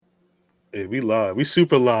Hey, we live. We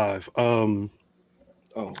super live. Oh,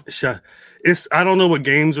 It's I don't know what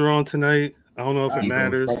games are on tonight. I don't know if it Eagles,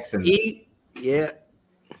 matters. Texans. yeah,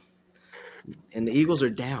 and the Eagles are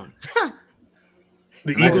down.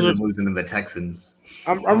 The Imagine Eagles are. them losing to the Texans.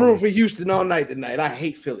 I'm rooting for Houston all night tonight. I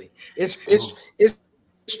hate Philly. It's Oh.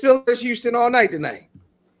 Philly versus Houston all night tonight.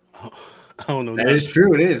 I don't know. That is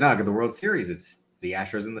true. It is not the World Series. It's the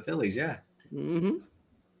Astros and the Phillies. Yeah,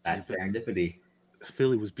 that's serendipity.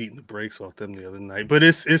 Philly was beating the brakes off them the other night, but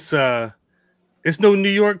it's no New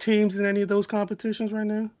York teams in any of those competitions right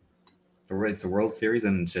now. It's the World Series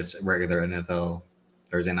and it's just regular NFL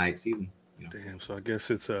Thursday night season. Damn. So I guess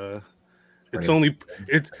it's only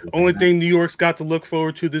thing New York's got to look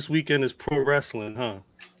forward to this weekend is pro wrestling, huh?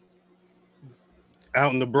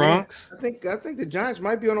 Out in the Bronx. Yeah, I think the Giants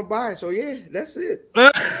might be on a bye. So yeah, that's it.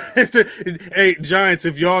 Hey, Giants,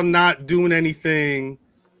 if y'all not doing anything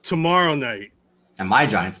tomorrow night, and my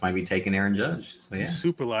Giants might be taking Aaron Judge. So yeah,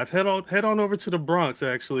 super live. Head on over to the Bronx.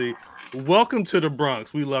 Actually, welcome to the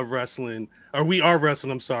Bronx. We love wrestling, or we are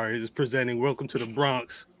wrestling. I'm sorry, it's presenting. Welcome to the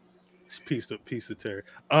Bronx. Piece of terror.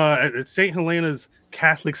 At St. Helena's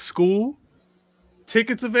Catholic School.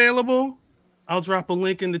 Tickets available. I'll drop a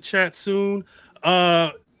link in the chat soon.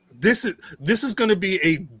 This is going to be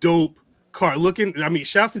a dope card.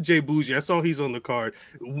 Shouts to Jay Bougie. I saw he's on the card.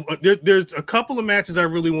 There's a couple of matches I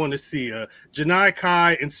really want to see. Janai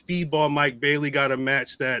Kai and Speedball Mike Bailey got a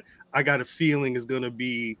match that I got a feeling is going to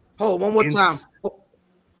be. Hold one more time.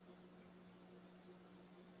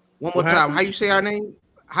 One more time. How you say her name?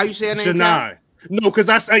 How you say her name? Janai. No, because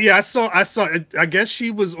I saw. I guess she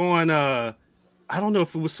was on. I don't know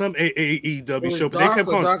if it was some AEW show, but they kept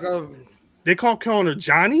calling. They calling her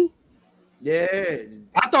Johnny. Yeah.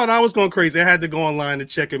 I thought I was going crazy. I had to go online to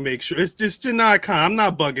check and make sure. It's just Janai Khan. I'm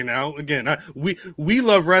not bugging out. Again, we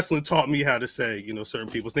love wrestling. Taught me how to say certain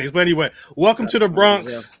people's names. But anyway, welcome to the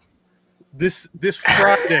Bronx. This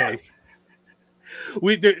Friday.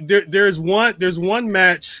 There's one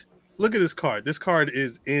match. Look at this card. This card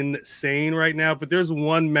is insane right now. But there's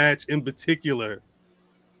one match in particular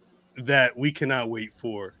that we cannot wait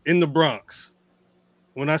for in the Bronx.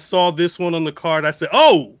 When I saw this one on the card, I said,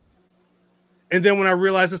 "Oh!" And then when I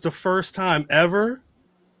realized it's the first time ever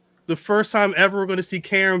we're going to see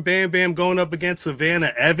Karen Bam Bam going up against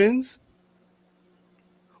Savannah Evans.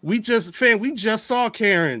 We just saw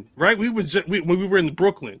Karen, right? When we were in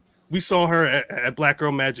Brooklyn, we saw her at Black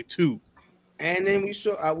Girl Magic 2. And then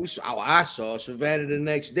I saw Savannah the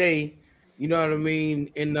next day. You know what I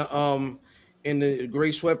mean? In the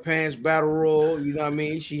gray sweatpants battle royal, you know what I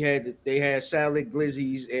mean? They had salad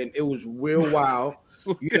glizzies, and it was real wild.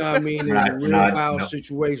 You know what I mean? It was a real wild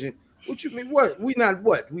situation. What you mean? What? We're not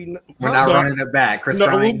running it back. Chris,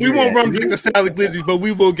 no, we won't run back to salad glizzies, but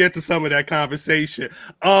we will get to some of that conversation.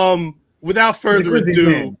 Without further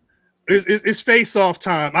ado, it's face-off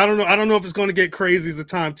time. I don't know if it's going to get crazy as the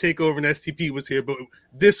time Takeover and STP was here, but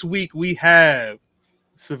this week we have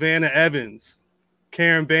Savannah Evans,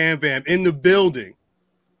 Karen Bam Bam in the building.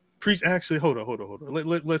 Actually, hold on.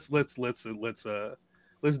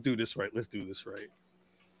 Let's do this right.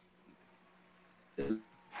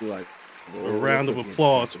 Like a round of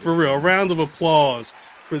applause for real. A round of applause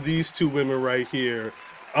for these two women right here.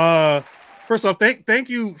 First off, thank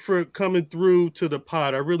you for coming through to the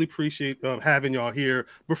pod. I really appreciate having y'all here.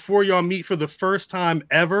 Before y'all meet for the first time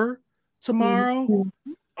ever tomorrow,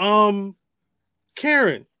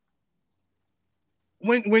 Karen,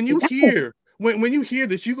 when you hear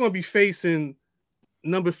that you're gonna be facing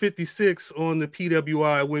number 56 on the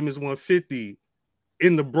PWI Women's 150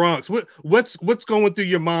 in the Bronx, what's going through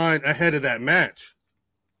your mind ahead of that match?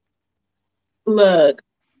 Look,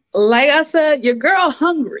 like I said, your girl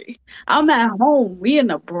hungry. I'm at home. We in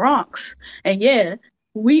the Bronx. And yeah,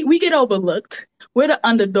 we get overlooked. We're the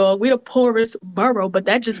underdog. We're the poorest borough, but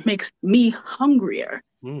that just makes me hungrier.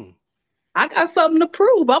 I got something to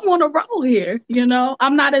prove. I'm on a roll here,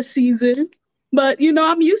 I'm not a seasoned, but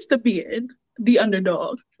I'm used to being the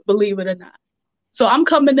underdog, believe it or not. So I'm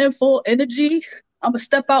coming in full energy. I'm gonna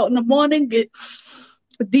step out in the morning, get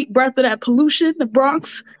a deep breath of that pollution, the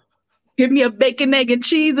Bronx, give me a bacon, egg, and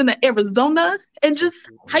cheese in the Arizona, and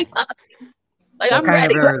just hype up. Like, what I'm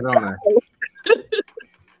ready. Of Arizona?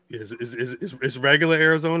 Is regular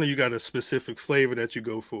Arizona? You got a specific flavor that you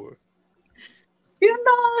go for?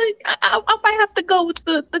 I might have to go with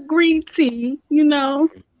the green tea.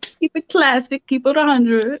 Keep it classic, keep it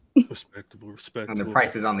 100. Respectable. And the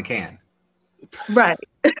price is on the can. Right.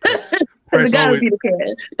 It gotta be the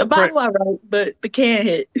can. The bottle all right, but the can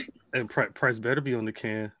hit. And price better be on the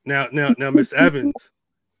can. Now, Miss Evans,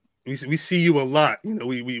 we see you a lot.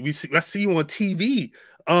 I see you on TV.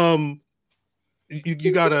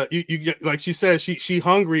 you gotta you get, like she said, she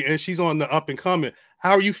hungry and she's on the up and coming.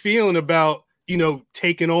 How are you feeling about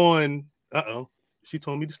taking on? She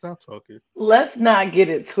told me to stop talking. Let's not get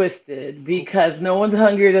it twisted because no one's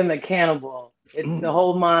hungrier than the cannibal. It's the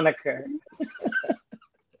whole moniker.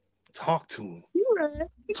 Talk to him. Right.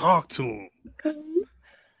 Talk to him.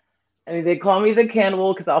 I mean, they call me the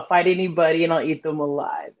cannibal because I'll fight anybody and I'll eat them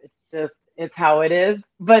alive. It's how it is.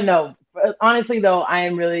 But no, honestly, though, I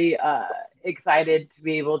am really excited to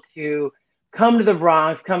be able to come to the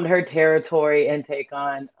Bronx, come to her territory, and take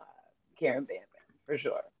on Karen Bam Bam for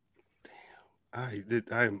sure.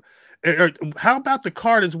 I'm. How about the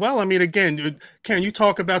card as well? I mean, again, can you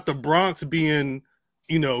talk about the Bronx being,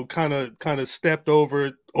 kind of stepped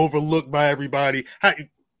over, overlooked by everybody?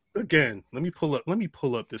 Again, let me pull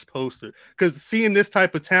up this poster because seeing this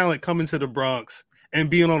type of talent coming to the Bronx and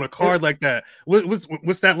being on a card like that,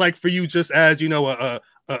 what's that like for you? Just as a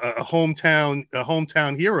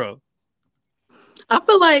hometown hero. I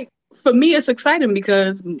feel like for me it's exciting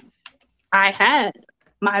because I had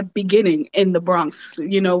my beginning in the Bronx, with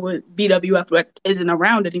BWF that isn't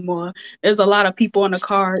around anymore. There's a lot of people on the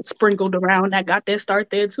card sprinkled around that got their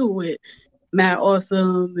start there too, with Matt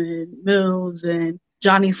Awesome and Mills and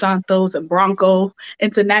Johnny Santos and Bronco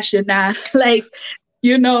International. Like,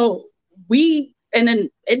 and then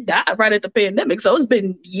it died right at the pandemic. So it's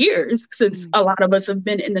been years since a lot of us have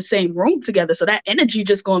been in the same room together. So that energy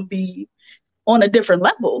just going to be on a different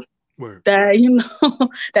level. Word. That,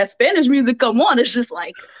 that Spanish music come on, it's just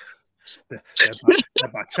like that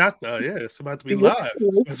bachata, yeah, it's about to be live.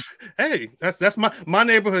 Hey, that's my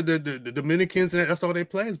neighborhood. The Dominicans, and that's all they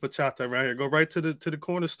play is bachata around here. Go right to the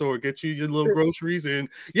corner store, get you your little groceries, and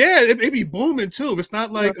yeah, it be booming too. It's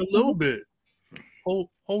not like a little bit. Whole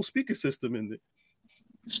speaker system in there.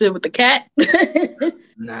 Shit with the cat.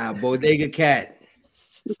 Nah, Bodega Cat.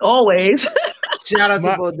 Always. Shout out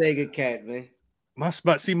to Bodega Cat, man. My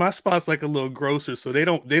spot's like a little grosser, so they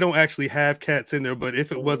don't actually have cats in there. But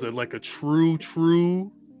if it was a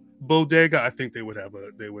true bodega, I think they would have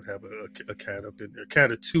a cat up in there,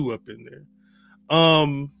 cat or two up in there.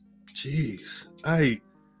 Jeez,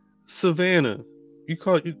 Savannah, you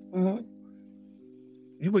call you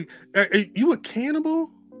you a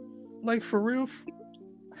cannibal, like for real?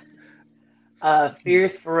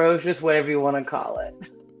 Fierce, ferocious, whatever you want to call it.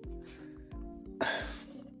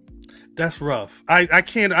 That's rough. I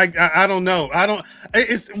can't. I don't know. I don't.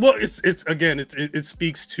 It's again. It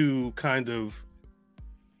speaks to kind of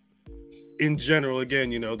in general.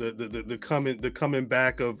 Again, the coming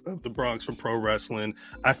back of the Bronx from pro wrestling.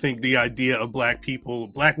 I think the idea of black people,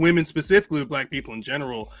 black women specifically, black people in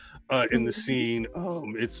general, in the scene.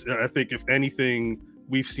 I think if anything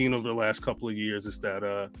we've seen over the last couple of years is that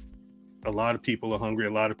a lot of people are hungry.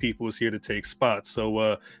 A lot of people is here to take spots.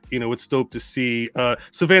 So, it's dope to see.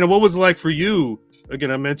 Savannah, what was it like for you?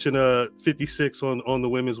 Again, I mentioned 56 on the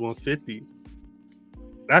women's 150.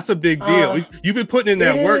 That's a big deal. You've been putting in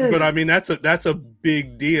that work, but I mean, that's a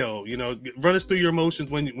big deal. Run us through your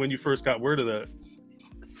emotions when you first got word of that.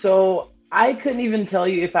 So I couldn't even tell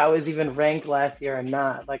you if I was even ranked last year or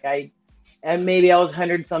not. And maybe I was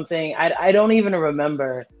 100 something. I don't even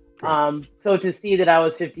remember. So to see that I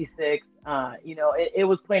was 56, it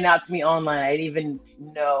was pointed out to me online. I didn't even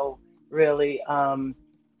know really.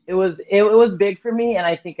 It was big for me, and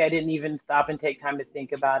I think I didn't even stop and take time to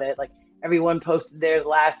think about it. Like everyone posted theirs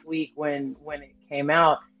last week when it came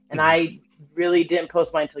out, and I really didn't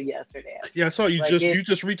post mine until yesterday. Yeah, I saw you you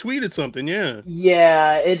just retweeted something. Yeah.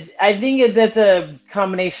 Yeah, I think that's a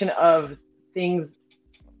combination of things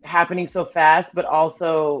happening so fast, but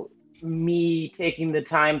also me taking the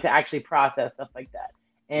time to actually process stuff like that.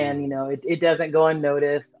 And it doesn't go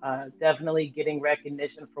unnoticed. Definitely getting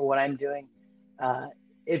recognition for what I'm doing.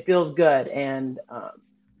 It feels good, and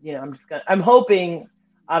I'm hoping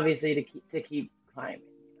obviously to keep climbing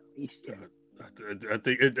each year. I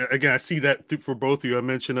think again I see that for both of you. I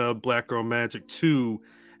mentioned Black Girl Magic 2,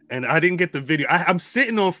 and I didn't get the video. I'm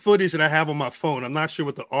sitting on footage that I have on my phone. I'm not sure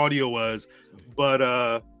what the audio was,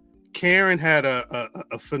 but Karen had a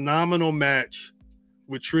phenomenal match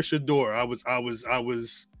with Trisha Dora. I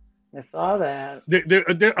saw that.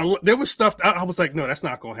 There was stuff I was like, no, that's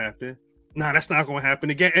not gonna happen. No, that's not gonna happen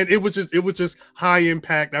again. And it was just high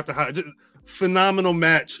impact after high, just phenomenal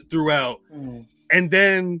match throughout. And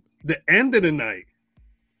then the end of the night,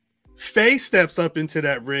 Faye steps up into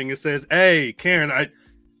that ring and says, "Hey, Karen,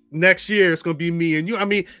 next year it's gonna be me and you." I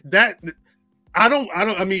mean, there's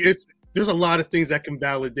a lot of things that can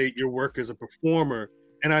validate your work as a performer.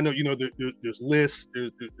 And I know, there's lists,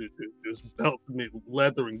 there's belt,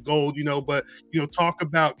 leather and gold, but, talk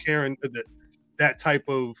about Karen, that type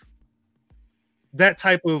of that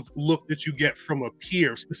type of look that you get from a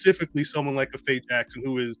peer, specifically someone like a Faye Jackson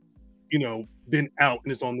who is, been out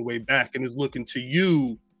and is on the way back and is looking to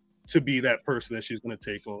you to be that person that she's going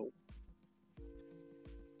to take on?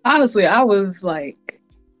 Honestly, I was like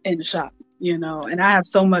in shock, and I have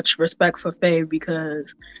so much respect for Faye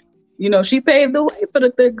because, she paved the way for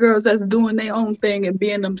the thick girls that's doing their own thing and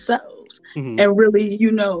being themselves and really,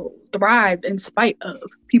 thrived in spite of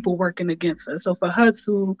people working against her. So for her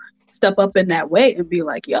to step up in that way and be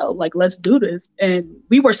like, yo, like, let's do this. And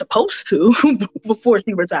we were supposed to before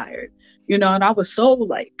she retired, and I was so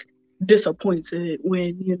like disappointed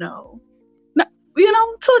when,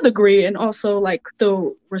 to a degree, and also like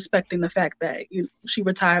still respecting the fact that she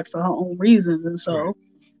retired for her own reasons. And so,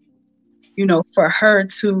 for her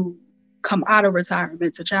to come out of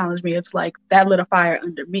retirement to challenge me, it's like that lit a fire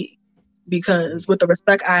under me, because with the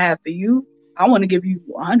respect I have for you, I want to give you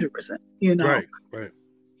 100%, Right.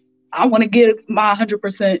 I want to give my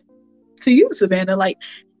 100% to you, Savannah. Like,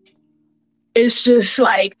 it's just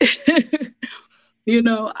like,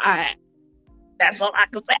 that's all I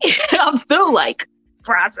can say. I'm still like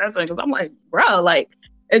processing because I'm like, bro, like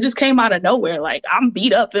it just came out of nowhere. Like I'm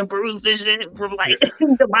beat up and bruised and shit from like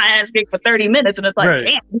my ass kicked for 30 minutes, and it's like,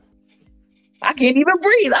 damn, I can't even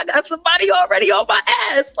breathe. I got somebody already on my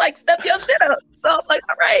ass. Like, step your shit up. So I'm like,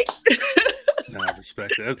 all right. I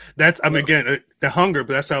respect that. That's again the hunger,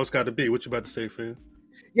 but that's how it's got to be. What you about to say, fam?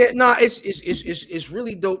 Yeah, no, it's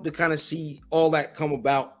really dope to kind of see all that come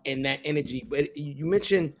about and that energy. But you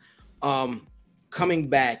mentioned coming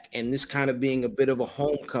back and this kind of being a bit of a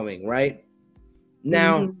homecoming, right?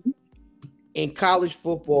 Now, in college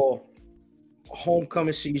football,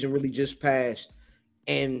 homecoming season really just passed,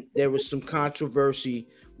 and there was some controversy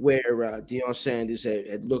where Deion Sanders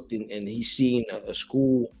had looked and he's seen a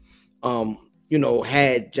school,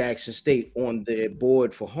 had Jackson State on their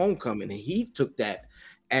board for homecoming, and he took that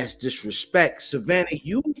as disrespect. Savannah,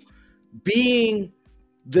 you being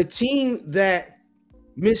the team that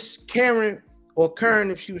Miss Karen, or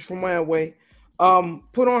Karen if she was from my way,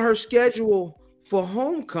 put on her schedule for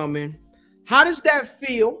homecoming, how does that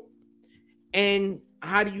feel? And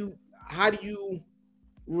how do you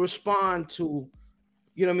respond to,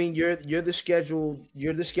 you're the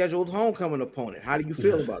scheduled homecoming opponent? How do you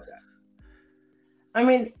feel about that? I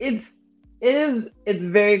mean, it's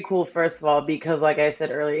very cool, first of all, because like I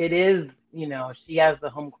said earlier, it is, she has the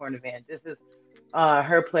home court advantage. This is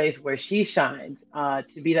her place where she shines,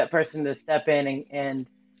 to be that person to step in and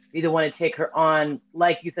be the one to take her on,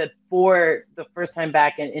 like you said, for the first time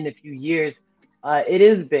back in a few years. It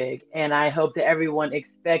is big, and I hope that everyone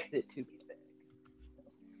expects it to be big.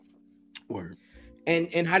 Word.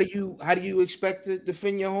 And how do you expect to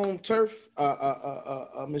defend your home turf,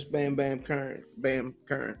 Miss Bam Kern Bam?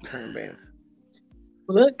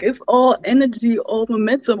 Look, it's all energy, all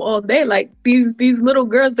momentum, all day. Like these little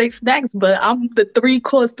girls, they snacks, but I'm the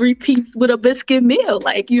 3-course, 3-piece with a biscuit meal,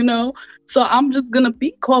 So I'm just gonna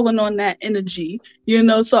be calling on that energy,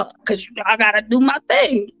 So because I gotta do my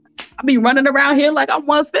thing. I be running around here like I'm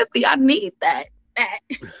 150. I need that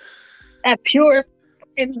pure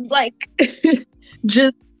and like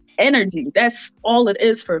just energy. That's all it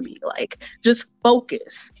is for me. Like just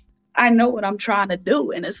focus. I know what I'm trying to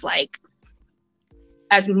do, and it's like,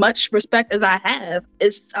 as much respect as I have,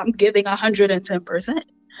 I'm giving 110%.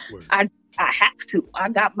 I have to. I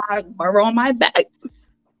got my burr on my back.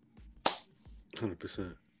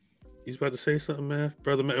 100%. He's about to say something, man,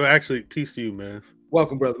 brother. Man. Well, actually, peace to you, man.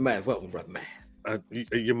 Welcome, brother man.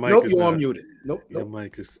 Your mic. Nope, is you're not, unmuted. Nope. Your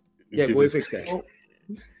mic is. Yeah, go ahead, fix that.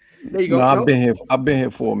 There you go. No, I've been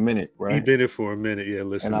here for a minute, right? You've been here for a minute, yeah.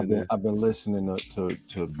 Listen, and I've been listening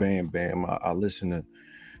to Bam Bam. I listen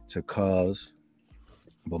to Cuz,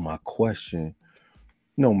 but my question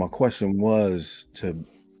was to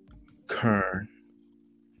Kern,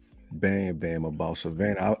 Bam Bam about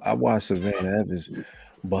Savannah. I watched Savannah Evans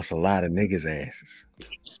bust a lot of niggas' asses.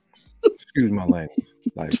 Excuse my language.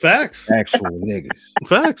 Like facts. Actual niggas.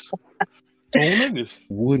 Facts. Old niggas.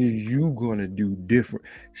 What are you gonna do different?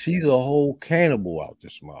 She's a whole cannibal out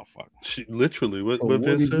this motherfucker. She literally. What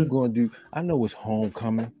are you gonna do? I know it's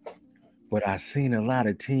homecoming, but I seen a lot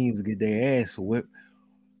of teams get their ass whipped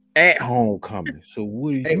at homecoming. So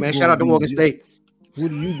what are you? Hey man, shout out to Morgan State.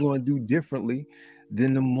 What are you gonna do differently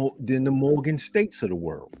than the Morgan States of the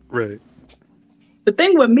world? Right. The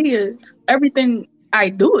thing with me is everything I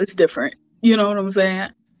do is different. You know what I'm saying?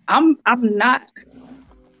 I'm not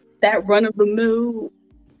that run-of-the-mill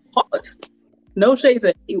host. No shades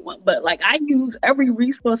at anyone, but like I use every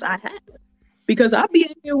resource I have because I be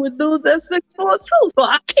in here with dudes that's 6'4" too, so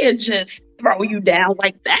I can't just throw you down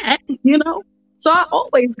like that, So I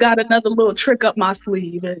always got another little trick up my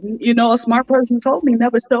sleeve. And, a smart person told me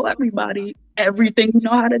never show everybody everything you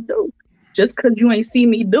know how to do. Just because you ain't see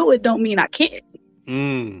me do it don't mean I can't.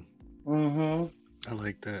 Mm-hmm. I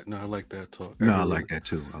like that. No, I like that talk. No, I like that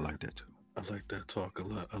too. I like that too. I like that talk a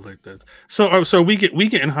lot. I like that. So we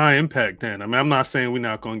getting high impact then. I mean, I'm not saying we're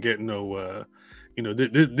not gonna get no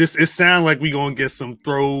this it sounds like we gonna get some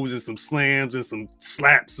throws and some slams and some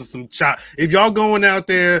slaps and some chop. If y'all going out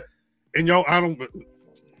there and y'all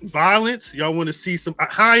violence, y'all want to see some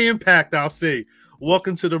high impact, I'll say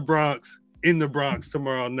welcome to the Bronx, in the Bronx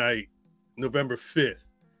tomorrow night, November 5th.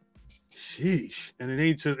 Sheesh. And it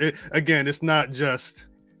ain't just again, it's not just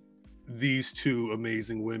these two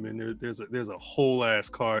amazing women. There's a whole ass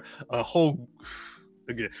card, a whole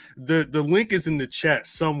again. The link is in the chat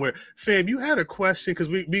somewhere. Fam, you had a question because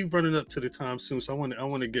we running up to the time soon, so I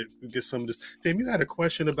want to get some of this. Fam, you had a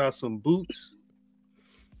question about some boots.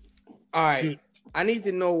 All right, I need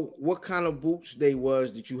to know what kind of boots they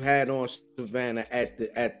was that you had on Savannah at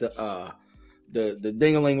the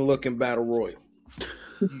ding-a-ling looking battle royal.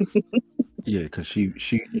 Yeah, because she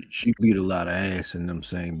beat a lot of ass in them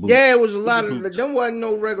same boots. Yeah, it was a lot of them. Wasn't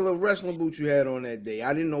no regular wrestling boots you had on that day.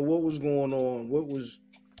 I didn't know what was going on. What was,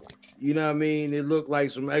 you know what I mean? It looked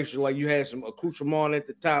like some extra, like you had some accoutrement at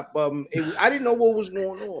the top of them. I didn't know what was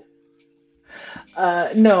going on.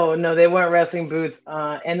 No, they weren't wrestling boots.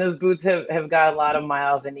 And those boots have got a lot of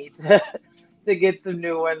miles. I need to get some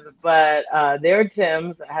new ones. But they're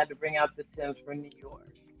Timbs. I had to bring out the Timbs for New York.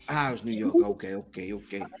 Ah, it's New York. Okay.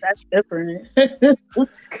 That's different.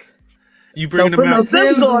 You bringing them out?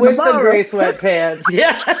 Timbs with the gray sweatpants.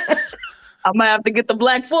 Yeah. I might have to get the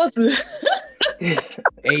black forces.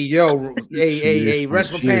 Hey,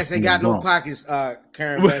 wrestling pants ain't got no pockets,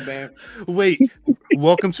 Karen Bam Bam. Wait,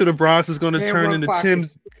 welcome to the Bronx is going to turn into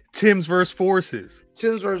Timbs versus Forces.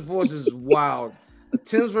 Timbs versus Forces is wild. A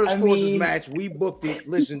Timbs versus Forces match. We booked it.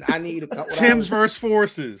 Listen, I need a couple. Timbs versus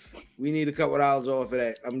Forces. We need a couple $. Off of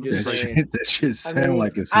that. I'm just saying. That shit sound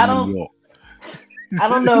like it's in New York. I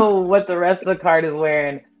don't know what the rest of the card is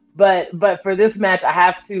wearing, but for this match, I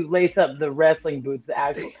have to lace up the wrestling boots, the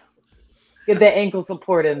actual. Get that ankle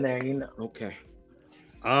support in there, Okay.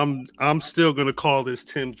 I'm still gonna call this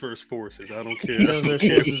Timbs versus Forces. I don't care. No,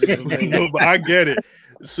 but I get it.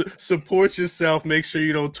 Support yourself. Make sure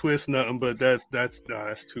you don't twist nothing. But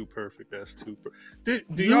that's too perfect. That's too.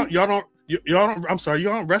 Y'all don't. I'm sorry.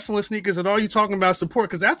 Y'all don't wrestling sneakers at all. You talking about support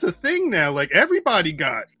because that's a thing now. Like everybody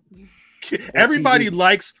got. Everybody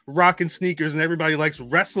likes rocking sneakers and everybody likes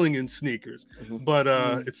wrestling in sneakers, but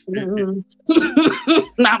it's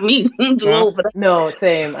not me. No,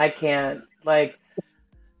 same. I can't. Like,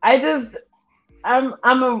 I'm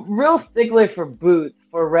a real stickler for boots,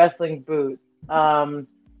 for wrestling boots.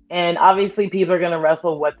 And obviously people are gonna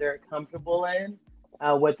wrestle what they're comfortable in,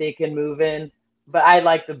 what they can move in. But I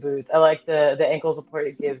like the boots. I like the ankle support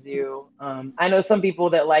it gives you. I know some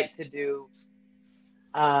people that like to do.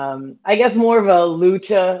 I guess more of a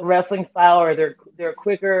lucha wrestling style, or they're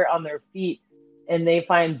quicker on their feet, and they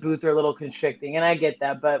find boots are a little constricting, and I get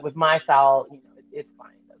that. But with my style, it's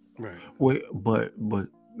fine. Right. Wait, but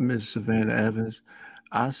Miss Savannah Evans,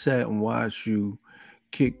 I sat and watched you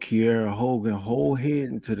kick Kiera Hogan whole head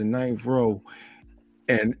into the 9th row,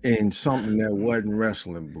 and in something that wasn't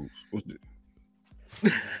wrestling boots.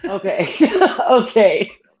 Okay,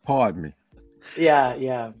 okay. Pardon me.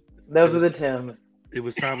 Yeah. Those are the Timbs. It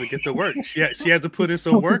was time to get to work. She had to put in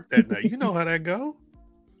some work that night. You know how that go.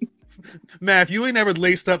 Matt, you ain't never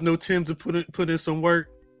laced up no Timbs to put in some work.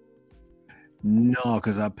 No,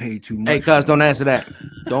 because I paid too much. Hey, cuz, don't answer that.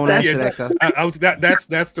 Don't answer that, cuz.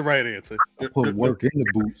 That's the right answer. I put work in the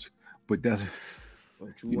boots, but that's.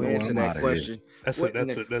 Don't you answer that question. That's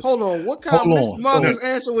hold on. What kind of Mr. Marcus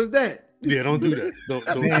answer was that? Yeah, don't do that. Don't.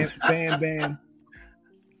 Bam.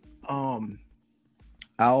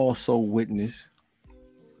 I also witnessed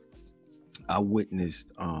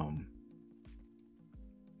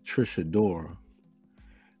Trisha Dora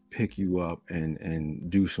pick you up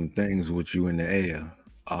and do some things with you in the air.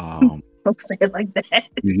 Don't say it like that.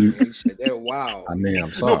 He said that. Wow. I mean,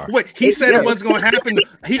 I'm sorry. No, wait, he said it wasn't going to happen.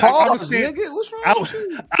 I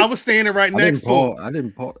was standing right next to him. I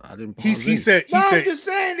didn't pause. He said. I'm just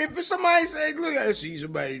saying, if somebody said, "Look, I see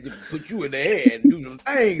somebody to put you in the air and do some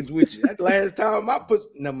things with you," that last time I put.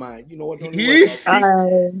 Never mind. You know what? He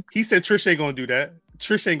said Trish ain't gonna do that.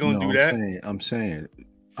 Trish ain't gonna do that. I'm saying.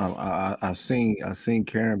 I seen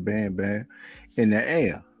Karen Bam Bam in the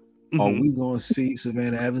air. Mm-hmm. Are we gonna see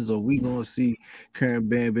Savannah Evans? Are we gonna see Karen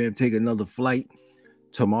Bam Bam take another flight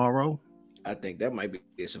tomorrow? I think that might be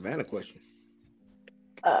a Savannah question.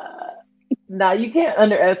 No, you can't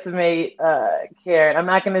underestimate Karen. I'm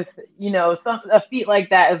not gonna, a feat like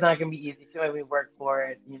that is not gonna be easy. She made me work for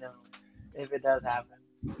it, if it does happen.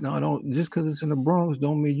 No, don't just because it's in the Bronx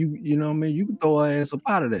don't mean you know what I mean. You can throw her ass up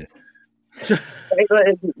out of there.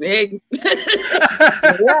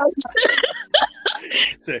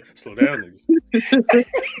 Say, slow down, nigga.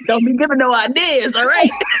 Don't be giving no ideas, all right?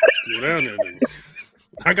 Slow down there, nigga.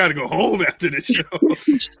 I gotta go home after this show.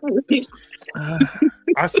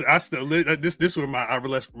 I still this where I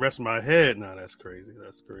rest my head. No, that's crazy.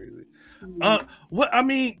 That's crazy. What I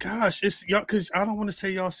mean, gosh, it's y'all because I don't want to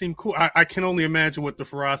say y'all seem cool. I can only imagine what the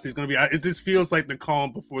ferocity is going to be. It just feels like the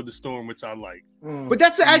calm before the storm, which I like. But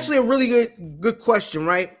that's actually a really good question,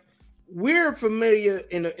 right? We're familiar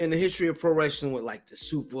in the history of pro wrestling with like the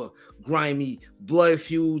super grimy blood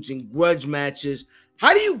feuds and grudge matches.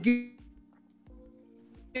 How do you get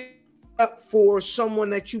up for someone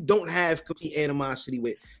that you don't have complete animosity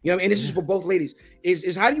with? You know what I mean? And this is for both ladies.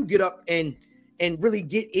 Is how do you get up and really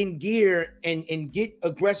get in gear and get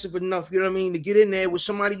aggressive enough, you know what I mean, to get in there with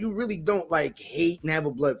somebody you really don't like hate and have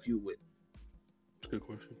a blood feud with? Good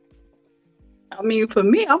question. I mean, for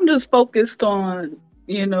me, I'm just focused on,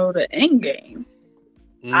 the end game.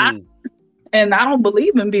 And I don't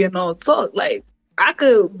believe in being all talk. Like, I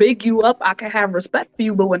could big you up, I could have respect for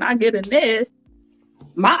you, but when I get in there,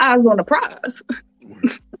 my eyes on the prize.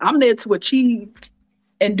 I'm there to achieve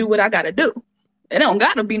and do what I gotta do. It don't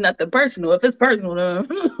gotta be nothing personal. If it's personal, then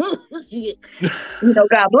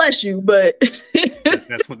God bless you. But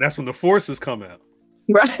that's when the forces come out,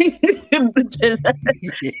 right?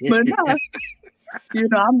 But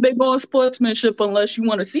no, I'm big on sportsmanship. Unless you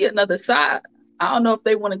want to see another side, I don't know if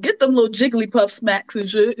they want to get them little Jigglypuff smacks and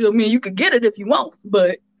shit. I mean, you could get it if you want,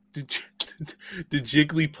 but the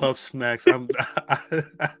Jigglypuff smacks.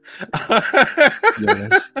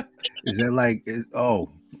 Is that like? Oh,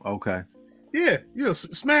 okay. Yeah,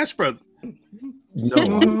 Smash Brothers.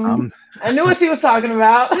 No, I knew what she was talking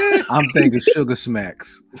about. I'm thinking sugar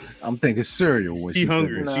smacks. I'm thinking cereal when he she's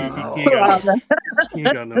hungry. No. He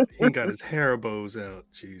ain't got his Haribo's out.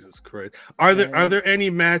 Jesus Christ. Are there any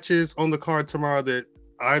matches on the card tomorrow that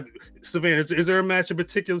Savannah, is there a match in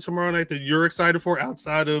particular tomorrow night that you're excited for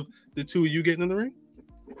outside of the two of you getting in the ring?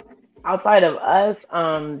 Outside of us,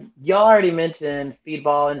 y'all already mentioned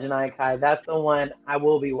Speedball and Janai Kai. That's the one I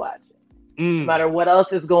will be watching. No matter what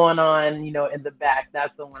else is going on, in the back,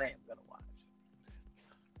 that's the one I am going to watch.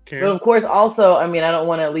 Karen? But of course, also, I mean, I don't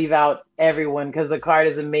want to leave out everyone because the card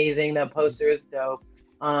is amazing. The poster is dope.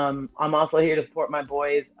 I'm also here to support my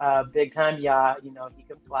boys, Big Time Ya, he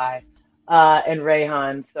can fly, and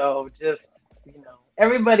Rayhan. So just,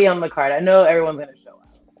 everybody on the card. I know everyone's going to show up.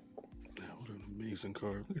 What an amazing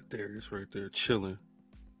card. Look at Darius right there chilling.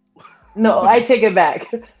 No, I take it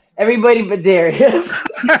back. Everybody but Darius.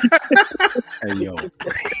 Hey, yo.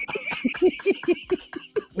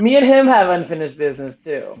 Me and him have unfinished business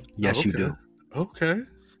too. Yes, you do. Okay.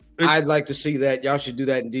 I'd like to see that. Y'all should do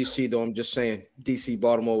that in DC, though. I'm just saying, DC,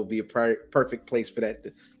 Baltimore would be a perfect place for that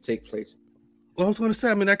to take place. Well, I was going to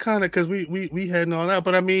say, I mean, that kind of because we hadn't all that,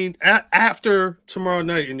 but I mean, after tomorrow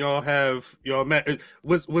night, and y'all met.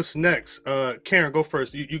 What's next? Karen, go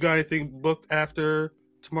first. You got anything booked after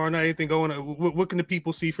tomorrow night? Anything going on? What can the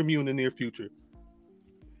people see from you in the near future?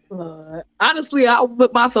 Honestly, I'll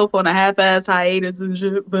put myself on a half-ass hiatus and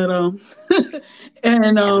shit, but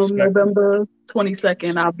and November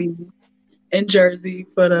 22nd, I'll be in Jersey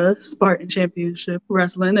for the Spartan Championship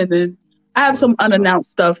Wrestling, and then I have some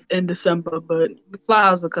unannounced stuff in December, but the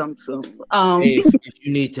flyers will come soon. Hey, if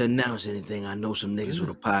you need to announce anything, I know some niggas with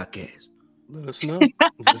a podcast. Let us know.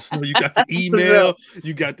 You got the email,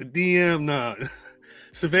 you got the DM. Nah.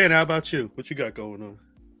 Savannah, how about you? What you got going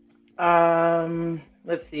on?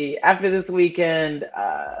 Let's see. After this weekend,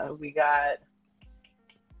 we got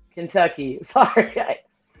Kentucky. Sorry.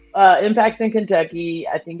 Impact's in Kentucky.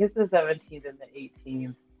 I think it's the 17th and the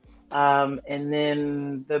 18th. And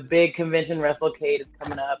then the big convention, WrestleCade, is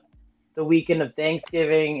coming up the weekend of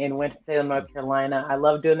Thanksgiving in Winston-Salem, North Carolina. I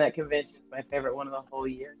love doing that convention. It's my favorite one of the whole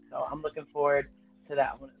year. So I'm looking forward to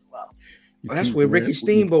that one as well. Well, that's where Ricky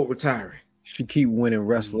Steamboat retiring. She keep winning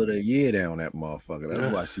Wrestler of the Year down that motherfucker.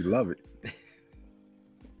 That's why she love it.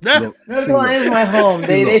 North Carolina is my home.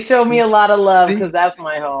 They show me a lot of love because that's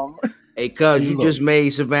my home. Hey, cuz you just made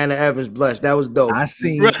Savannah Evans blush. That was dope. I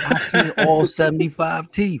seen all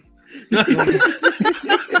 75 teeth. You've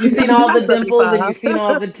seen all the dimples and you've seen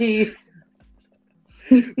all the teeth.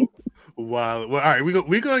 Wow. Well, all right,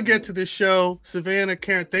 we're gonna get to this show. Savannah,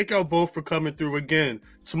 Karen, thank y'all both for coming through again.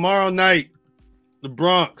 Tomorrow night, the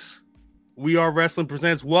Bronx. We Are Wrestling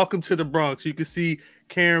presents Welcome to the Bronx. You can see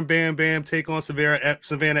Karen Bam Bam take on Savannah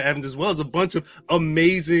Evans, as well as a bunch of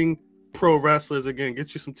amazing pro wrestlers. Again,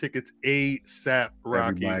 get you some tickets ASAP,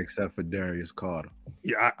 Rocky. Everybody except for Darius Carter.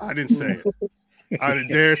 Yeah, I didn't say it.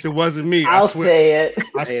 Darius, it wasn't me. I'll say it.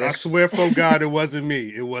 I swear for God, it wasn't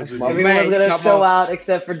me. It wasn't me. Everyone's gonna show out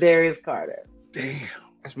except for Darius Carter. Damn.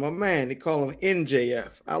 That's my man. They call him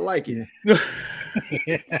NJF. I like it.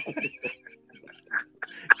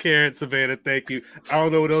 Karen, Savannah, thank you. I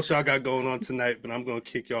don't know what else y'all got going on tonight, but I'm going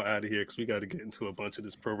to kick y'all out of here because we got to get into a bunch of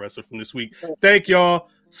this pro wrestler from this week. Thank y'all.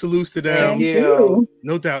 Salutes to them. Thank you.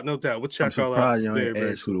 No doubt, no doubt. We'll check y'all out. You ain't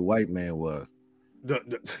asked who the white man was.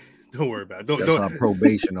 Don't worry about it. That's our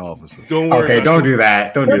probation officer. Don't worry. Okay, don't do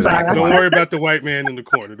that. Don't do that. Don't worry about the white man in the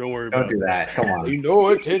corner. Don't worry about it. Don't do that. Come on. No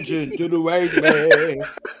attention to the white man.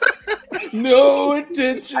 No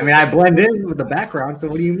attention. I mean, I blend in with the background, so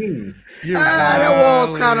what do you mean? That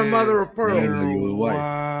wall's kind of mother of pearl. You're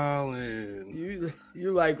wildin'.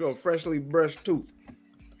 You like a freshly brushed tooth.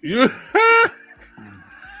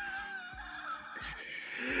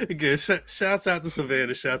 Again, shouts out to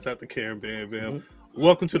Savannah. Shouts out to Karen Bam Bam. Mm-hmm.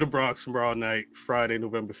 Welcome to the Bronx Raw Night, Friday,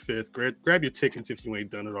 November 5th. Grab your tickets if you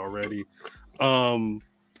ain't done it already.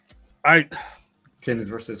 Timbs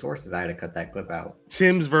versus Horses. I had to cut that clip out.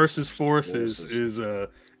 Timbs versus Forces is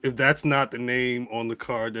if that's not the name on the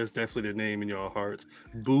card, that's definitely the name in your hearts.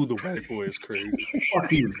 Boo the white boy is crazy.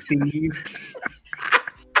 Fuck you, Steve.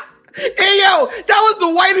 Hey yo, that was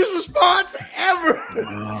the whitest response ever.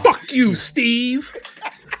 Fuck you, Steve.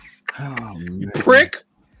 You prick.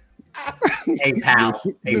 Hey pal.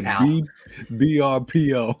 Hey pal.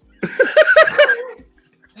 BRPO.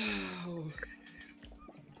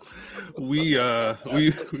 We BRPO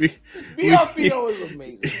is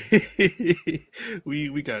amazing.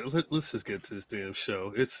 we got let's just get to this damn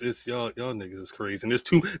show. It's y'all niggas is crazy. And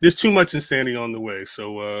there's too much insanity on the way.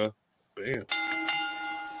 So bam.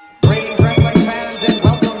 Greetings, wrestling fans, and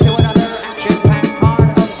welcome to another action-packed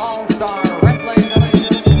card of All-Star Wrestling.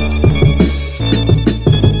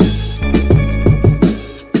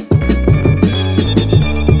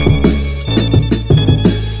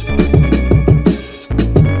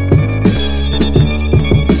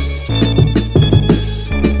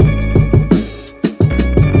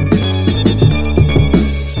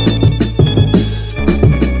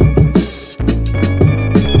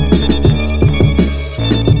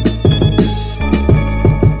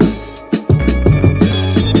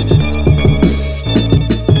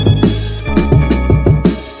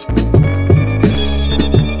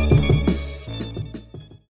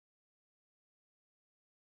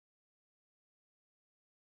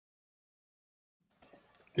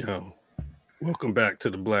 Yo, welcome back to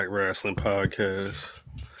the Black Wrestling Podcast.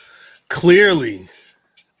 Clearly,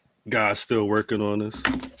 God's still working on us.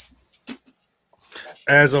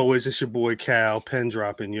 As always, it's your boy Cal, pen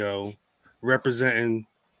dropping, yo, representing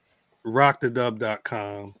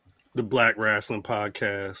rockthedub.com, the Black Wrestling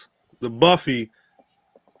Podcast, the Buffy,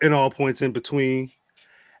 and all points in between.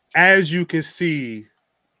 As you can see,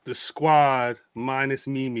 the squad minus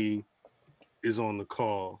Mimi is on the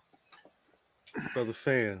call. Brother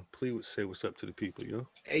Fan, please say what's up to the people, yo.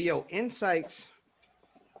 Hey, yo, insights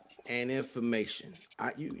and information.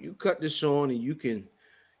 You cut this on, and you can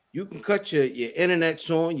cut your internet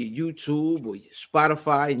on, your YouTube or your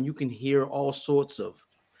Spotify, and you can hear all sorts of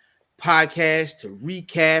podcasts to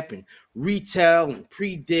recap and retell and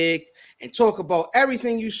predict and talk about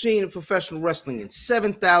everything you've seen in professional wrestling. And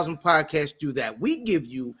 7,000 podcasts do that. We give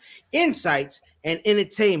you insights and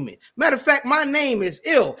entertainment. Matter of fact, my name is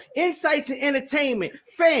Ill. Insights and entertainment.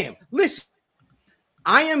 Fam, listen.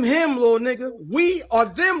 I am him, little nigga. We are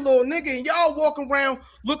them, little nigga. And y'all walking around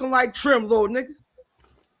looking like Trim, little nigga.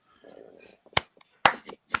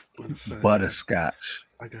 Butterscotch.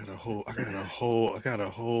 I got a whole.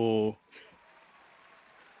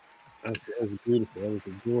 That's beautiful. That was a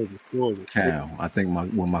gorgeous. Cal, I think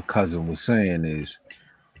what my cousin was saying is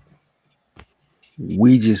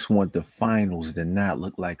we just want the finals to not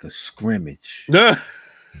look like a scrimmage. That's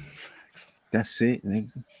it,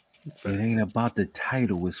 nigga. It ain't about the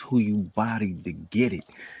title. It's who you bodied to get it.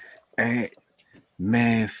 At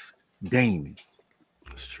Math Damon.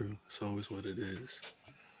 That's true. It's always what it is.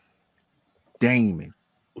 Damon.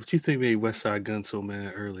 What you think made West Side Gun so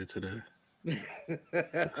mad earlier today?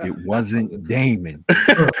 It wasn't Damon.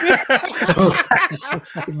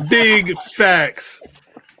 Big facts.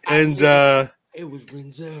 And it was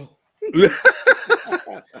Renzel.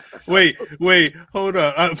 wait, hold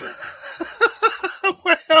up.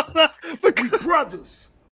 Brothers.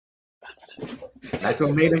 That's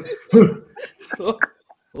what made him.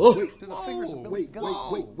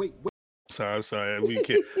 Wait. Sorry. We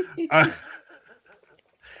can't.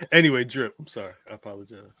 Anyway, Drip. I'm sorry. I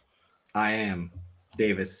apologize. I am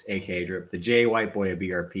Davis, aka Drip, the J White Boy of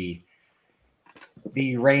BRP,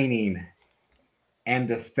 the reigning and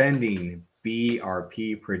defending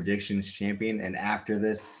BRP predictions champion. And after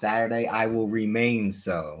this Saturday, I will remain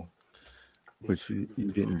so. But you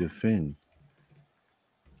didn't defend.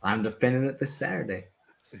 I'm defending it this Saturday.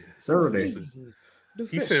 Saturday.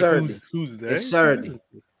 He said, "Who's that?" It's Saturday.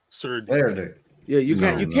 Saturday. Yeah, you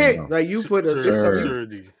can't like you put a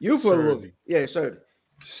Saturday. You put a little, yeah, Saturday.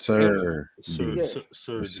 Sir.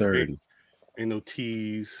 Sir. Ain't no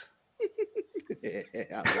T's.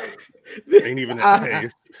 Ain't even a K.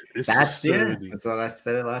 It's That's Saturday. That's what I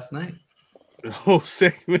said last night. The whole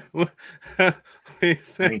segment. I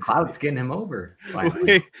mean, Cloud's getting him over.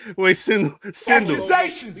 Wait, send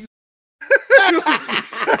accusations. You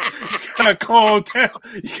gotta calm down.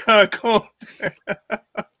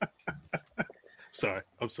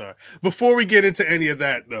 I'm sorry. Before we get into any of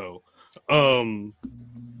that, though,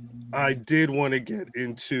 I did want to get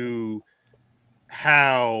into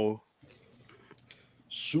how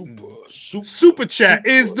super chat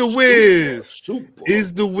is the whiz.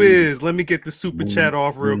 Is the whiz. Let me get the super chat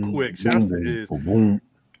off real quick. Shouts to Iz.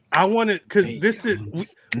 I wanted, because this is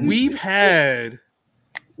we've had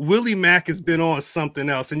Willie Mack has been on something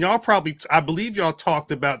else, and y'all probably, I believe y'all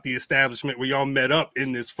talked about the establishment where y'all met up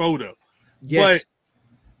in this photo. Yes.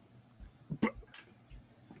 But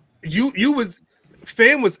you was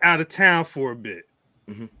Fam was out of town for a bit.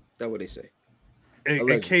 Mm-hmm. That's what they say.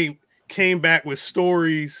 And came back with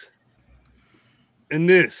stories and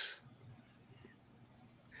this.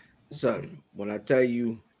 Son, when I tell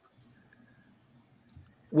you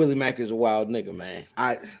Willie Mack is a wild nigga, man.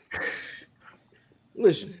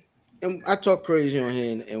 Listen, and I talk crazy on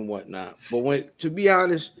here and whatnot, but to be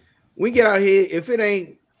honest, we get out here, if it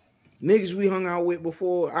ain't niggas we hung out with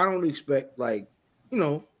before, I don't expect, like,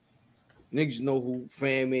 niggas know who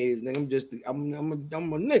Fam is. Nigga, I'm a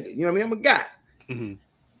nigga. You know what I mean? I'm a guy. Mm-hmm.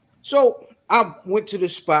 So I went to the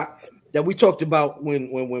spot that we talked about when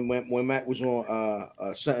Matt was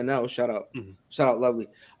on something else. Shout out, Lovely.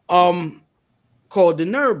 Called the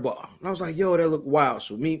Nerd Bar. And I was like, yo, that look wild.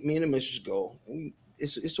 So me and the missus go.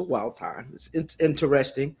 It's a wild time. It's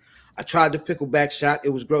interesting. I tried the pickleback shot. It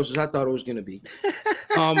was gross as I thought it was gonna be.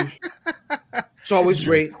 It's always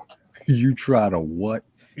great. You tried a what?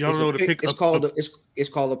 Y'all know the pick. It's called a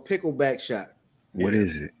pickleback shot. What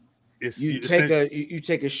is it? You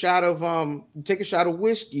take a shot of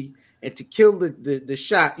whiskey, and to kill the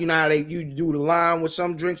shot, you know how you do the lime with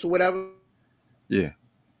some drinks or whatever. Yeah.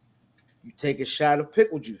 You take a shot of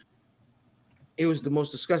pickle juice. It was the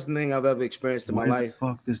most disgusting thing I've ever experienced in my life.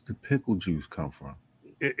 Where the fuck does the pickle juice come from?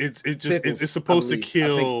 It's supposed to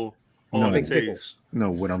kill all the taste.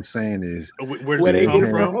 No, what I'm saying is, where does it come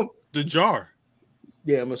from? The jar.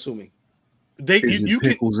 Yeah, I'm assuming. Is it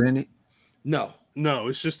pickles in it? No,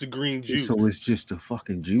 it's just the green juice. So it's just the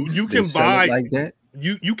fucking juice. You can buy like that.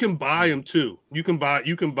 You can buy them too. You can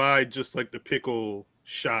buy just like the pickle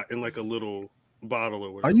shot in like a little bottle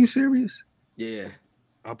or whatever. Are you serious? Yeah.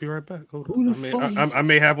 I'll be right back. Hold Who on. I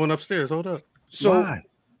may have one upstairs. Hold up. So why?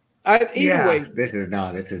 Either way, this is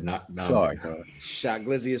not. Sorry, Shot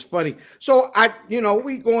Glizzy is funny. So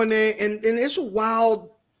we go in there and it's a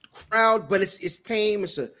wild crowd, but it's tame.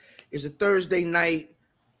 It's a Thursday night.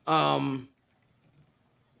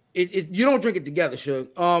 You don't drink it together, sure.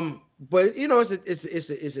 But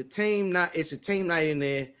it's a tame night. It's a tame night in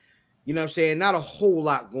there. You know what I'm saying? Not a whole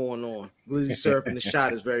lot going on. Glizzy surfing the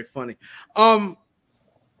shot is very funny.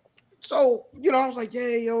 So I was like,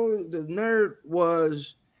 yeah, yo, the Nerd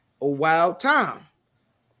was a wild time.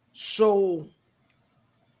 So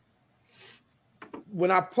when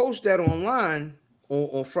I post that online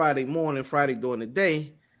on Friday morning, Friday during the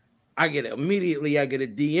day, I get a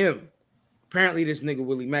DM. Apparently, this nigga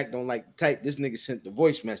Willie Mack don't like to type. This nigga sent the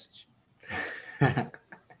voice message. Nigga,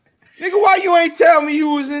 why you ain't tell me you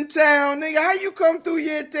was in town? Nigga, how you come through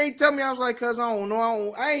here and ain't tell me? I was like, cause I don't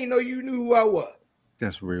know. I ain't know you knew who I was.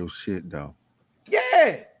 That's real shit, though.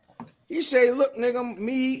 Yeah. He say, look, nigga,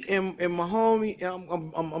 me and my homie,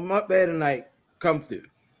 I'm up there tonight. Come through.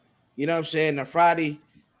 You know what I'm saying? Now Friday,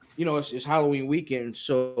 it's Halloween weekend,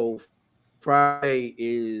 so Friday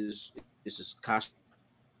is a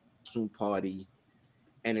costume party,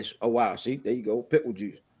 and it's wow. See, there you go, pickle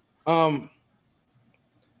juice. Man.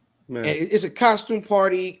 And it's a costume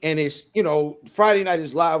party, and it's Friday night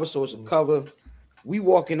is live, so it's a cover. We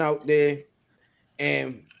walking out there,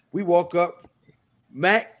 and we walk up.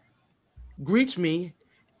 Mac greets me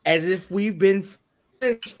as if we've been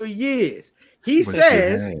friends for years. He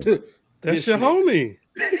says, "That's your homie."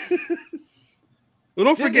 Well,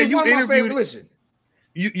 don't forget you interviewed. Listen,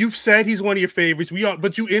 you've said he's one of your favorites.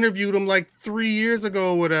 But you interviewed him like 3 years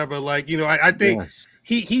ago or whatever. Like, I think Yes.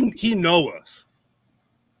 he know us.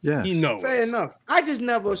 Yes. He know Fair us. enough. I just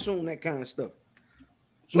never assume that kind of stuff.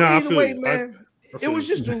 So Nah, I either feel way, you. man, I it feel was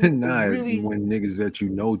you. just a Nah, really when niggas that you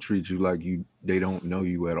know treat you like they don't know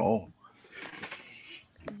you at all.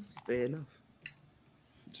 fair enough.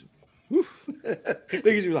 Niggas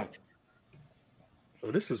be like, Oh,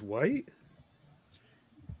 this is white.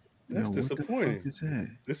 That's Yo, what the disappointing. fuck is that?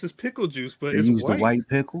 This is pickle juice, but They it's use white. the white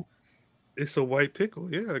pickle. It's a white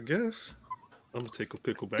pickle. Yeah, I guess. I'm gonna take a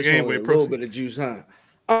pickle back. it's only Anyway, a little proceed. bit of juice, huh?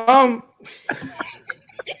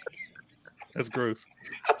 That's gross.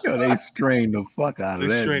 Yo, they strained the fuck out of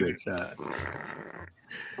They that strained bitch.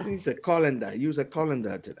 Huh? He's a colander. Use a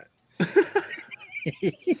colander to that.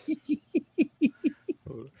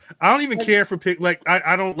 I don't even care for pick. Like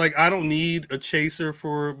I don't need a chaser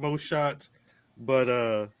for most shots, but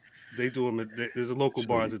they do them. There's a local So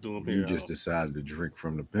bars that do them here. You just decided to drink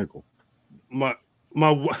from the pickle. my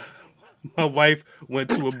wife went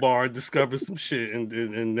to a bar and discovered some shit,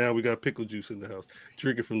 and now we got pickle juice in the house.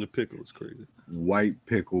 Drinking from the pickle is crazy. White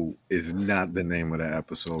pickle is not the name of the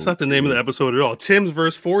episode. It's not the name of the episode at all. Timbs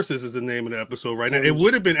versus Forces is the name of the episode right now. It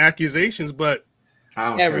would have been accusations, but I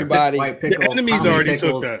don't Everybody- care. White pickle, the enemies Tommy already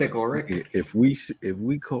Pickles, took that. Pickle Rick. If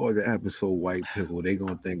we call the episode White Pickle, they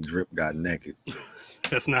gonna think Drip got naked.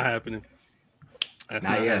 that's not happening. That's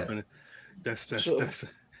Not not yet. happening. That's So-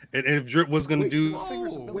 and if Drip was gonna do,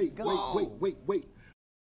 Wait.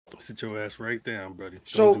 sit your ass right down, buddy. Don't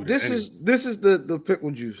So do that. this is the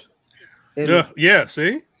pickle juice. And, yeah.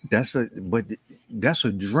 See, That's a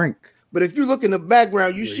drink. But if you look in the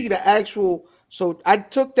background, you Yeah, see the actual. So I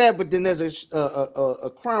took that, but then there's a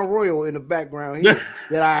Crown Royal in the background here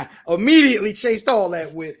that I immediately chased all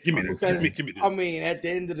that with. give me that. Because, Give me that. I mean, at the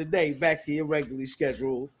end of the day, back to your regularly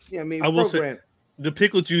scheduled. Yeah, I mean, I will say- program. The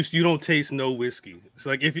pickle juice, you don't taste no whiskey. It's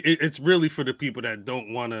like it's really for the people that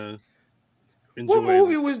don't want to enjoy. What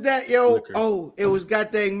movie was that, yo? liquor. Oh, it was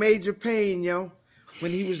goddamn Major Payne, yo.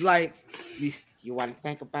 When he was like, you want to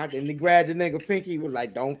think about it? And he grabbed the nigga pinky. He was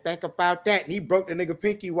like, don't think about that. And he broke the nigga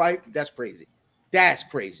pinky white. That's crazy. That's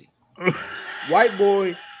crazy. White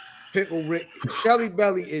boy, Pickle Rick. Shelly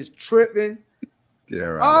Belly is tripping. Yeah,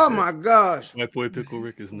 right. Oh my gosh. White boy pickle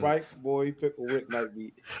Rick is nuts. White boy, Pickle Rick might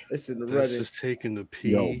be. It's in the That's Reddit. just taking the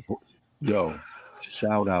pee. Yo,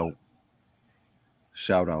 shout out,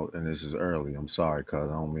 and this is early. I'm sorry, cuz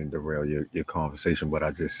I don't mean to derail your conversation, but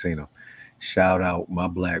I just seen him. Shout out, my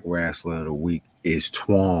black wrestler of the week is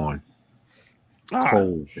Twan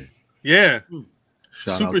Colvin. Yeah,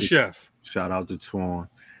 Shout super out to, chef. Shout out to Twan.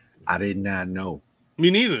 I did not know. Me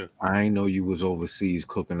neither. I ain't know you was overseas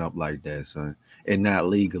cooking up like that, son, and not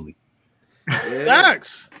legally. Yeah.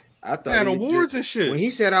 Facts. I thought Man, he awards did- and shit. When he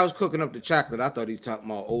said I was cooking up the chocolate, I thought he was talking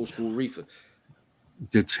about old school reefer.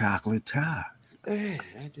 The chocolate tie. I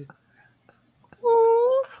do.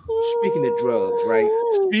 Speaking of drugs, right?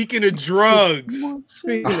 Speaking of drugs,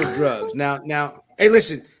 Speaking of drugs, now, hey,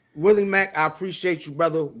 listen, Willie Mack, I appreciate you,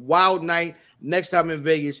 brother. Wild night. Next time in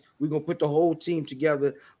Vegas, we're gonna put the whole team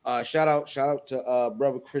together. Shout out to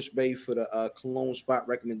brother Chris Bay for the cologne spot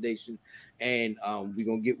recommendation, and we're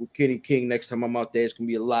gonna get with Kenny King next time I'm out there. It's gonna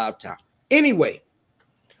be a live time. Anyway,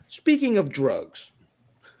 speaking of drugs,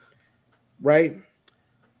 right?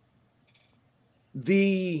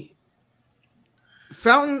 The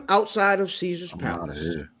fountain outside of Caesar's I'm out of Palace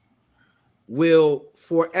here. will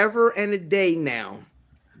forever and a day now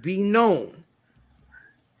be known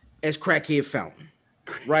as Crackhead Fountain,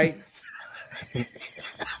 right?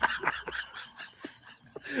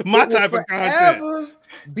 my It will type of content. forever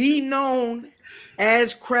be known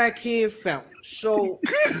as Crackhead Fountain. So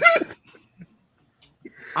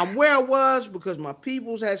I'm where I was because my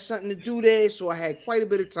peoples had something to do there, so I had quite a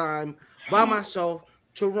bit of time by myself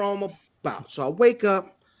to roam about. So I wake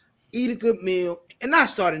up, eat a good meal, and I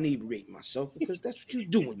start inebriating myself because that's what you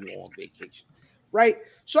do when you're on vacation, right?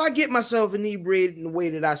 So I get myself inebriated in the way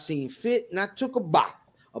that I seen fit, and I took a bop.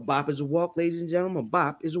 A bop is a walk, ladies and gentlemen. A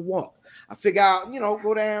bop is a walk. I figure out,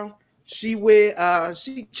 go down, see where,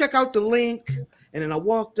 check out the link, and then I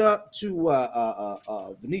walked up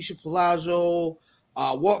to Venetia Palazzo.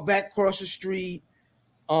 Walked back across the street,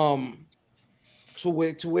 to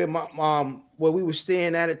where my mom, where we were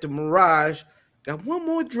staying at the Mirage. Got one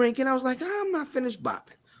more drink, and I was like, I'm not finished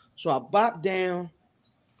bopping. So I bopped down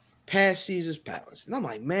past Caesar's Palace, and I'm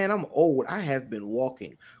like, man, I'm old. I have been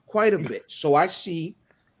walking quite a bit. So I see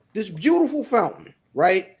this beautiful fountain,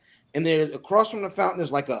 right? And there across from the fountain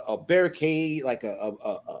is like a barricade, like a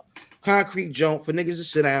concrete jump for niggas to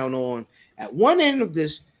sit down on. At one end of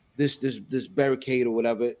this this barricade or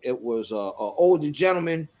whatever. It was a older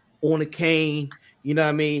gentleman on a cane. You know what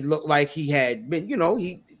I mean? Looked like he had been,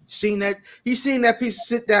 he seen that piece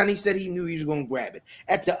sit down. He said he knew he was going to grab it.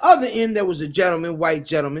 At the other end, there was a gentleman, white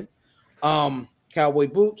gentleman, cowboy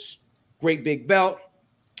boots, great big belt,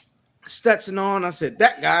 Stetson on. I said,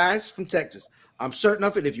 that guy's from Texas. I'm certain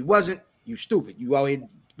of it. If you wasn't, you stupid. You out here,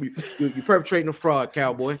 you perpetrating a fraud,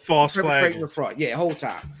 cowboy. False perpetrating flag. a fraud. Yeah, whole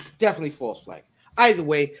time. Definitely false flag. Either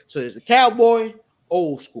way, so there's a cowboy,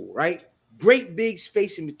 old school, right? Great big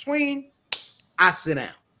space in between. I sit down.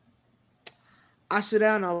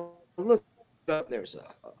 I look up. There's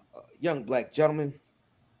a young black gentleman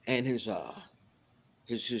and his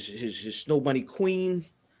snow bunny queen,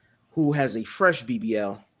 who has a fresh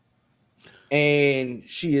BBL, and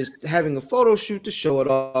she is having a photo shoot to show it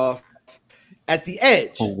off at the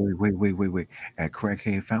edge. Oh, wait. At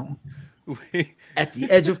Crackhead Fountain? At the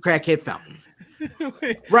edge of Crackhead Fountain.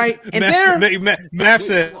 Wait. Right? And Matt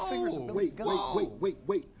said,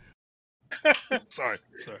 Wait. sorry.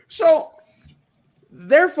 So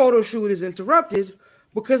their photo shoot is interrupted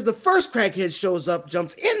because the first crackhead shows up,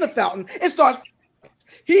 jumps in the fountain, and starts.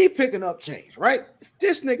 He picking up change, right?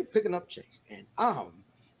 This nigga picking up change, and I'm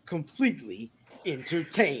completely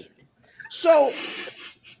entertained. So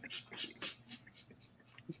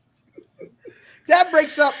that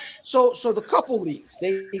breaks up. So the couple leaves.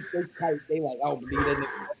 They like, I don't believe that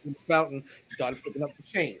nigga in the fountain started picking up the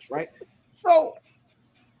change, right? So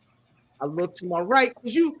I look to my right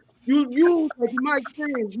because you like in my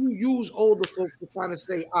experience, you use older folks to kind of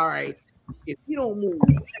say, all right, if you don't move,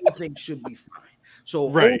 everything should be fine. So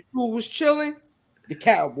old school was chilling, the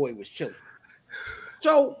cowboy was chilling.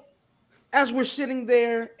 So as we're sitting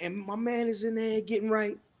there and my man is in there getting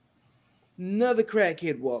right, another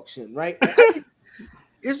crackhead walks in, right?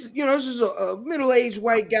 This is a middle-aged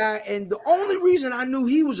white guy, and the only reason I knew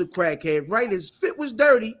he was a crackhead, right, his fit was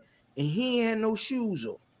dirty and he ain't had no shoes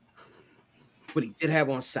on. But he did have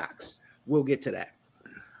on socks. We'll get to that.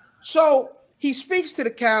 So he speaks to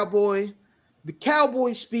the cowboy. The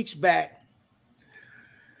cowboy speaks back.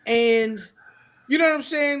 And you know what I'm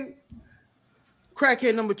saying?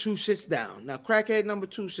 Crackhead number 2 sits down. Now, crackhead number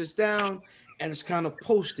 2 sits down, and it's kind of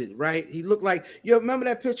posted, right? He looked like, you remember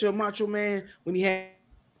that picture of Macho Man when he had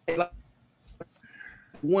like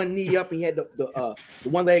one knee up, and he had the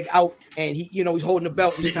one leg out, and he's holding the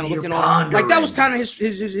belt and he's kind of looking on. Like that was kind of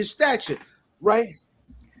his stature. Right?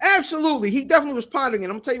 Absolutely. He definitely was pondering,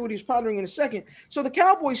 and I'm gonna tell you what he's pondering in a second. So the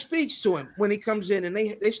cowboy speaks to him when he comes in, and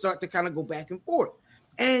they start to kind of go back and forth.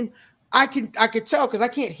 And I could tell because I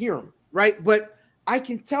can't hear him, right? But I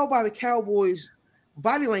can tell by the cowboy's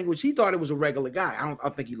body language, he thought it was a regular guy. I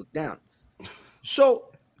don't think he looked down.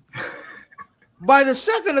 So by the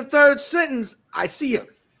second or third sentence, I see him.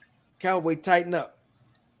 Cowboy tighten up.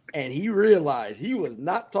 And he realized he was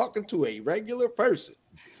not talking to a regular person.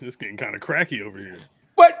 It's getting kind of cracky over here.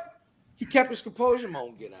 But he kept his composure.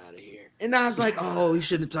 Mom, get out of here. And I was like, oh, he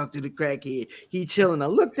shouldn't have talked to the crackhead. He chilling. I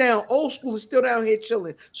look down. Old school is still down here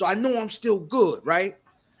chilling. So I know I'm still good, right?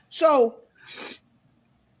 So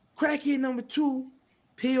crackhead number 2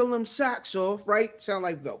 peeled them socks off, right? Sound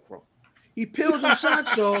like Velcro. He peeled them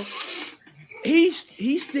socks off. He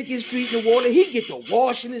stick his feet in the water. He get to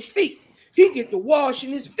washing his feet.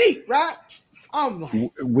 Right? I'm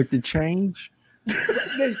like, with the change?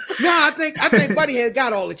 I think Buddy had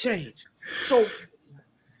got all the change. So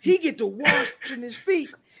he get to washing his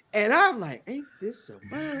feet, and I'm like, ain't this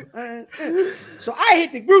about? So I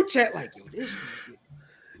hit the group chat like, yo, this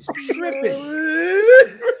is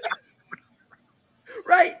tripping.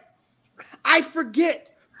 Right? I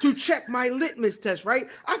forget to check my litmus test, right?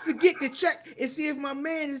 I forget to check and see if my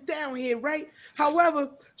man is down here, right? However,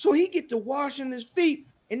 so he get to washing his feet,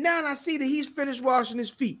 and now I see that he's finished washing his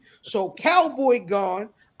feet. So cowboy gone.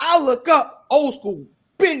 I look up, old school,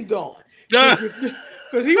 been gone.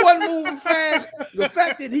 Because he wasn't moving fast. The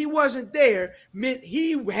fact that he wasn't there meant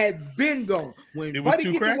he had been gone. When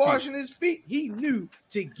Buddy get to washing his feet, he knew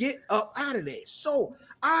to get up out of there. So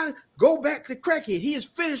I go back to crackhead. He has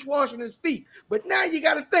finished washing his feet. But now you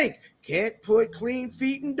got to think, can't put clean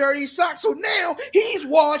feet in dirty socks. So now he's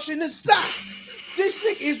washing the socks. This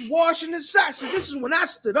nigga is washing the socks. So this is when I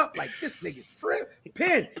stood up like, this nigga's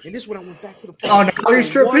tripping. And this is when I went back to the phone. Oh, now he's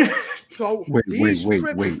tripping? So wait. So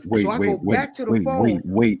I go back to the phone.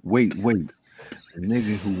 Wait. The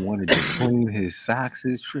nigga who wanted to clean his socks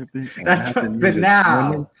is tripping. And That's but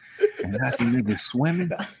now. And not the nigga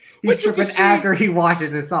swimming. He's tripping after he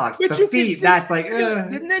washes his socks. The feet, that's like,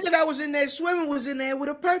 the nigga that was in there swimming was in there with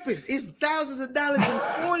a purpose. It's thousands of dollars in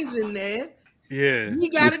coins in there. Yeah. We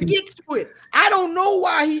got to get to it. I don't know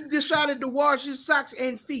why he decided to wash his socks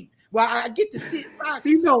and feet. Well, I get to see socks,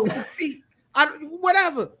 his feet,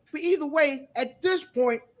 whatever. But either way, at this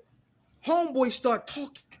point, homeboy start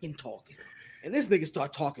talking. And this nigga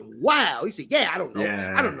start talking wild. He said, yeah, I don't know.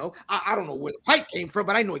 Yeah. I don't know. I don't know where the pipe came from,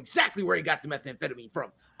 but I know exactly where he got the methamphetamine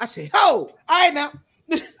from. I said, oh, all right now.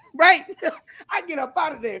 Right? I get up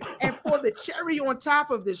out of there. And for the cherry on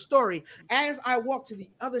top of this story, as I walk to the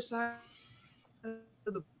other side of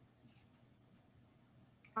the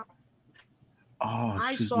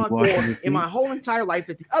I saw in my whole entire life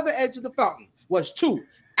at the other edge of the fountain was 2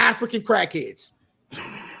 African crackheads.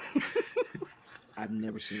 I've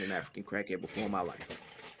never seen an African crackhead before in my life.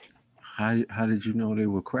 How did you know they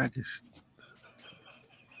were crackers?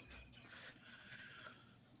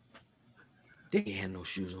 They had no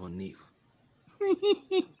shoes on neither.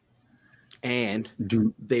 And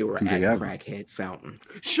they were at Crackhead Fountain.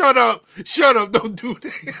 Shut up. Don't do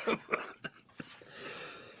that.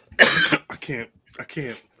 I can't.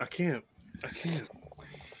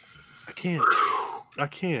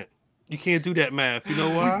 You can't do that math. You know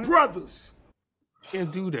why? Brothers. You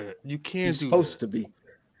can't do that. You can't do supposed that. to be.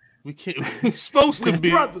 We can't. We're supposed to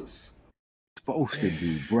be brothers. Supposed to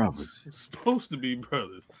be brothers. It's supposed to be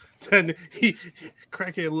brothers. Then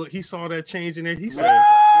crackhead look. He saw that change in there. He said,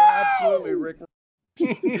 Yeah, absolutely, Rick.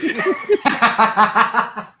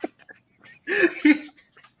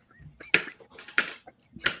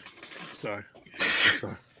 Sorry.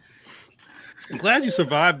 I'm glad you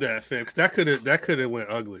survived that, fam, because that could have went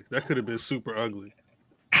ugly. That could have been super ugly.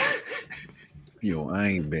 Yo,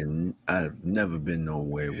 I've never been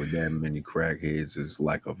nowhere where that many crackheads is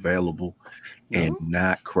like available and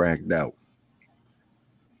not cracked out.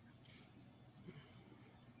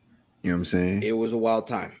 You know what I'm saying? It was a wild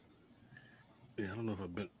time. Yeah, I don't know if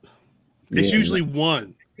I've been. It's usually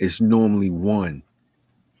one. It's normally one.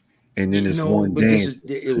 And then it's one but dance.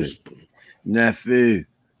 It was Nafi.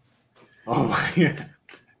 Oh my God.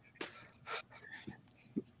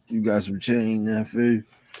 You got some change, Nafi?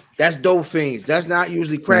 That's dope fiends. That's not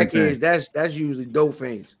usually crackheads. That's usually dope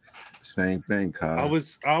fiends. Same thing, Kyle.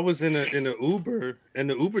 I was in a Uber, and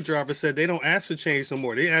the Uber driver said they don't ask for change no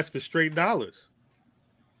more. They ask for straight dollars.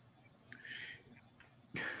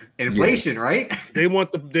 Inflation, right? They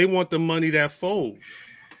want the money that folds.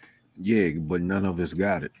 Yeah, but none of us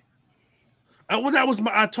got it. I told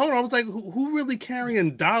her, I was like, who really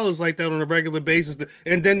carrying dollars like that on a regular basis?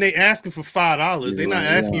 And then they asking for $5. They're not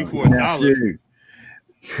asking you for $1.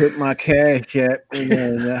 Put my cash app in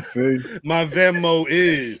there, Nafi. My Venmo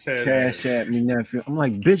is cash app me, Nafi. I'm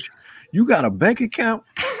like, bitch, you got a bank account?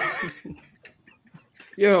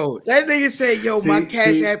 Yo, that nigga said, my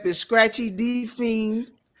cash app is Scratchy D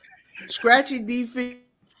Fiend. Scratchy D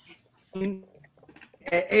Fiend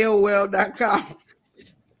at AOL.com.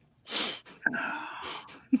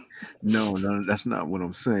 No, that's not what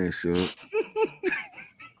I'm saying, sure.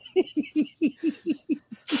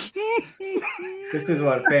 This is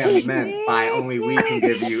what fans meant by only we can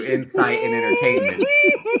give you insight and entertainment.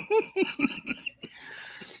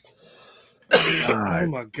 Oh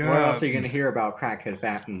my God. What else are you going to hear about Crackhead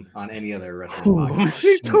Fountain on any other wrestling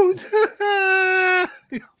podcast?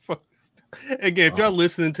 Again, if y'all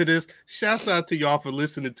listening to this, shouts out to y'all for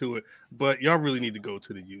listening to it. But y'all really need to go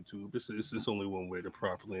to the YouTube. It's only one way to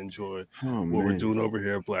properly enjoy what we're doing over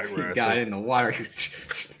here at Black Wrestling. Got it in the water.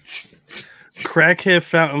 Crackhead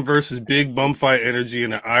Fountain versus Big Bumfight Energy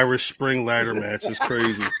in an Irish Spring ladder match is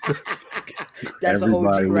crazy. That's an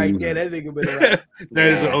OG right there. That nigga been around. That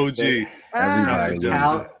is an OG.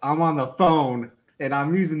 I'm on the phone and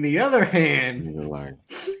I'm using the other hand. Like,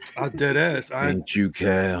 I dead ass. Ain't you,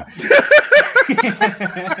 Cal?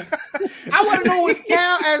 I want to know was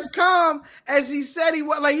Cal as calm as he said he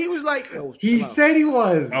was. Like he was like, he said he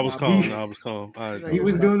was. I was calm. He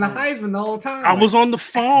was doing the Heisman the whole time. I was on the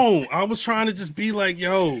phone. I was trying to just be like,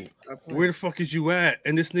 yo, where the fuck is you at?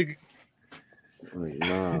 And this nigga.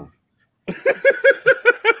 Nah.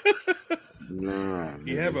 Nah.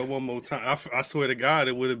 Yeah, but one more time. I swear to God,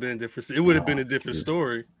 it would have been different. It would have been a different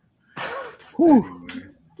story.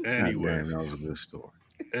 Anyway, that was a good story.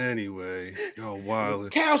 Anyway, yo, wild.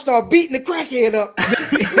 Cal start beating the crackhead up.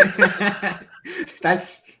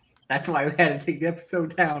 That's why we had to take the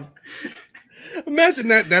episode down. Imagine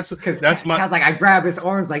that. That's my. I was like, I grab his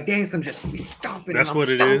arms like, dang, I'm just stomping. That's what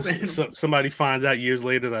it is. Somebody finds out years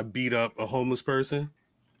later that I beat up a homeless person.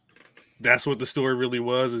 That's what the story really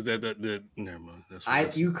was. Is that never mind.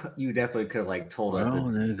 You definitely could have like told us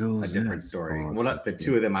a different story. Well, the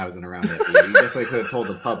two of them I wasn't around. You definitely could have told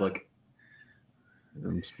the public.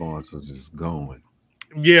 Them sponsors just going.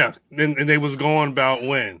 Yeah, and they was going about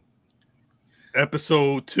when.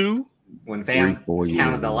 Episode 2. When fam 4 years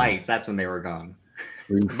counted the ago. lights, that's when they were gone.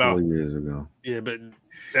 4 years ago. Yeah, but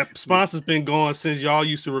that sponsor's been gone since y'all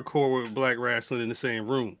used to record with Black Wrestling in the same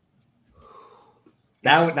room.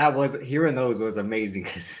 That was hearing those was amazing.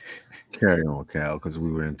 Carry on, Cal, because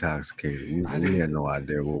we were intoxicated. We had no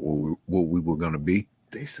idea what we were gonna be.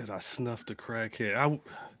 They said I snuffed a crackhead.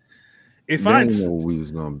 They didn't know what we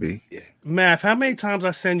was gonna be. Math, how many times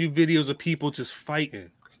I send you videos of people just fighting?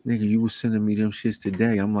 Nigga, you was sending me them shits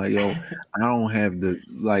today. I'm like, yo, I don't have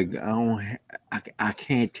I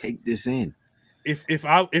can't take this in.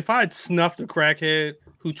 If I'd snuffed a crackhead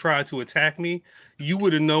who tried to attack me, you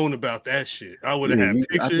would have known about that shit. I would have had I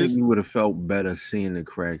pictures. think you would have felt better seeing the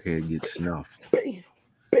crackhead get snuffed. Bam,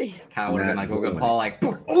 bam. Kyle would have been like Logan doing Paul, like,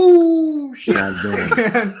 oh shit. Not doing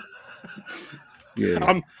it.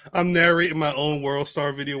 Yeah. I'm narrating my own World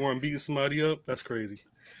Star video where I'm beating somebody up. That's crazy.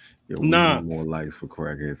 Yo, we need more likes for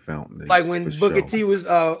Crackhead Fountain. Like when Booker T was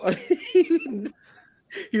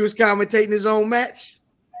he was commentating his own match.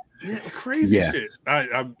 Yeah, crazy shit.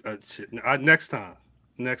 Next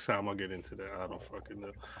time I'll get into that. I don't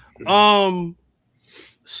fucking know.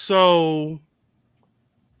 So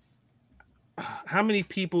how many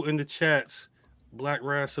people in the chats Black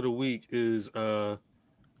Rass of the Week is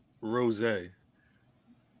Rose?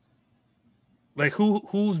 Like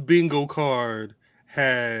whose bingo card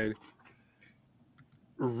had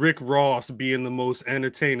Rick Ross being the most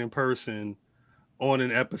entertaining person on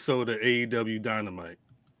an episode of AEW Dynamite?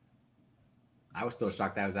 I was still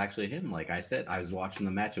shocked that was actually him. Like I said, I was watching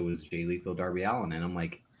the match. It was Jay Lethal, Darby Allin, and I'm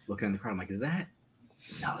like looking in the crowd. I'm like, is that?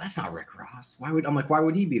 No, that's not Rick Ross. Why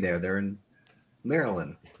would he be there? They're in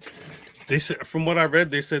Maryland. They said, from what I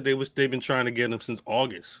read, they said they've been trying to get him since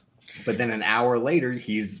August. But then an hour later,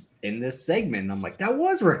 he's in this segment. And I'm like, that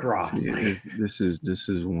was Rick Ross. Yeah, this is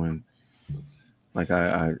when, like,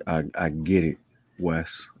 I get it,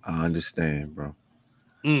 Wes. I understand, bro.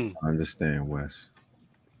 I understand, Wes.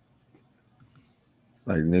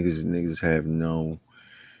 Like niggas have no,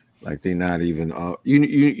 like they're not even.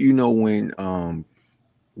 You know when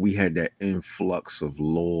we had that influx of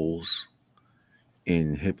lulls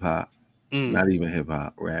in hip hop, not even hip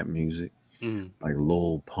hop, rap music, like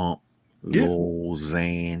Lil Pump, Lil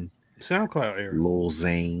Xan, SoundCloud era, Lil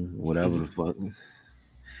Zane, whatever the fuck.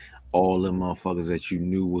 All them motherfuckers that you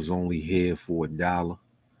knew was only here for $1.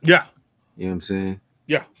 Yeah. You know what I'm saying?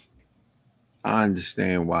 Yeah. I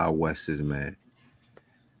understand why West is mad.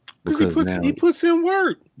 Because he puts in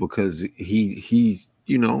work. Because he's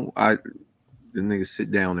you know, the nigga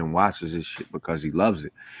sit down and watches this shit because he loves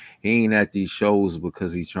it. He ain't at these shows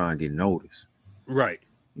because he's trying to get noticed. Right.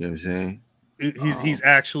 You know what I'm saying? He's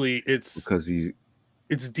actually it's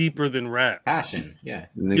deeper than rap. Passion. Yeah.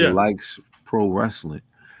 The nigga likes pro wrestling.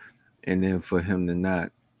 And then for him to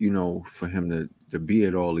not, for him to be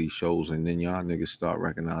at all these shows, and then y'all niggas start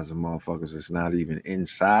recognizing motherfuckers that's not even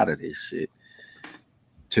inside of this shit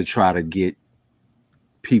to try to get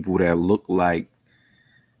people that look like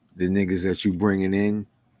the niggas that you bringing in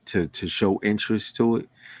to show interest to it,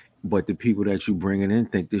 but the people that you bringing in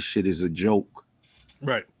think this shit is a joke.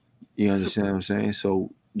 Right. You understand what I'm saying? So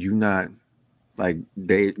you're not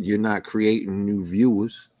creating new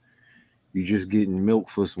viewers. You're just getting milk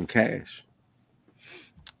for some cash.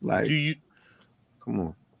 Like, come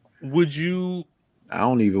on. Would you? I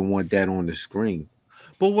don't even want that on the screen.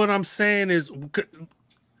 But what I'm saying is,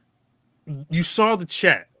 you saw the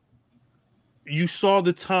chat. You saw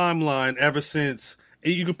the timeline ever since.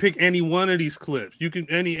 You can pick any one of these clips. You can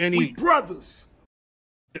any we brothers.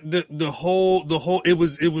 The whole it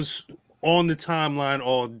was on the timeline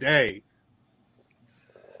all day.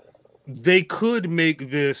 They could make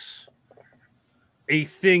this a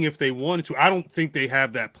thing if they wanted to. I don't think they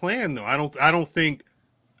have that plan though. I don't think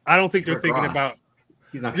they're thinking about.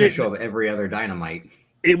 He's not going to show up every other Dynamite.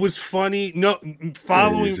 It was funny.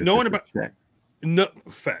 Knowing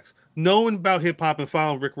about hip hop and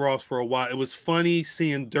following Rick Ross for a while, it was funny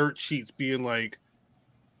seeing dirt sheets being like,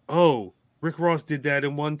 "Oh, Rick Ross did that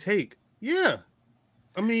in one take." Yeah,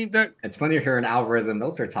 I mean that. It's funny hearing Alvarez and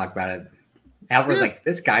Meltzer talk about it. Alvarez like,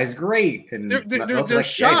 "This guy's great," and Meltzer's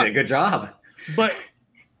like, "Yeah, he did a good job."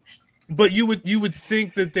 But you would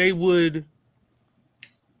think that they would,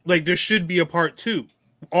 like, there should be a part 2.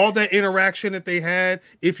 All that interaction that they had,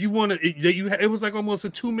 if you want to, it was like almost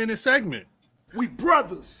a 2-minute segment. We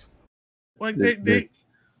brothers. Like they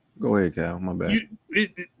go ahead, Cal. My bad.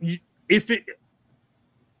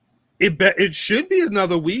 It should be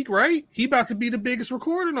another week, right? He about to be the biggest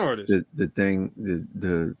recording artist. The thing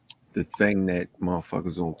that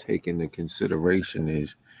motherfuckers don't take into consideration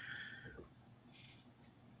is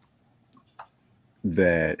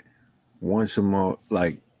that once a month,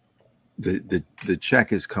 like the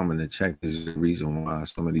check is coming. The check is the reason why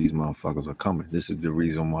some of these motherfuckers are coming. This is the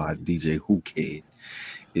reason why DJ Who Kid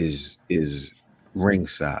is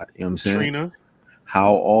ringside. You know what I'm saying? Trina.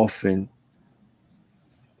 How often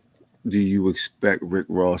do you expect Rick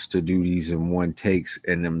Ross to do these in one takes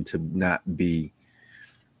and them to not be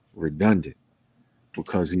redundant?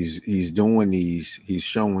 Because he's doing these, he's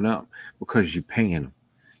showing up because you're paying him.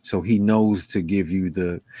 So he knows to give you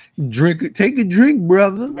the drink, take a drink,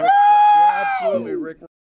 brother. Yeah, absolutely, Rick.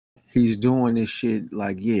 He's doing this shit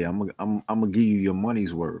like, yeah, I'm gonna give you your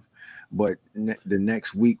money's worth. But the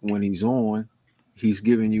next week when he's on, he's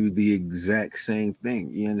giving you the exact same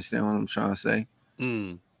thing. You understand what I'm trying to say?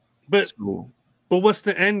 But what's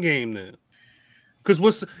the end game then?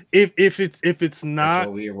 Because if it's not, that's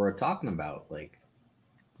what we were talking about, like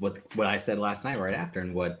what I said last night right after,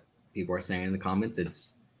 and what people are saying in the comments.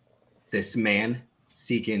 It's this man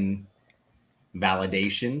seeking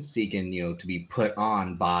validation, seeking to be put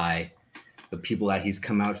on by the people that he's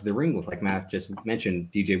come out to the ring with. Like Matt just mentioned,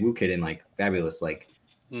 DJ Woo Kid and like Fabulous, like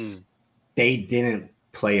they didn't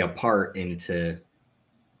play a part into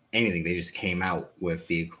anything. They just came out with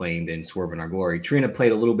the Acclaimed and Swerve in Our Glory. Trina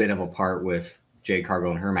played a little bit of a part with Jade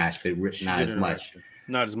Cargill in her match, but not as much.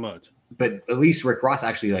 Not as much. But at least Rick Ross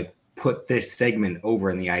actually like put this segment over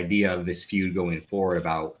in the idea of this feud going forward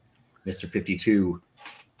about Mr. 52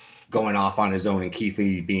 going off on his own and Keith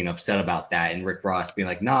Lee being upset about that, and Rick Ross being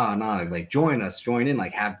like, nah, like join us, join in,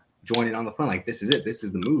 like join in on the front, like this is it, this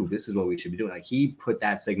is the move, this is what we should be doing. Like he put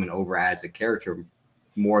that segment over as a character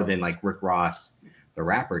more than like Rick Ross, the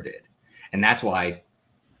rapper, did. And that's why I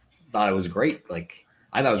thought it was great. Like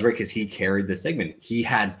I thought it was great because he carried the segment. He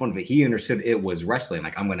had fun with it. He understood it was wrestling.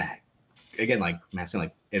 Like I'm gonna, again, like Matt said,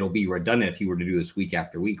 like it'll be redundant if he were to do this week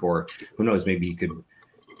after week, or who knows, maybe he could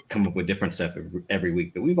come up with different stuff every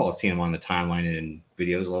week. But we've all seen him on the timeline and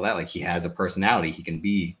videos, all that. Like he has a personality. He can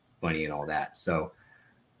be funny and all that. So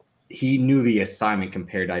he knew the assignment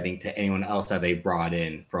compared, I think, to anyone else that they brought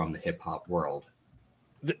in from the hip hop world.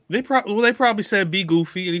 They probably said be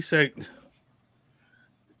goofy, and he said,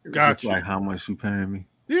 "Got you." Like, how much you paying me?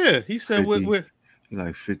 Yeah, he said, 50, "What?"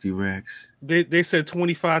 Like 50 racks. They said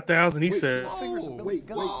 25,000. He said, Wait.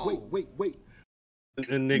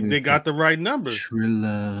 and they got the right number.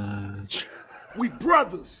 Trilla. We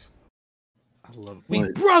brothers. I love it.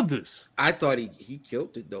 We brothers. I thought he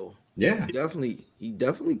killed it though. Yeah, He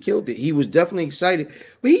definitely killed it. He was definitely excited,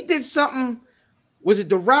 but he did something. Was it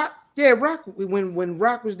The Rock? Yeah, Rock. When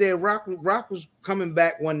Rock was there, Rock was coming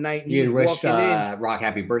back one night. And he was walking in. Rock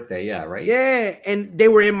happy birthday. Yeah, right. Yeah, and they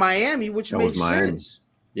were in Miami, which made sense.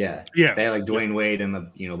 Yeah. They had like Dwayne Wade and a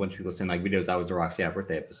bunch of people saying like videos. That was the Rock's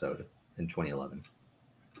birthday episode in 2011.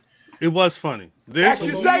 It was funny.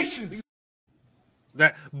 Accusations.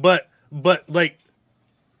 But like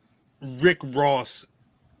Rick Ross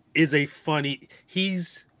is a funny.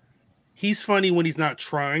 He's funny when he's not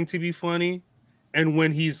trying to be funny, and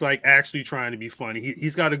when he's like actually trying to be funny.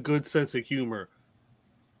 He's got a good sense of humor.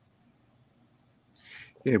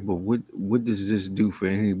 Yeah, but what does this do for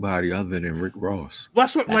anybody other than Rick Ross?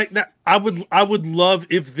 That's what like that. I would love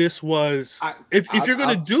if this was if you're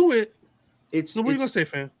gonna do it. So what are you gonna say,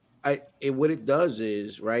 fam? What it does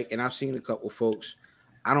is right, and I've seen a couple folks.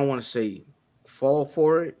 I don't want to say fall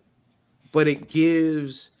for it, but it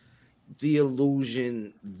gives the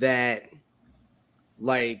illusion that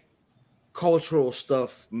like cultural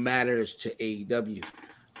stuff matters to AEW.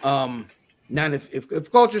 Now,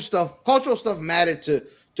 if cultural stuff mattered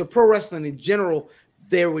to pro wrestling in general,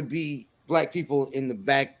 there would be black people in the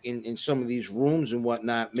back in some of these rooms and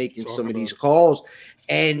whatnot making some of these calls,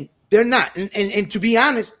 and they're not. And to be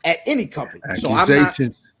honest, at any company, so I'm not.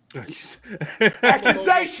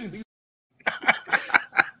 Accusations.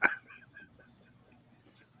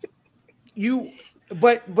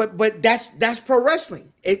 But that's pro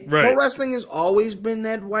wrestling. Pro wrestling has always been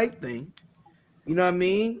that white thing. You know what I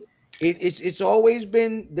mean? It's always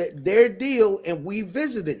been their deal, and we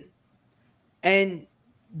visited, and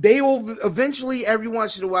they will eventually, every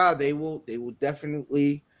once in a while, they will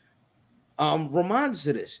definitely remind us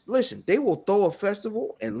of this. Listen, they will throw a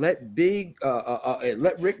festival and let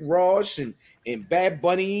let Rick Ross and Bad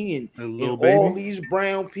Bunny and all these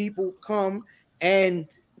brown people come and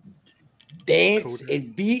dance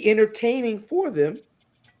and be entertaining for them.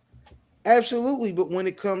 Absolutely, but when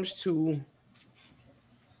it comes to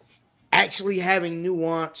actually having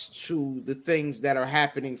nuance to the things that are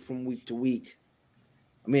happening from week to week,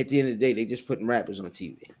 I mean, at the end of the day, they just putting rappers on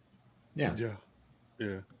TV. Yeah.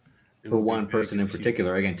 For one person in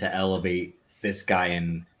particular, again, to elevate this guy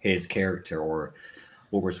and his character, or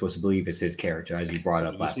what we're supposed to believe is his character, as you brought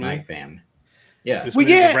up last night, fam. Yeah, This Well,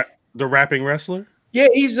 man, yeah. the rapping wrestler. Yeah,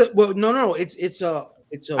 he's a no.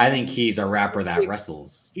 It's a I think he's a rapper that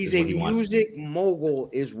wrestles. He's is a what he wants. music mogul,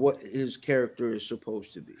 is what his character is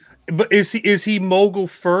supposed to be. But is he mogul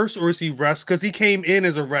first, or is he wrestler? Because he came in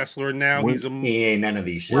as a wrestler, and now What- he's a He ain't none of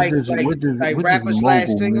these shit. Like what does rapper slash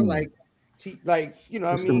mogul singer, mean? like you know,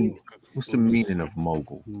 What's I mean, what's the meaning of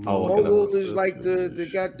mogul? Oh, mogul is like the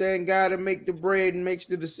goddamn guy that make the bread and makes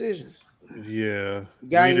the decisions. Yeah,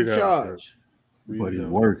 Guy read in it out, charge. But he's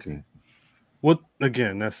working. What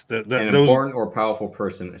again? That's An those. important or powerful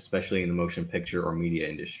person, especially in the motion picture or media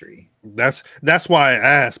industry. That's why I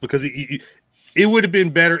asked, because it would have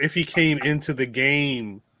been better if he came into the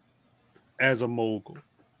game as a mogul.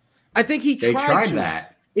 I think he They tried to.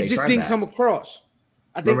 that. It They just tried didn't that. come across.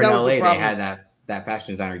 I think Remember that in was LA, the they problem. had that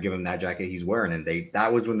fashion designer give him that jacket he's wearing, and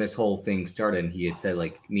that was when this whole thing started. And he had said,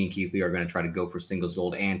 like, me and Keith Lee are going to try to go for singles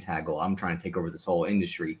gold and tag gold. I'm trying to take over this whole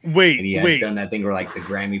industry. And he had done that thing where like the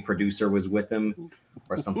Grammy producer was with him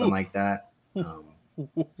or something like that.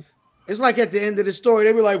 It's like at the end of the story,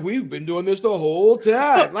 they were like, "We've been doing this the whole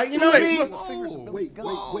time." Like, you know what I mean?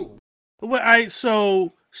 Wait. Well,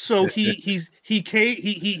 so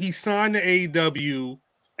he signed to AEW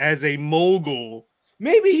as a mogul.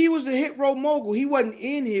 Maybe he was the hit row mogul. He wasn't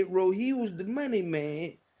in hit row. He was the money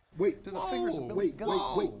man. Wait. To the fingers.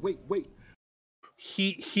 Wait.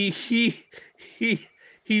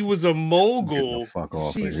 He was a Get mogul. the fuck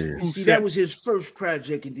off of here. See, that was his first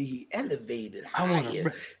project, and then he elevated.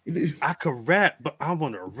 I could rap, but I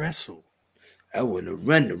want to wrestle. I want to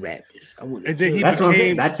run the rappers. I want to. And then he That's what I'm saying.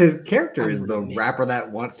 became. That's his character, is the rapper that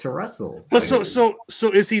wants to wrestle. But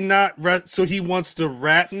so is he not? So he wants to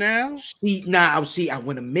rap now? I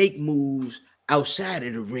want to make moves outside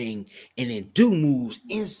of the ring and then do moves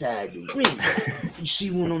inside the ring. You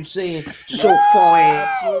see what I'm saying? So far,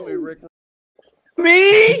 Absolutely, Rick.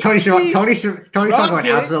 me, Tony's See, going Ross get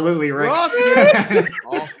it. absolutely right. Ross get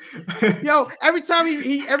it. Yo, every time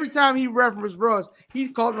he referenced Ross, he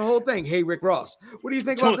called the whole thing. Hey, Rick Ross, what do you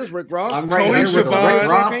think about this, Rick Ross? I'm right Tony here with Rick Schiavone.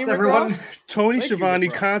 Ross, Rick everyone. Ross? Tony Thank you, Schiavone,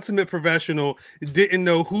 Rick Ross. consummate professional, didn't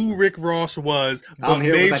know who Rick Ross was, but I'm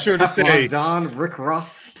here made with sure to say, Don Rick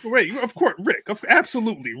Ross. "Wait, of course, Rick,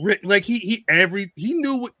 absolutely, Rick." Like he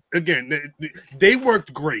knew what. Again, they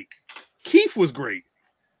worked great. Keith was great.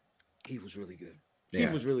 He was really good. Yeah.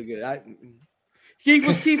 He was really good.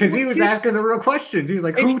 Because he was asking the real questions. He was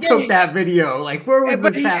like, "Who And took that video? Like, where was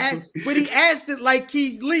but this happening?" but he asked it like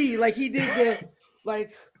Keith Lee, like he did the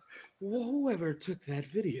like. Well, whoever took that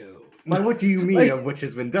video? Like, what do you mean Like- of which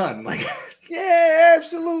has been done? Like, Yeah,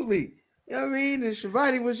 absolutely. You know what I mean? And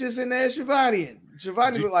Shivani was just in there Shivani.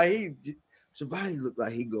 Shivani looked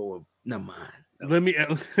like he going, never mind. Let me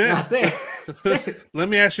nah, say it. let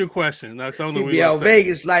me ask you a question. Now, 'cause I don't know He'd what be you're out gonna say.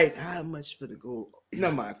 Vegas like, how much for the gold?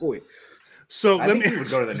 Never mind, go ahead. So I let think me. he would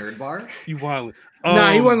go to the nerd bar. You wildin'.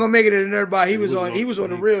 Nah, he wasn't gonna make it in the nerd bar. He he was was on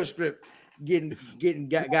the on- real strip, got out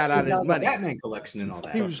He's his got the money. Batman collection and all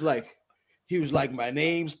that. He was like, my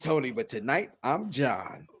name's Tony, but tonight I'm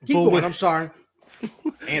John. Keep But going. what- I'm sorry.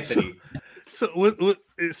 Anthony. So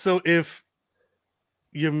if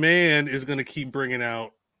your man is gonna keep bringing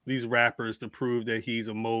out these rappers to prove that he's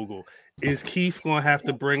a mogul, is Keith gonna have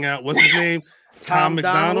to bring out what's his name? Tom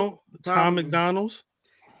McDonald. Tom McDonald's.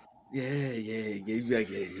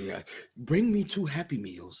 Yeah. Bring me 2 Happy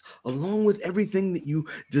Meals along with everything that you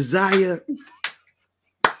desire.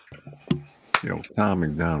 Yo, Tom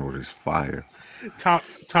McDonald is fire.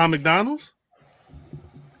 Tom McDonald's.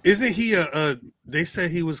 Isn't he a? They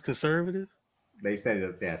said he was conservative. They said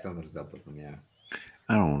this, yeah, something's up with him, yeah.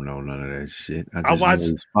 I don't know none of that shit. I I just know watched-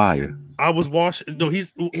 he's fire. I was watching. No,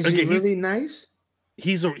 he's Is again. he really nice?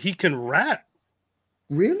 He can rap.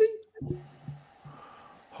 Really?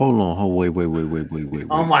 Hold on. Wait.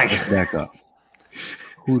 Oh my God. Back up.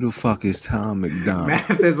 Who the fuck is Tom McDonald?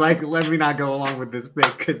 Math is like, let me not go along with this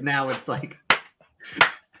bit because now it's like,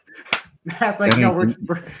 that's like, That no, ain't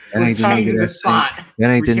we're That ain't the changing nigga the that spot. sang. That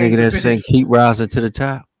ain't We the changed nigga the that sang finish. "Keep Rising to the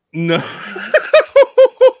Top." No.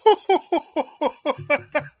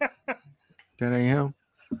 That ain't him.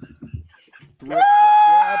 Yeah,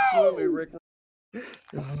 absolutely, Rick.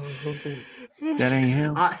 That ain't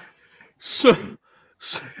him. so,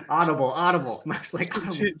 Audible. It's like,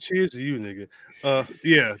 audible. cheers to you, nigga.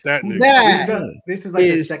 Yeah, that nigga. That This is like the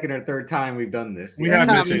is- second or third time we've done this. We Yeah. have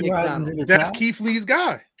Tom mentioned. McDonald. to the That's top. Keith Lee's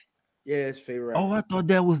guy. Yeah, it's favorite. Oh, I thought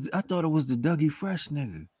it was the Dougie Fresh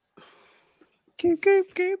nigga. Keep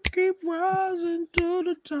rising to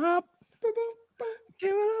the top. Give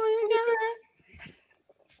it all you got.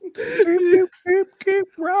 Keep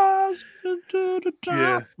rising to the top.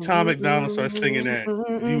 Yeah, Tom McDonald starts singing that.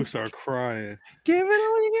 You would start crying. Give it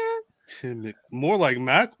all you More like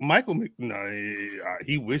Michael McDonald.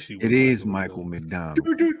 He wish he was. got. It is Michael McDonald.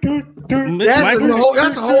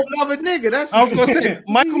 That's a whole other nigga. That's I was gonna say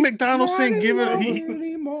Michael McDonald sing "Give It."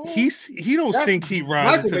 He don't sing "Keep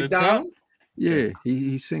Rising Michael to the McDonald. Top." Yeah,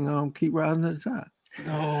 he sing Keep Rising to the Top.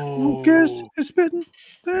 No, It's spitting.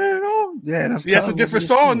 Yeah, that's a different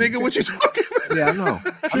song, nigga. What you talking about? Yeah, I know.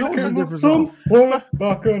 I know it's a different song.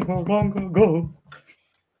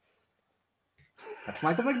 That's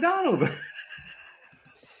Michael McDonald.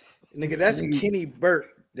 Nigga, that's Kenny Burt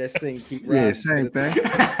that sing Keep Rising. Yeah, same thing.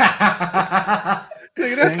 Nigga,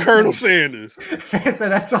 that's Colonel Sanders. So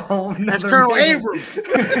that's a whole nother That's Colonel thing. Abrams.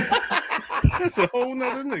 That's a whole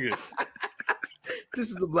nother nigga. This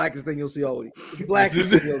is the blackest thing you'll see all week. The blackest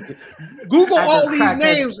thing you'll see. Google all these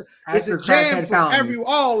names. It's a jam for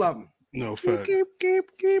all of them. No fact. Keep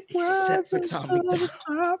Except for rising Tom to the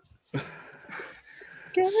top.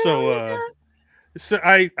 So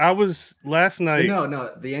I was last night.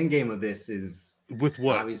 No. The end game of this is with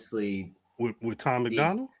what? Obviously with Tom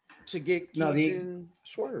McDonald to get the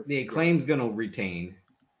Swerve. The Acclaim's gonna retain.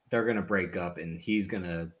 They're gonna break up, and he's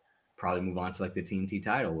gonna probably move on to like the TNT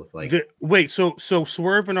title with like. Wait, so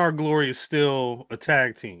Swerve and Our Glory is still a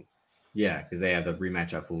tag team? Yeah, because they have the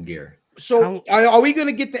rematch at Full Gear. So are we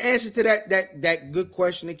gonna get the answer to that good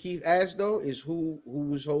question that Keith asked though? Is who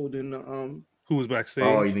was holding the Who was backstage?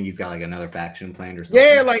 Oh, you think he's got like another faction planned or something?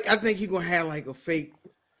 Yeah, like I think he's gonna have like a fake.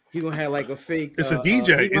 He's gonna have like a fake. It's a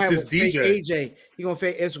DJ. It's his DJ. AJ. He's gonna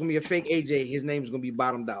fake. It's gonna be a fake AJ. His name is gonna be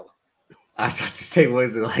Bottom Dollar. I was about to say, what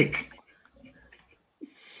is it like?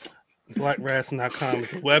 BlackWrestling.com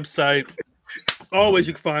is the website. Always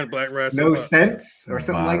you can find Black Wrestling. No sense or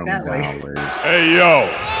something like that. Like, hey yo.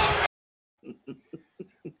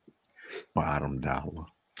 Bottom dollar.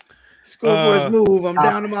 Go for his move. I'm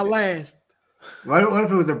down to my last. What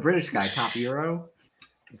if it was a British guy, Top Hero?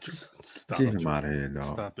 Get him out of here,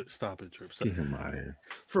 dog. Stop it, Trip. Get him out of here.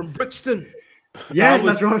 From Brixton. Yes,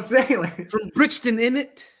 that's what I'm saying. Like, from Brixton in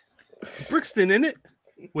it. Brixton in it.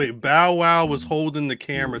 Wait, Bow Wow was holding the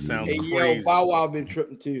camera. Sounds crazy. Yo, Bow Wow been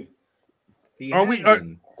tripping too. Are we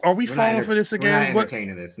falling for this again? We're not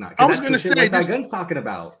entertaining this. Not. I was going to say this. Gun's talking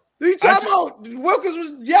about. Who you talking about? Wilkins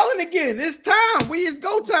was yelling again. It's time. It's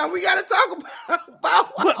go time. We got to talk about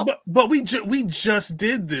Bow Wow. But we just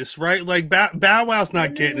did this, right? Like Bow Wow's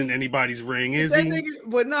not getting in anybody's ring, is he?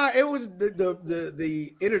 But nah, it was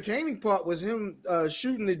the entertaining part was him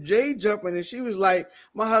shooting the J jumping, and she was like,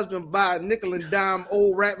 "My husband buy nickel and dime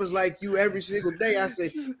old rappers like you every single day." I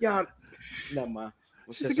said, "Y'all, never mind."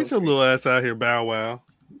 She said, "Get your little ass out here, Bow Wow."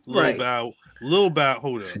 Lil Bow.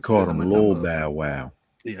 Hold up. She called him Lil Bow Wow.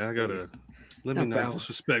 Yeah, I gotta let me not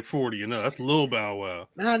disrespect 40. You know, that's Lil Bow Wow.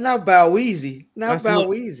 Not Bow Weezy. Not Bow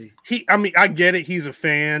Weezy. I get it. He's a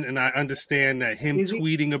fan, and I understand that him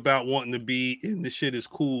tweeting about wanting to be in the shit is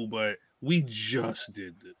cool, but we just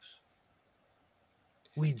did this.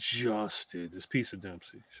 Piece of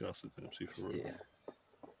Dempsey. Shouts to Dempsey for real. Yeah.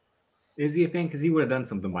 Is he a fan? Because he would have done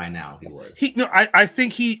something by now. He was. I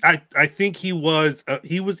think he was.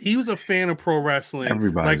 He was a fan of pro wrestling.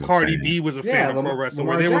 Everybody's like Cardi B was a fan of pro wrestling,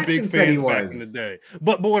 where they were big fans back in the day.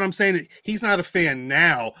 But what I'm saying is, he's not a fan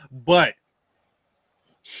now. But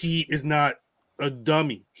he is not a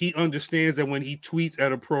dummy. He understands that when he tweets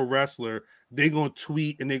at a pro wrestler, they're gonna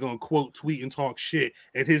tweet and they're gonna quote tweet and talk shit.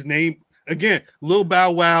 And his name again, Lil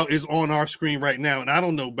Bow Wow is on our screen right now, and I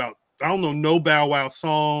don't know no Bow Wow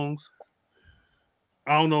songs.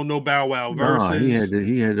 I don't know no Bow Wow verses. He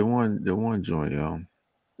had the one joint, yo.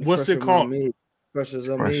 What's it called? Fresh as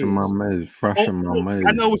Fresh in my maze. Fresh in my maze.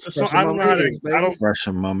 I know it's a song. I don't know how to. I don't. Fresh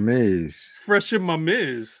in my maze. Fresh in my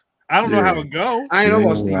maze. I don't know how it go. I ain't know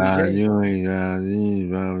about Stevie J. You ain't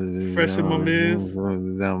Fresh in my maze.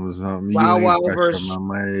 Bow Wow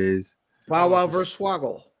versus Bow Wow versus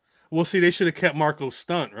Swaggle. Well, see, they should have kept Marco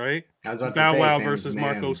Stunt, right? I was about Bow to say, Wow versus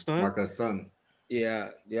Marco Stunt. Marco Stunt. Yeah,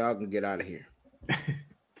 y'all can get out of here.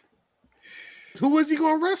 Who was he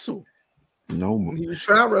gonna wrestle? No, he was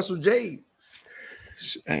trying to wrestle Jade.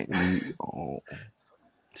 She's gonna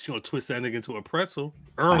twist that nigga into a pretzel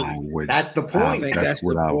early. That's the point. I think that's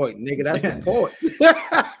the point, nigga. That's the point.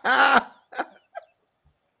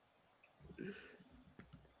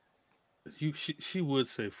 She would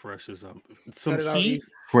say fresh as some heat.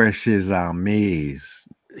 Fresh as our maze.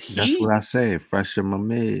 That's what I said. Fresh in my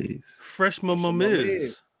maze. Fresh my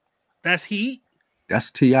maze. That's heat. That's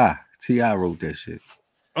T.I. T.I. wrote that shit.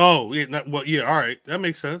 Oh yeah, all right. That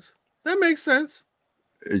makes sense.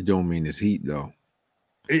 It don't mean it's heat though.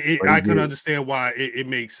 I can understand why it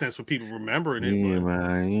makes sense for people remembering it. Yeah,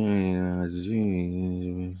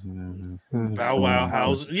 but Bow Wow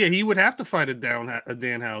House. Yeah, he would have to fight a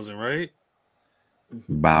Danhausen, right?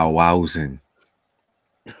 Bow Wowsen.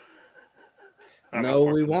 No,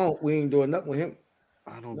 we won't. We ain't doing nothing with him.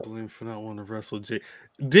 I don't blame for not wanting to wrestle Jay.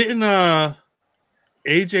 Didn't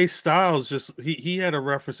AJ Styles just he had a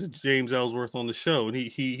reference to James Ellsworth on the show, and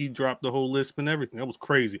he dropped the whole lisp and everything. That was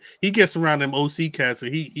crazy. He gets around them OC cats,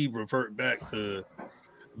 and he revert back to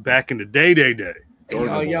back in the day. Hey,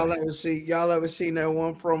 y'all ever seen that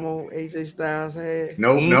one promo AJ Styles had?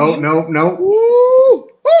 Nope. Woo!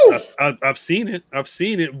 I've seen it,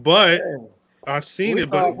 but I've seen it,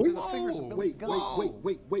 but Wait.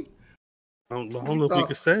 I don't know if we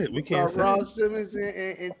can say it. We can't say Ross it. Simmons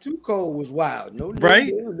and Too Cold was wild. No,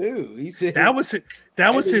 right? No. He said that was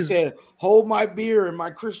his. Said, hold my beer and my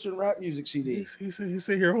Christian rap music CD. He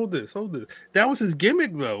said, here, hold this. That was his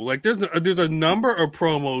gimmick, though. Like, there's a number of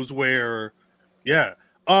promos where, yeah,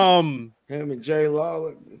 him and Jay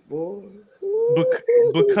Lawler, boy.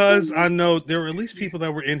 Because I know there were at least people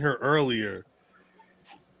that were in here earlier.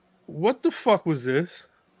 What the fuck was this?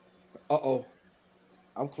 Uh-oh.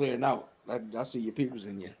 I'm clearing out. I see your people's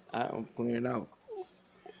in you. I'm clearing out.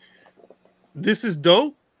 This is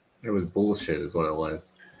dope. It was bullshit, is what it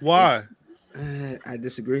was. Why? I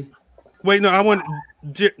disagree. Wait, no, I want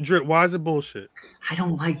Drip. Why is it bullshit? I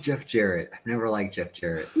don't like Jeff Jarrett. I've never liked Jeff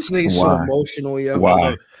Jarrett. This nigga's so emotional, yo.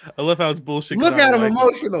 Why? I love how it's bullshit. Look at him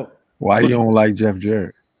emotional. Why you don't like Jeff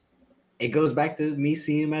Jarrett? It goes back to me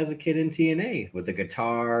seeing him as a kid in TNA with the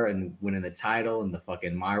guitar and winning the title and the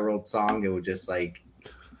fucking My World song. It would just like,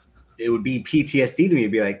 it would be PTSD to me.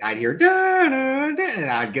 It'd be like, I'd hear, da, da, da, and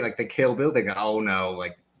I'd get like the Kill Bill thing. Oh no,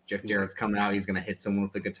 like Jeff Jarrett's coming out. He's going to hit someone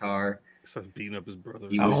with the guitar. Starts beating up his brother.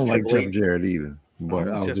 I don't like Jeff Jarrett either, but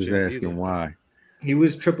I was just asking why. He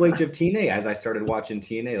was Triple H of TNA as I started watching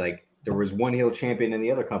TNA. Like, there was one heel champion in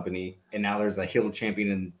the other company, and now there's a heel champion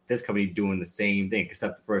in this company doing the same thing,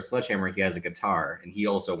 except for a Sledgehammer, he has a guitar, and he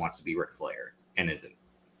also wants to be Ric Flair, and isn't.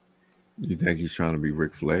 You think he's trying to be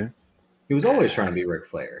Ric Flair? He was always trying to be Ric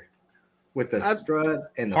Flair. With the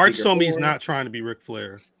strut and the Art told me he's not trying to be Ric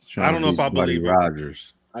Flair. I don't know if I believe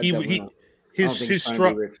Rogers. His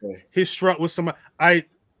strut was somebody.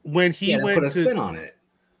 When he went put a spin on it.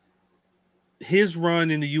 His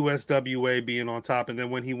run in the USWA being on top, and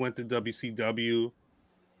then when he went to WCW,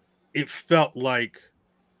 it felt like,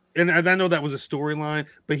 and I know that was a storyline,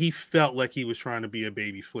 but he felt like he was trying to be a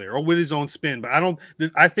baby Flair or with his own spin. But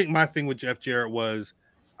I think my thing with Jeff Jarrett was,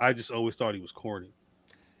 I just always thought he was corny.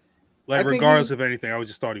 Like, regardless of anything, I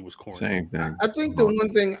just thought he was corny. Same thing. I think the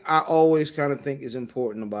one thing I always kind of think is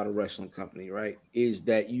important about a wrestling company, right, is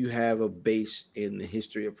that you have a base in the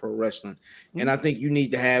history of pro wrestling. And I think you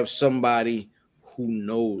need to have somebody who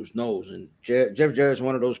knows. And Jeff Jarrett's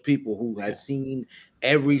one of those people who has seen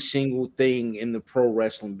every single thing in the pro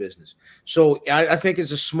wrestling business. So I think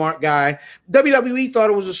it's a smart guy. WWE thought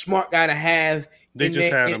it was a smart guy to have. They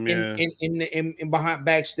just had him, in behind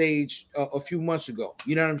backstage a few months ago.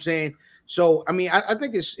 You know what I'm saying? So I mean, I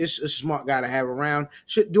think it's a smart guy to have around.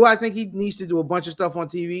 Do I think he needs to do a bunch of stuff on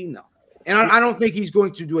TV? No, and I don't think he's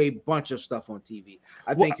going to do a bunch of stuff on TV.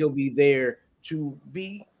 I think he'll be there to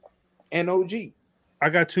be an OG. I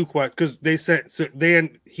got two questions because they said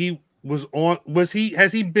he was on.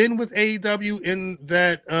 Has he been with AEW in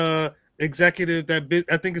that executive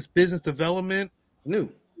I think it's business development? No.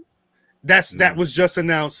 That was just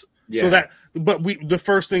announced. Yeah. So the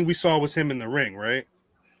first thing we saw was him in the ring, right?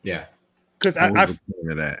 Yeah. Because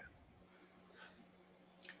that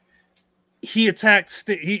he attacked.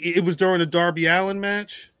 It was during a Darby Allin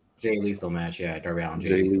match. Jay Lethal match, yeah. Darby Allin,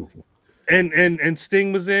 Jay Lethal. And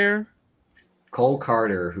Sting was there. Cole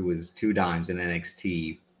Carter, who was 2 Dimes in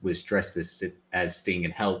NXT, was dressed as Sting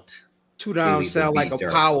and helped. 2 Dimes sound like a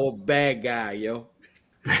power bad guy, yo.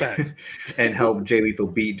 And helped Jay Lethal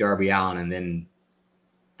beat Darby Allin, and then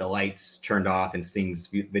the lights turned off and Sting's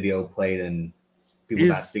video played, and people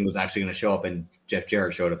thought Sting was actually going to show up, and Jeff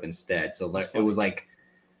Jarrett showed up instead. So it was like,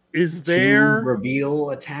 is there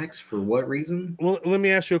reveal attacks for what reason? Well, let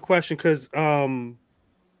me ask you a question, because the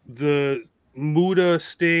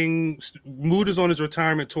Muda's on his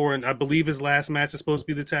retirement tour, and I believe his last match is supposed to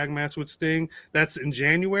be the tag match with Sting. That's in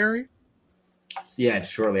January. Yeah,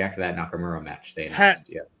 shortly after that Nakamura match, they announced.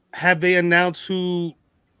 Have they announced who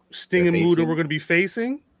Sting and Muda were going to be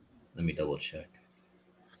facing? Let me double check.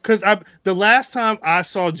 Because the last time I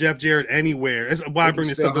saw Jeff Jarrett anywhere, is why I bring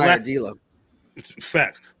this up.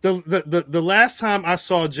 Facts. The last time I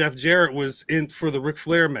saw Jeff Jarrett was in for the Ric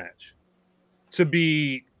Flair match to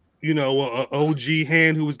be a OG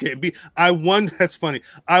hand who was getting beat. I wonder. That's funny.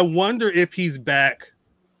 I wonder if he's back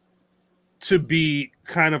to be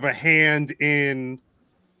kind of a hand in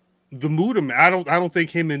the Muda. I don't think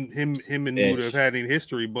him and Muda have had any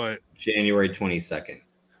history, but January 22nd.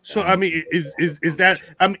 So I mean, is that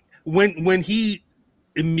I mean when he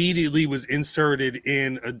immediately was inserted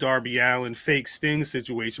in a Darby Allin fake Sting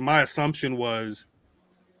situation, my assumption was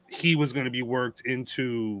he was going to be worked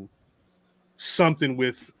into something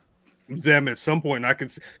with them at some point.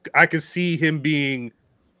 And I could see him being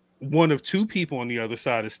one of two people on the other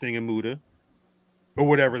side of Sting and Muda, or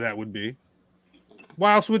whatever that would be.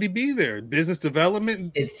 Why else would he be there? Business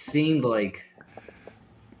development? It seemed like.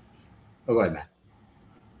 Oh, go ahead, Matt.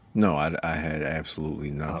 No, I had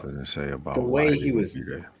absolutely nothing to say about the way why he was.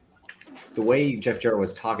 The way Jeff Jarrett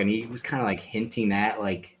was talking, he was kind of like hinting at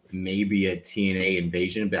like maybe a TNA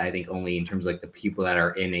invasion, but I think only in terms of like the people that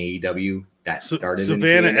are in AEW that started.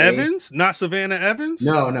 Savannah in TNA. Evans, not Savannah Evans.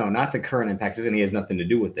 No, not the current Impact, and he has nothing to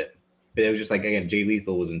do with it. But it was just like again, Jay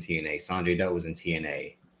Lethal was in TNA, Sanjay Dutt was in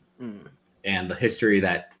TNA, and the history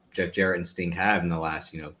that Jeff Jarrett and Sting have in the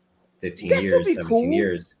last 15 years, 17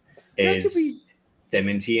 years is them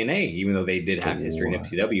in TNA, even though they did have history in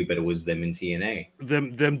FCW, but it was them in TNA.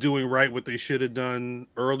 Them doing right what they should have done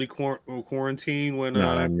early quarantine when. No,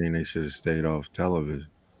 I mean they should have stayed off television.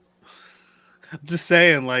 I'm just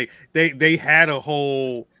saying, like they had a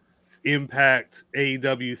whole Impact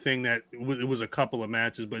AEW thing that it was a couple of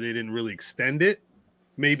matches, but they didn't really extend it.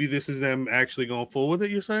 Maybe this is them actually going full with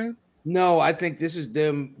it. You're saying? No, I think this is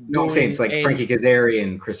them. No, I'm saying it's like Frankie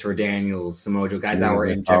Kazarian, Christopher Daniels, Samoa Joe, guys that were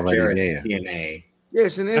in Jeff Jarrett's TNA.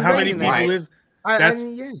 Yes, and how many people is that's?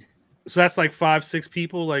 Yeah. So that's like 5-6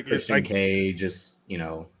 people. Like Christian like, K, just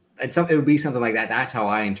it would be something like that. That's how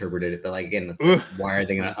I interpreted it. But like again, it's like, why are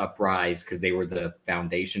they going to uprise? Because they were the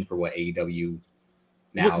foundation for what AEW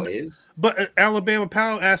now is. But Alabama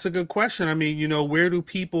Powell asked a good question. I mean, where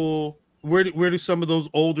do some of those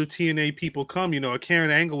older TNA people come? A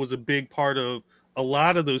Karen Angle was a big part of a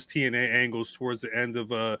lot of those TNA angles towards the end of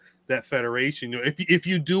that federation. If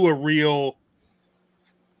you do a real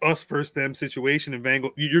us versus them situation in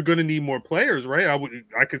Vangle, you're going to need more players, right?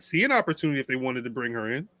 I could see an opportunity if they wanted to bring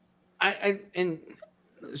her in. And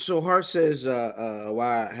so Hart says,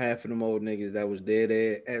 why half of them old niggas that was dead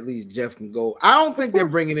at least Jeff can go. I don't think they're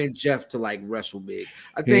bringing in Jeff to like wrestle big.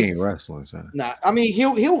 I think he ain't wrestling, son. Nah, I mean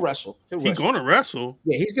he'll wrestle. He's gonna wrestle.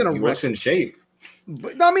 Yeah, he's gonna wrestle. Looks in shape.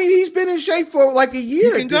 But I mean, he's been in shape for like a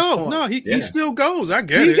year. He can go. No, he still goes. I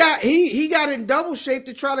get it. He got in double shape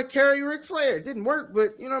to try to carry Ric Flair. It didn't work, but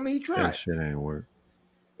he tried. That shit ain't work.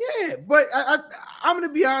 Yeah, but I'm gonna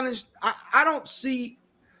be honest. I don't see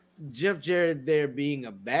Jeff Jarrett there being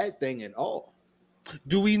a bad thing at all.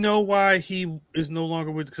 Do we know why he is no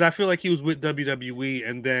longer with? Because I feel like he was with WWE,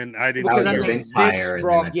 and then I didn't. Because I think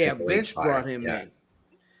Vince brought him in.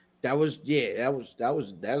 That was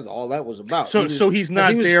all that was about. So he's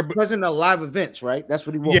not there because in the live events, right? That's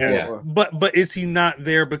what he was. Yeah, but is he not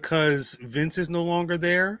there because Vince is no longer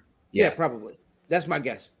there? Yeah, probably. That's my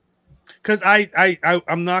guess. Because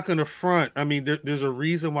I'm not going to front. I mean, there's a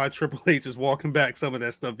reason why Triple H is walking back some of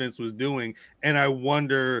that stuff Vince was doing, and I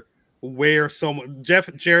wonder where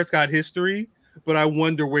Jeff Jarrett's got history, but I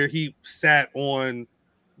wonder where he sat on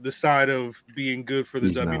the side of being good for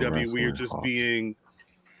the WWE or just being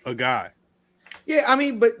a guy. Yeah, I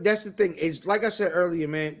mean, but that's the thing. Is like I said earlier,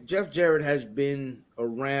 man, Jeff Jarrett has been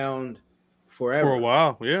around forever. For a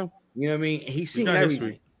while, yeah. You know what I mean? He's seen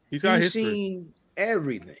everything. He's got history. He's seen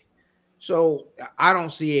everything. So I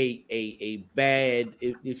don't see a bad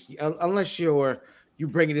unless you're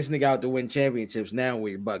bringing this nigga out to win championships now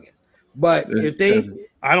where you're bugging. But if they,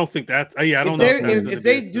 I don't think that. Yeah, I don't know. If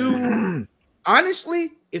they do,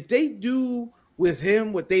 honestly, if they do with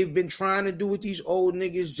him what they've been trying to do with these old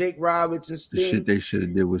niggas, Jake Roberts and Sting, the shit they should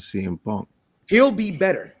have did with CM Punk, he'll be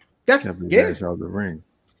better. That's out the ring.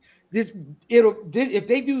 If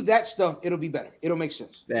they do that stuff, it'll be better. It'll make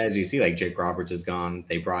sense. As you see, like Jake Roberts is gone.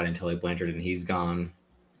 They brought in Tully Blanchard and he's gone.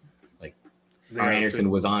 Like Arn Anderson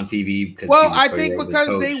was on TV because I think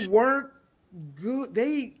because they weren't good.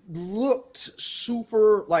 They looked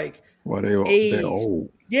super like they're old.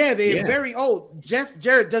 Yeah, they're very old. Jeff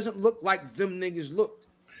Jarrett doesn't look like them niggas look.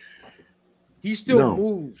 He still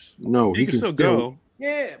moves. No, he can still go.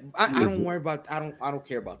 Yeah, I don't worry about. I don't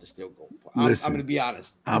care about the still go. I'm going to be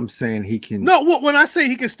honest. I'm saying he can. No, when I say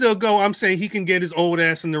he can still go, I'm saying he can get his old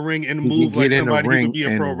ass in the ring and move like somebody who can be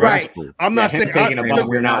a pro wrestler. Right. I'm not saying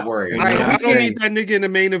we're not worried. I don't need that nigga in the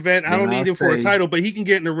main event. I don't need him for a title, but he can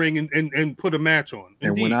get in the ring and put a match on.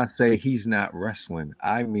 And when I say he's not wrestling,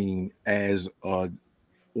 I mean as a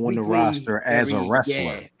on the weekly, roster as a wrestler.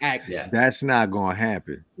 Yeah, active. Yeah. That's not gonna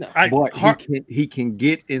happen. No. But he can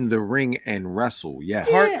get in the ring and wrestle. Yes.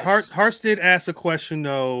 Hart's did ask a question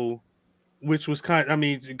though, which was I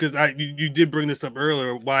mean, because you did bring this up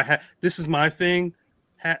earlier. Why this is my thing.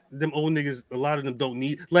 Them old niggas, a lot of them don't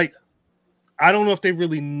need like. I don't know if they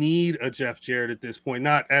really need a Jeff Jarrett at this point.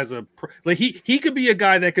 Not as a like he could be a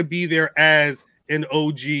guy that could be there as an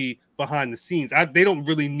OG behind the scenes. They don't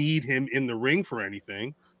really need him in the ring for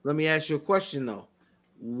anything. Let me ask you a question though.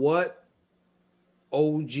 What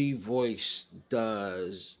OG voice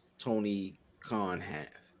does Tony Khan have?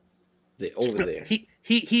 Over there.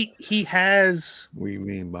 He has. What do you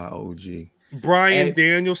mean by OG? Brian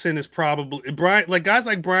Danielson is probably Brian, like guys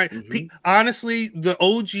like Brian. Honestly, the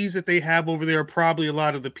OGs that they have over there are probably a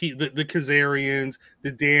lot of the Kazarians,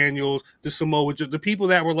 the Daniels, the Samoa, the people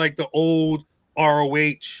that were like the old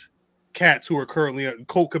ROH cats who are currently at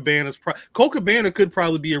Colt Cabana's. Colt Cabana could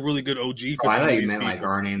probably be a really good OG for I some thought of you these meant people. like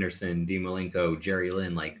Arn Anderson, Dean Malenko, Jerry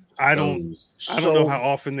Lynn. Like I don't know how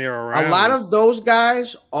often they're around. A lot of those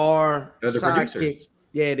guys are the sidekick. producers.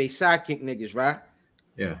 Yeah, they sidekick niggas, right?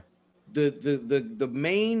 Yeah. The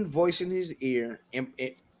main voice in his ear, and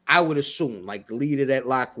I would assume, like the leader of that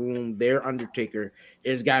locker room, their Undertaker,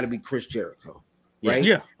 is got to be Chris Jericho, right?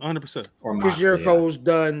 Yeah, 100%. Or Chris Jericho's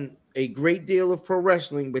done a great deal of pro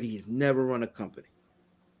wrestling, but he's never run a company.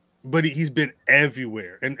 But he's been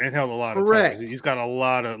everywhere and held a lot of titles. He's got a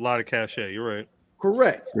lot of cachet. You're right.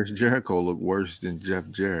 Correct. Chris Jericho look worse than Jeff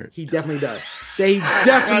Jarrett. He definitely does. They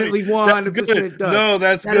definitely 100% does. No,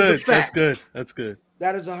 that's That good. is a fact. That's good.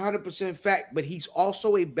 That is 100% fact. But he's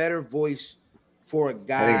also a better voice for a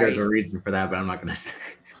guy. I think there's a reason for that, but I'm not going to say.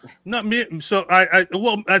 Not me. So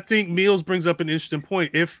I think Meals brings up an interesting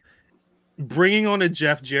point. If bringing on a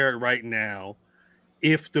Jeff Jarrett right now,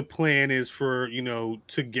 if the plan is for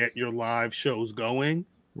to get your live shows going,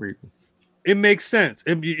 it makes sense.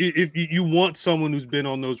 If you want someone who's been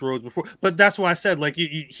on those roads before, but that's why I said like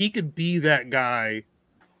he could be that guy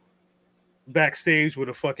backstage with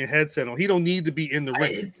a fucking headset on. He don't need to be in the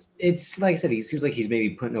ring. It's like I said, he seems like he's maybe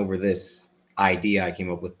putting over this idea I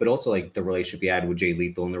came up with, but also like the relationship he had with Jay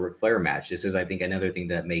Lethal in the Ric Flair match. This is, I think, another thing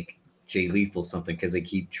that make Jay Lethal something, because they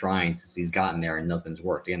keep trying since he's gotten there and nothing's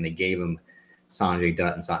worked. And they gave him Sanjay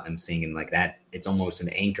Dutt and Satnam Singh, and like that, it's almost an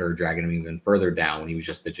anchor dragging him even further down when he was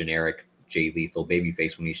just the generic Jay Lethal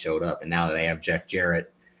babyface when he showed up. And now they have Jeff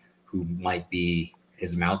Jarrett, who might be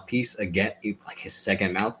his mouthpiece again, like his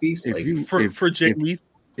second mouthpiece. For Jay Lethal.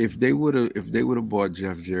 If they would have brought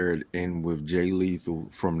Jeff Jarrett in with Jay Lethal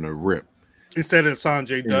from the rip instead of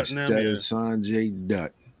Sanjay Dutt, Sanjay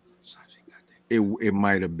Dutt, it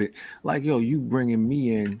might have been like, yo, you bringing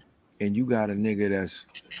me in and you got a nigga that's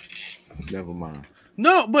never mind.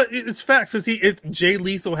 No, but it's facts. It's Jay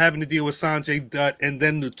Lethal having to deal with Sanjay Dutt, and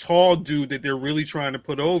then the tall dude that they're really trying to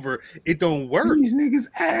put over. It don't work. These niggas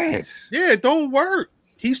ass. Yeah, it don't work.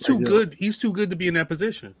 He's too good. He's too good to be in that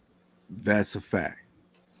position. That's a fact.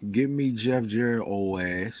 Give me Jeff Jarrett old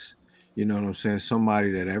ass. You know what I'm saying?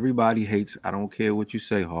 Somebody that everybody hates. I don't care what you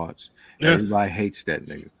say, Hearts. Yeah. Everybody hates that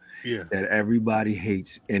nigga. Yeah. That everybody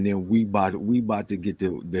hates, and then we about to get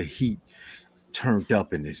the heat turned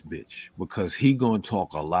up in this bitch, because he gonna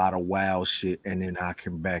talk a lot of wild shit, and then I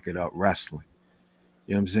can back it up wrestling.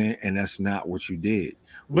 You know what I'm saying? And that's not what you did.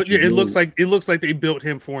 But yeah, it looks like they built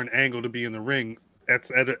him for an angle to be in the ring. Yeah,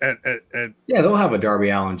 they'll have a Darby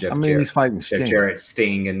Allin, Jeff Jarrett. He's fighting Sting. Jeff Jarrett,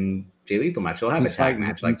 Sting, and Jay Lethal match. They'll have a tag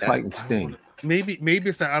match like that. Fighting Sting. Maybe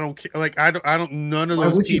it's that I don't care. Like I don't. None of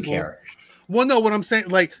those Why would people. You care? Well, no. What I'm saying,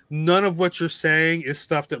 like, none of what you're saying is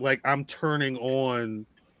stuff that like I'm turning on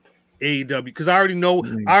AEW, because I already know.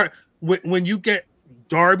 When you get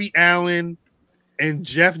Darby Allin and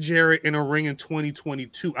Jeff Jarrett in a ring in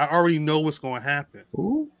 2022, I already know what's going to happen.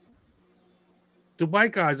 Ooh. The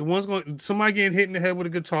white guys, the ones going, somebody getting hit in the head with a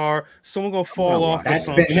guitar, someone gonna fall off. That's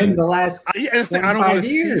been him the last. I don't want to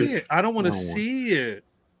see it. I don't want to see it.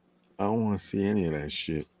 I don't want to see any of that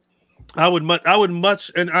shit. I would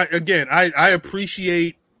much, and I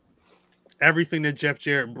appreciate everything that Jeff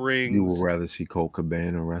Jarrett brings. You would rather see Colt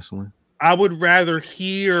Cabana wrestling? I would rather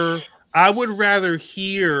hear,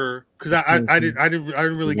 because I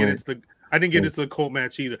didn't really get into the Colt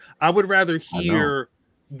match either. I would rather hear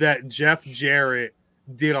that Jeff Jarrett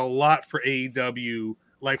did a lot for AEW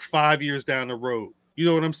like 5 years down the road. You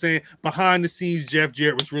know what I'm saying? Behind the scenes, Jeff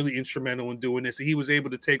Jarrett was really instrumental in doing this. And he was able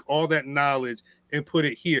to take all that knowledge and put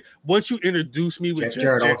it here. Once you introduce me with Jeff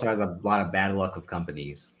Jarrett also has a lot of bad luck of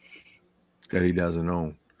companies that he doesn't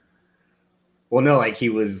own. Well, no, like he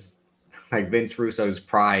was like Vince Russo's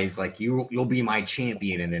prize, like you'll be my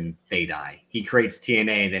champion, and then they die. He creates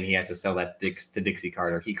TNA, and then he has to sell that to Dixie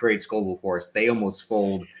Carter. He creates Global Force. They almost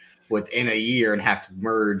fold within a year and have to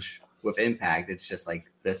merge with Impact. It's just like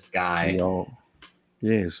this guy.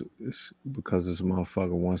 It's because this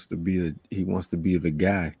motherfucker wants to be the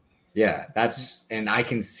guy. Yeah, and I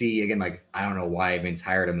can see again, like I don't know why Vince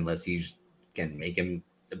hired him unless he's can make him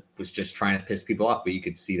was just trying to piss people off, but you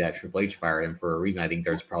could see that Triple H fired him for a reason. I think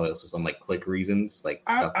there's probably also some like click reasons, like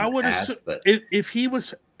stuff I would assume, but if he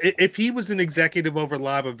was an executive over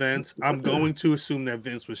live events, I'm going to assume that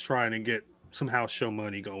Vince was trying to get some house show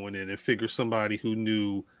money going in and figure somebody who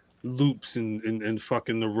knew loops and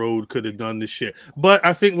fucking the road could have done this shit. But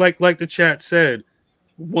I think like the chat said,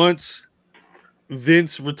 once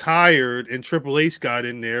Vince retired and Triple H got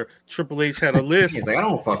in there, Triple H had a list. He's like, I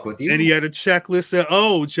don't fuck with you. And he had a checklist that,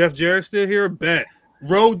 oh, Jeff Jarrett's still here? Bet.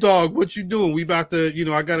 Road Dogg, what you doing? We about to,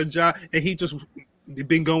 I got a job. And he just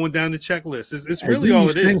been going down the checklist. It's really all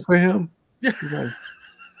it is. For him?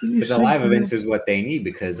 But the live events is what they need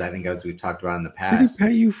because I think as we've talked about in the past. Did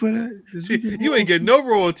he pay you for that? You ain't getting no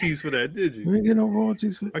royalties for that, did you? You ain't getting no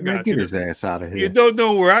royalties for that? I got Get his ass out of here.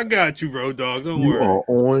 Don't worry. I got you, Road Dogg. Don't worry. You are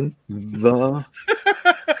on the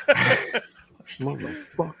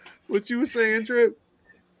motherfucker. What you were saying, Trip?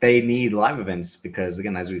 They need live events because,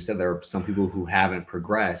 again, as we've said, there are some people who haven't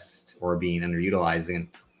progressed or being underutilized and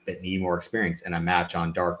that need more experience. And a match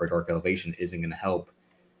on Dark or Dark Elevation isn't going to help.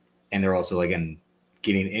 And they're also, again,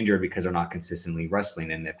 getting injured because they're not consistently wrestling.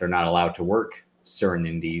 And if they're not allowed to work certain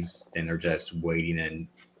indies, then they're just waiting and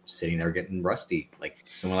sitting there getting rusty. Like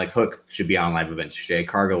someone like Hook should be on live events. Jay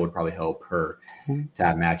Cargill would probably help her to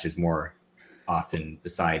have matches more often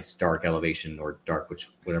besides Dark Elevation or Dark,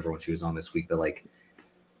 whatever one she was on this week. But like,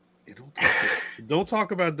 don't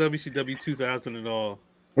talk about WCW 2000 at all.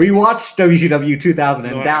 We watched WCW 2000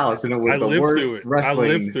 in Dallas, and it was the worst wrestling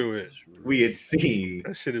I lived through it. We had seen.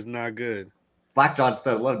 That shit is not good. Black John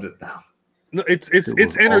Studd loved it though. No, it's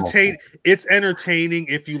entertaining. It's entertaining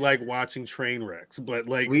if you like watching train wrecks. But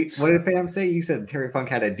like, what did Pam say? You said Terry Funk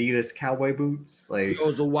had Adidas cowboy boots. Like, it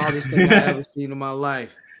was the wildest thing I ever seen in my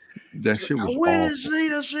life. That shit was awful.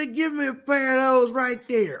 I said, give me a pair of those right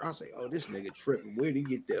there. I say, oh, this nigga tripping. Where'd he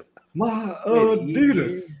get them? My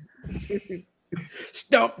Adidas.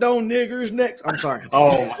 Stumped on niggers next. I'm sorry.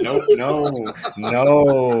 Oh, no.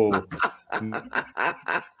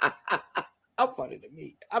 I'm funny to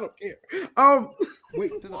me. I don't care.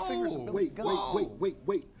 Wait, to the fingers.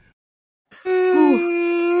 Wait.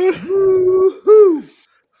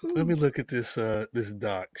 Let me look at this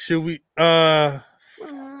doc. Should we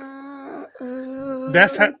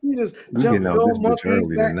that's how we getting out this bitch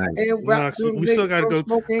early tonight. We still gotta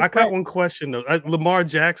go. I got one question though. Lamar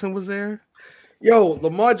Jackson was there. Yo,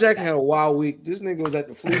 Lamar Jackson had a wild week. This nigga was at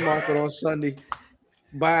the flea market on Sunday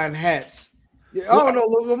buying hats. Yeah, I don't know.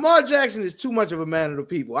 Lamar Jackson is too much of a man of the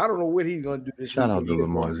people. I don't know what he's gonna do this Shout out to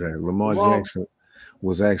Lamar Jackson. Lamar Jackson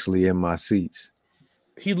was actually in my seats.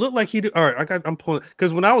 He looked like he did. All right, I'm pulling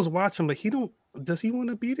because when I was watching, like does he want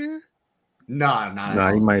to be there? No,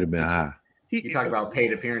 he might have been high. You talk about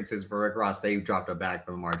paid appearances for Rick Ross. They dropped a bag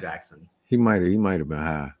for Lamar Jackson. He might have been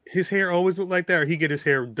high. His hair always looked like that, or he get his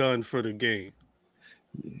hair done for the game.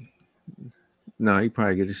 No, he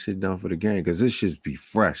probably get his shit done for the game because this shit be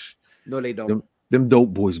fresh. No, they don't. Them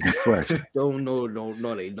dope boys be fresh. They don't. They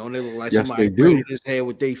look like yes, somebody they do. braided his hair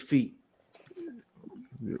with their feet.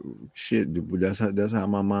 Shit, that's how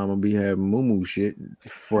my mama be having moo shit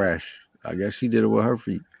fresh. I guess she did it with her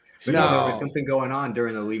feet. But no, there was something going on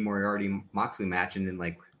during the Lee Moriarty Moxley match, and then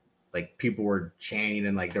like people were chanting,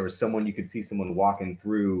 and like there was you could see someone walking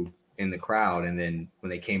through in the crowd, and then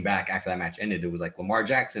when they came back after that match ended, it was like Lamar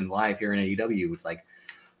Jackson live here in AEW. It's like,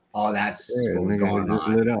 oh, that's what was going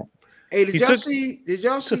on. Lit up. Hey, did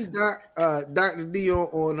y'all see Dr. D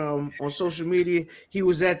on social media? He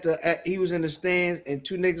was in the stands and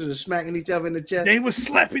two niggas were smacking each other in the chest. They were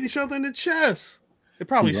slapping each other in the chest. It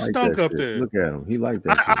probably stunk up there. Look at him. He liked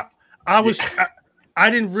that. I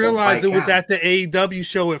didn't realize it was at the AEW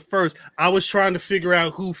show at first. I was trying to figure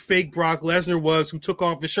out who fake Brock Lesnar was, who took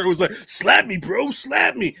off his shirt. It was like, slap me, bro,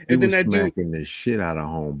 slap me. And then that dude smacking the shit out of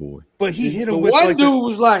homeboy. But he hit him with one dude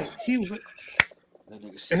was like, he was like,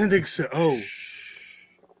 and the nigga said, oh,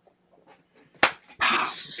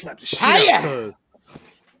 slap the shit out.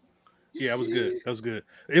 Yeah, that was good. That was good.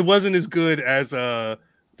 It wasn't as good as the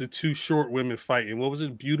two short women fighting. What was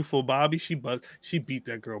it? Beautiful Bobby. She beat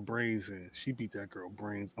that girl brains in.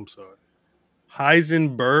 I'm sorry.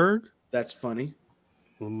 Heisenberg. That's funny.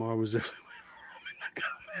 Lamar was definitely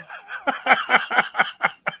Roman.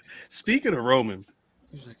 Speaking of Roman,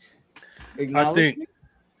 I think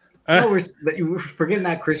No, you were forgetting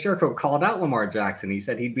that Chris Jericho called out Lamar Jackson. He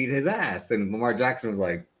said he'd beat his ass, and Lamar Jackson was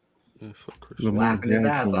like, laughing his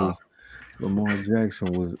ass off. Lamar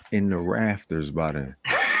Jackson was in the rafters by then.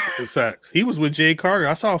 In fact, he was with Jade Carter.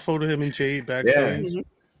 I saw a photo of him and Jade backstage. Mhm.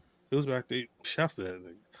 It was back there. Shouts to that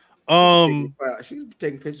nigga. She was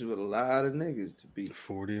taking pictures with a lot of niggas to be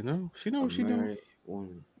 40 and 0. She knows what she doing.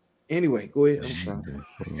 woman. Anyway, go ahead. I'm sorry.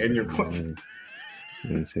 And your point.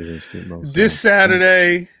 This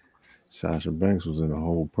Saturday, Sasha Banks was in a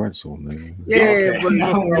whole pretzel, nigga. Yeah, Okay. but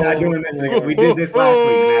No, we're not doing this again. We did this last week,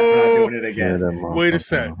 Matt. We're not doing it again. Wait a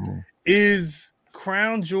sec. Is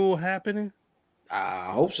Crown Jewel happening?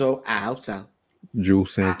 I hope so. Jewel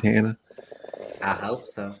Santana. I hope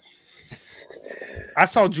so. I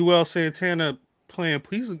saw Joel Santana playing.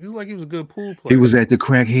 He looked like he was a good pool player. He was at the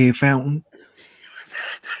Crackhead Fountain.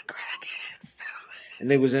 And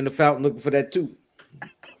they was in the fountain looking for that too.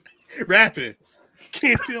 Rapping.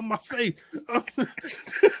 Can't feel my face.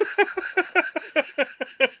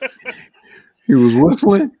 He was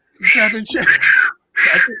whistling. Rapping.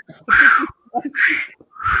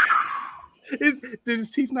 Did his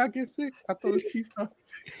teeth not get fixed? I thought his teeth got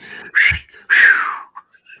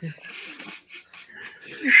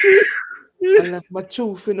I left my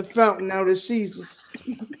tooth in the fountain out at Caesars.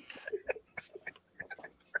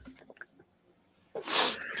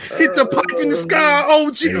 Hit the pipe in the sky,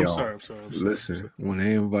 OG. Hey, I'm yo, sorry. Listen, when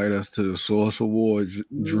they invite us to the Source Awards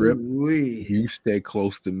drip, you stay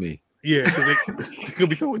close to me. Yeah, because they're gonna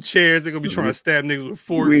be throwing chairs. They're gonna be trying to stab niggas with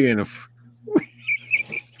forks. We in a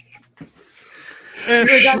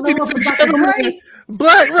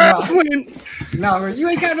Black wrestling. No, you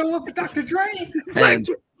ain't got no love for Dr. Dre. And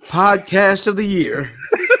podcast of the year.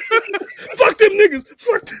 Fuck them niggas.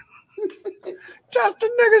 Fuck them. Just the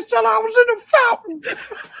niggas said I was in the fountain.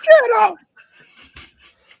 Get up.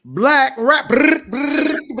 Black rap.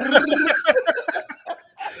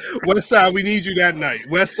 West Side, we need you that night.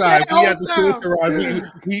 West Side, we at the Source Garage.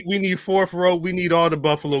 We need fourth row. We need all the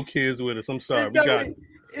Buffalo kids with us. I'm sorry.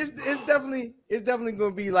 It's definitely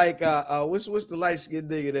gonna be like what's the light skinned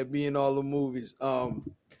nigga that be in all the movies?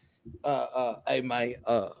 Hey man,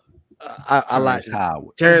 I like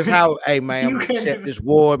Howard. Terrence Howard. Hey man, I'm gonna accept this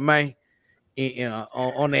award, man.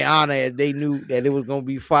 On their honor, they knew that it was gonna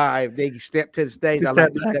be 5. They stepped to the stage. I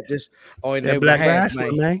like to step this on their Black behalf,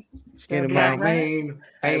 wrestling, man. Skinny Black man.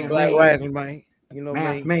 man. Black wrestling, man. You know,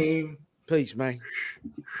 Man. man. Please, man.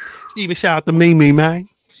 Steven, shout out to Mimi, man.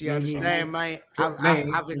 She understand, man.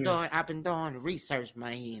 I've been doing the research,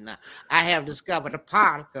 man. And, I have discovered a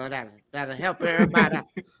particle that'll help everybody.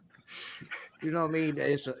 You know what I mean?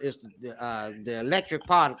 It's the electric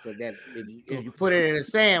particle that if you put it in a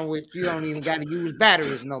sandwich, you don't even got to use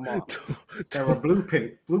batteries no more. There were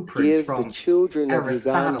blueprints Give from the children of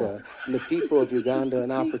Aristotle. Uganda and the people of Uganda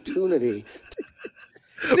an opportunity.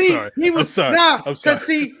 See, he was I'm sorry. because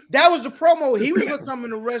see, that was the promo. He was gonna come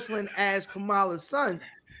into wrestling as Kamala's son.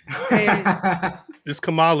 And This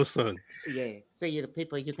Kamala's son. yeah, see the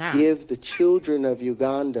people of Uganda. Give the children of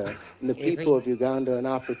Uganda and the people of Uganda an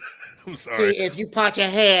opportunity. I'm sorry. See, if you part your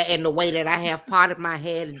hair in the way that I have parted my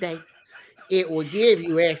hair today, it will give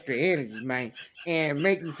you extra energy, man, and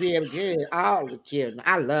make you feel good. All the children,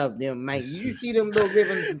 I love them, man. You see them little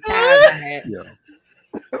ribbons and ties I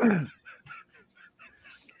had.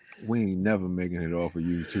 We ain't never making it off of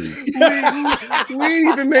YouTube. we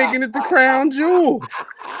ain't even making it to Crown Jewel.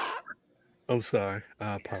 I'm sorry.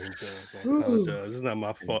 I apologize. It's not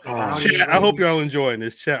my fault. Chat, I hope y'all enjoying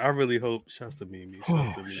this chat. I really hope. Shouts to Mimi.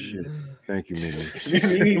 Shit. Thank you,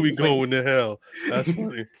 Mimi. We going to hell. That's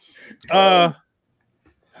funny. How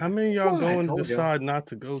many of y'all going to decide not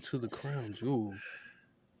to go to the Crown Jewel?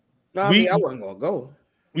 No, I wasn't gonna go.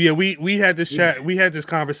 Yeah, we had this chat. We had this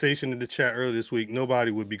conversation in the chat earlier this week.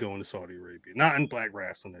 Nobody would be going to Saudi Arabia, not in black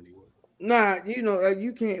wrestling anyway. Nah,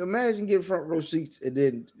 you can't imagine getting front row seats, and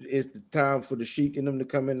then it's the time for the Sheik and them to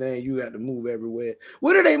come in there, and you got to move everywhere.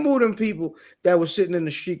 Where do they move them people that were sitting in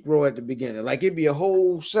the Sheik row at the beginning? Like it'd be a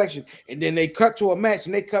whole section, and then they cut to a match,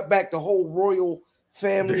 and they cut back the whole royal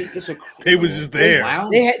family. They was just there.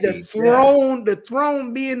 They had the throne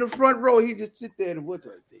be in the front row. He just sit there and what?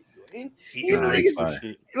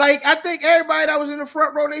 Like I think everybody that was in the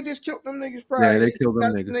front row, they just killed them niggas. Probably. Yeah, they killed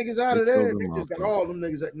them niggas out of there. They just got all them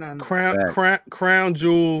niggas at 9. Crown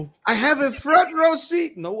Jewel. I have a front row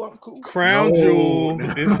seat. No, I'm cool. Crown Jewel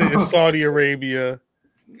is in Saudi Arabia.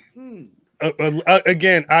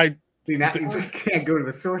 Again, See, now we can't go to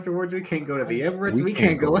the Source Awards. We can't go to the Emirates. We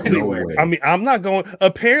can't go anywhere. I mean, I'm not going.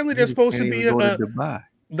 Apparently, there's supposed to be Dubai.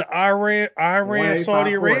 the Iran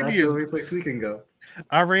Saudi Arabia. That's the only place we can go.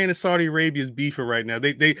 Iran and Saudi Arabia is beefing right now.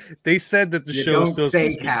 They said that the You show don't still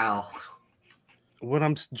say Cal. what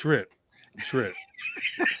I'm drip.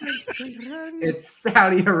 It's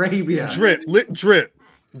Saudi Arabia. Drip. What's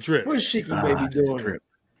Shiki baby doing? Trip.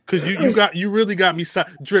 Because you really got me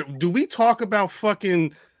drip. Do we talk about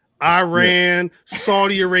fucking Iran,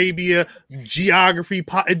 Saudi Arabia, geography?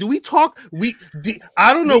 Do we talk?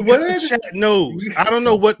 I don't know what the chat knows. I don't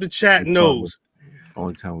know what the chat knows.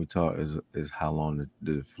 Only time we talk is how long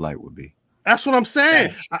the flight would be. That's what I'm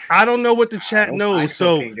saying. I don't know what the chat knows.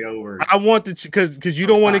 So I want to because you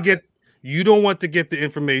don't want to get the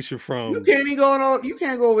information from. You can't even go on. You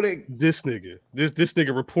can't go over there. This nigga. This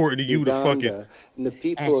nigga reporting to you Uganda, the fucking and the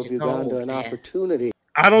people of Uganda an opportunity.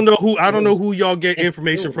 I don't know who y'all get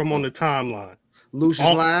information from on the timeline.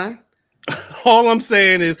 Lucius line. All I'm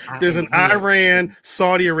saying is there's an Iran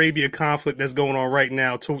Saudi Arabia conflict that's going on right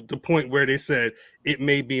now to the point where they said it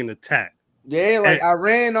may be an attack. Yeah, like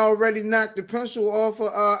Iran already knocked the pencil off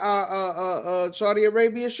of Saudi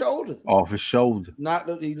Arabia's shoulder. Off his shoulder. He knocked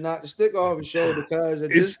the stick off his shoulder because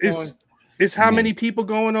at this point, it's how many people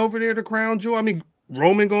going over there to Crown Jewel? I mean,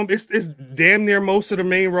 Roman going. It's damn near most of the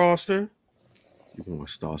main roster. You want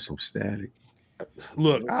to start some static?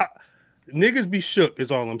 Look, niggas be shook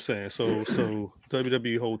is all I'm saying. So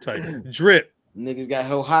WWE hold tight. Drip. Niggas got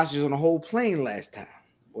held hostage on the whole plane last time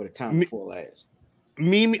or the time before last.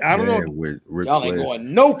 Mimi, I don't know. Y'all ain't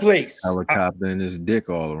going no place. Helicopter and his dick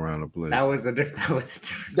all around the place. That was a different.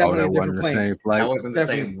 That wasn't the same flight. That wasn't the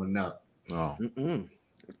same one. No. Oh,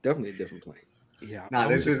 definitely a different plane. Yeah. No,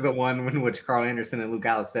 this is the one in which Carl Anderson and Luke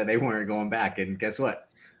Gallows said they weren't going back, and guess what?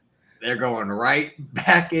 They're going right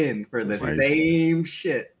back in for the same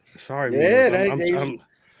shit. Sorry, man. I'm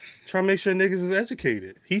trying to make sure niggas is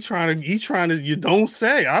educated. He trying to. You don't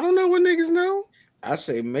say. I don't know what niggas know. I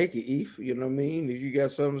say make it, Eve. You know what I mean? If you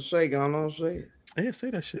got something to say, go on, say it. Yeah,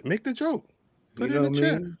 say that shit. Make the joke. Put You it know in the what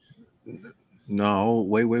I chat. mean? no,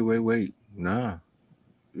 wait. Nah.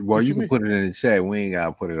 Well, you can put it in the chat. We ain't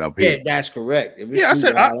gotta put it up here. Yeah, that's correct. Yeah, I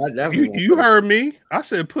said you heard me. I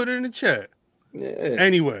said put it in the chat. Yeah.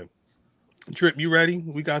 Anyway, Drip, you ready?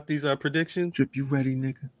 We got these predictions. Drip, you ready,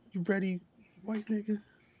 nigga? You ready, white nigga?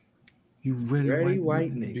 You ready,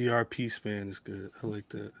 white nigga? BRP span is good. I like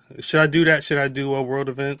that. Should I do that? Should I do world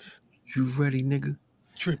events? You ready, nigga?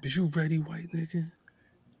 Drip, is you ready, white nigga?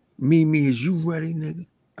 Mimi, is you ready, nigga?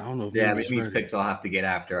 I don't know. If Yeah, Mimi's Mimi's ready. picks I'll have to get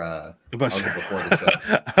after. Before the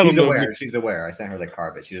show. She's aware. She's aware. I sent her the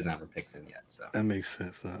card, but she doesn't have her picks in yet. So that makes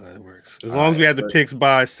sense. No, that works. As long as we had the picks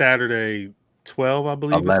by Saturday 12, I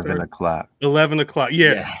believe. 11 o'clock. 11 o'clock.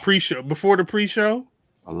 Yeah, pre-show. Before the pre-show?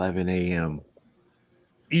 11 a.m.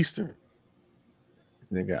 Eastern.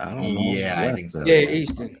 Nigga, I don't know. Yeah, I think so. Yeah,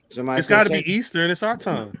 Eastern. It's got to be Eastern. It's our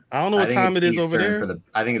time. I don't know what time it is over there.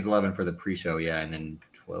 I think it's 11 for the pre-show, and then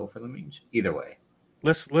 12 for the main show. Either way.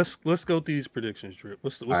 Let's go through these predictions, Drip.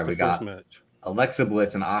 What's the first match? Alexa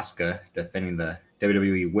Bliss and Asuka defending the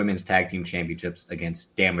WWE Women's Tag Team Championships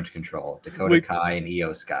against Damage Control, Dakota Kai and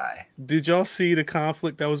Io Sky. Did y'all see the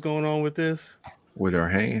conflict that was going on with this? With her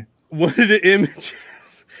hand? One of the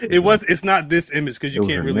images. It's not this image because you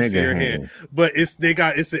can't really see her hand. But it's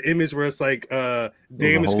an image where it's like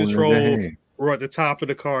Damage Control were at the top of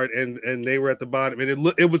the card and they were at the bottom. And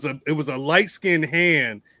it was a light-skinned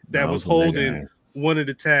hand that was holding one of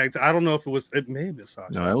the tags. I don't know if it may have been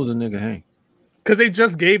Sasha. No, it was a nigga hand. Because they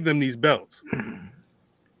just gave them these belts.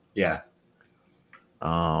 Yeah.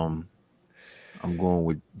 I'm going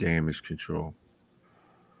with Damage Control.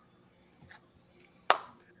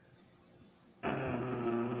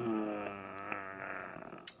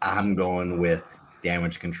 I'm going with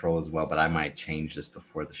Damage Control as well, but I might change this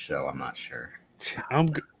before the show. I'm not sure.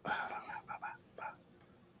 I'm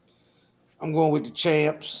going with the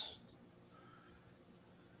champs.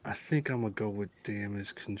 I think I'm gonna go with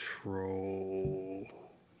Damage Control.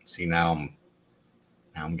 See, now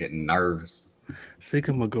I'm getting nervous. I think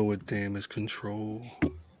I'm gonna go with Damage Control.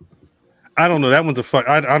 I don't know. That one's a fuck.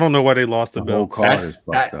 I don't know why they lost the belt. Card is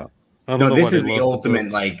fucked up. No, this is the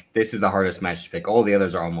ultimate. This is the hardest match to pick. All the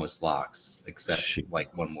others are almost locks, except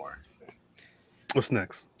one more. What's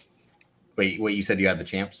next? Wait, you said you had the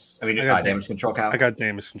champs? I mean, Damage Control, Cal? I got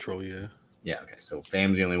Damage Control, yeah. Yeah, okay. So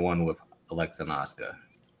Fam's the only one with Alexa and Asuka.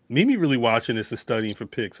 Mimi really watching this and studying for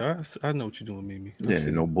picks. I know what you're doing, Mimi.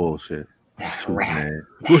 No bullshit.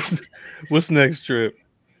 What's next, Trip?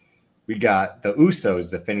 We got the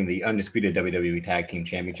Usos defending the undisputed WWE Tag Team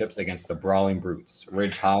Championships against the Brawling Brutes,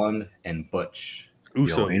 Ridge Holland and Butch.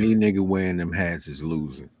 Yo, any nigga wearing them hats is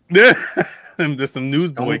losing. Yeah, there's some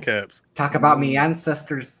newsboy caps. Talk about me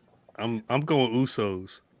ancestors. I'm going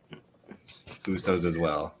Usos. Usos as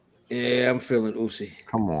well. Yeah, I'm feeling Usyk.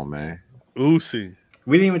 Come on, man. Usyk.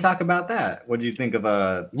 We didn't even talk about that. What did you think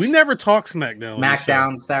of We never talked SmackDown.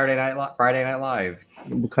 SmackDown Saturday Night Friday Night Live?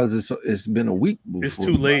 Because it's been a week before. It's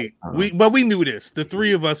too late. We knew this. The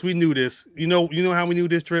three of us, we knew this. You know how we knew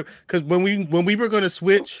this, Trip? Because when we were going to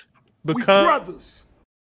switch, because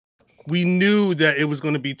we knew that it was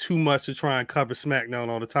going to be too much to try and cover SmackDown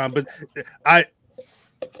all the time. But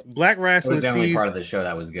Black It Wrestling was the only part of the show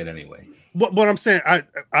that was good anyway. What I'm saying,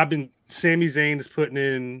 Sami Zayn is putting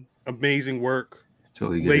in amazing work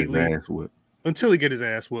until he gets his ass whipped. Until he get his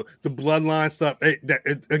ass whipped. The bloodline stuff,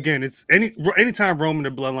 again, it's anytime Roman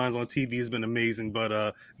the bloodlines on TV has been amazing, but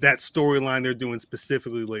that storyline they're doing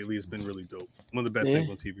specifically lately has been really dope. One of the best things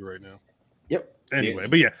on TV right now. Yep. Anyway,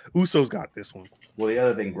 but yeah, Usos got this one. Well, the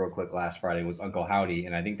other thing, real quick, last Friday was Uncle Howdy,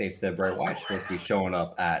 and I think they said Bray Wyatt's supposed to be showing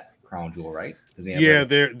up at Crown Jewel, right? Yeah,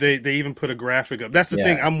 they even put a graphic up. That's the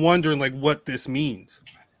thing. I'm wondering like what this means.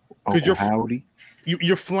 Uncle Howdy.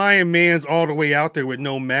 You're flying mans all the way out there with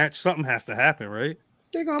no match. Something has to happen, right?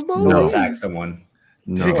 They're gonna attack someone.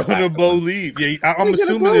 No, they're gonna leave. Yeah, I'm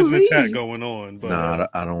assuming there's an attack going on. But no,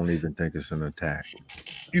 I don't even think it's an attack.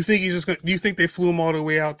 You think he's just gonna? Do you think they flew him all the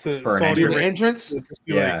way out to for Saudi an entrance?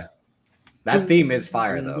 Yeah. Like, that theme is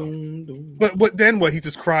fire, though. But then what? He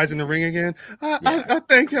just cries in the ring again. I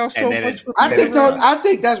thank y'all so much. I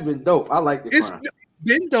think that's been dope. I like it. It's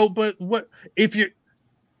been dope, but what if you?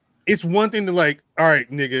 It's one thing to like, all right,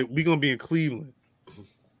 nigga, we gonna be in Cleveland.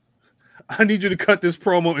 I need you to cut this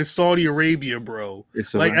promo in Saudi Arabia, bro.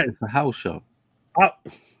 It's it's a house show.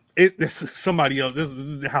 It's somebody else. This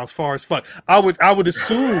is the house far as fuck. I would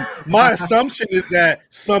assume. My assumption is that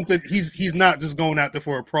something he's not just going out there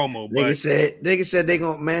for a promo. Nigga said they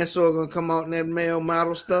gonna Mansoor gonna come out in that male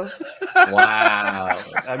model stuff. Wow.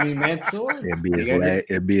 I mean, Mansoor. It'd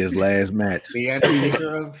be his last match. The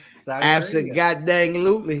Undertaker of Saudi Absent goddamn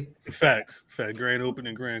lootly. Facts. Grand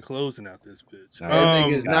opening, grand closing out this bitch. That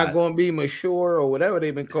nigga's not going to be Mashore or whatever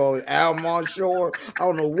they've been calling Al Mansour. I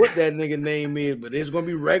don't know what that nigga name is, but it's going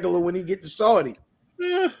to be regular when he get to Saudi.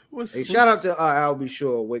 Yeah, shout out to Al B.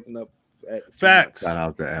 Shore waking up. Facts. Shout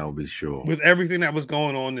out to Al B. Shore. With everything that was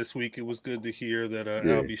going on this week, it was good to hear that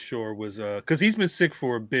Al B. Shore was because he's been sick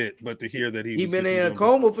for a bit, but to hear that he's been in a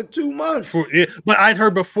coma for 2 months. But I'd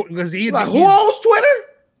heard before because who owns Twitter?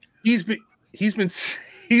 He's been sick.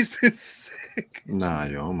 Nah,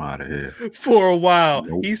 yo, I'm out of here. For a while.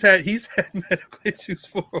 Nope. He's had medical issues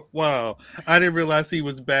for a while. I didn't realize he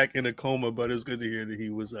was back in a coma, but it was good to hear that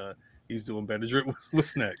he's doing better.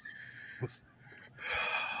 What's next?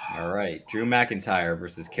 All right. Drew McIntyre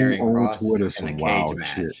versus Karrion Kross Twitter in some a cage wild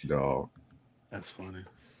match. shit, dog. That's funny.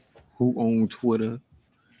 Who owned Twitter?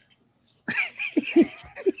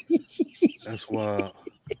 That's wild.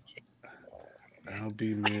 I'll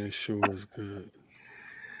be man sure is good.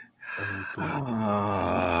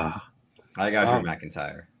 I got Drew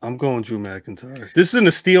McIntyre. I'm going Drew McIntyre. This is in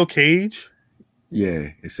a steel cage? Yeah,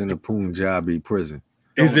 it's in a Punjabi prison.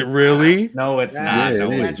 Is it really? No, it's not. No,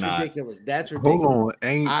 that's it's not. ridiculous. That's ridiculous. Hold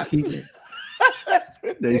on.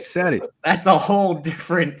 They said it. That's a whole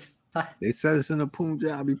different. They said it's in a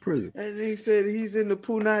Punjabi prison. And he said he's in the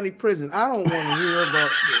Punani prison. I don't want to hear about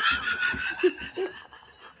this.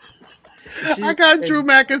 I got Drew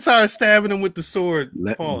McIntyre stabbing him with the sword.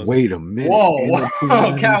 Wait a minute. Whoa.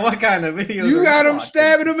 God, what kind of video? You got him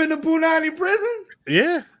stabbing him in the Punani prison?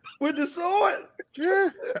 Yeah. With the sword? Yeah.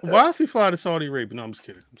 Why does he fly to Saudi Arabia? No, I'm just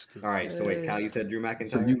kidding. All right. So wait, Cal, you said Drew McIntyre?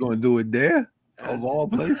 So you going to do it there? Of all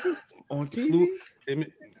places? On TV? They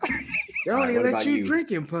don't even let you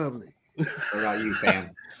drink in public. What about you, fam?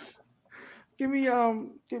 Give me a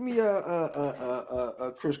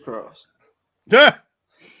crisscross. Yeah.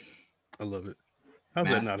 I love it. How's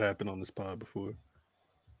that not happen on this pod before?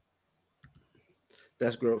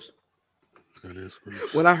 That's gross. That is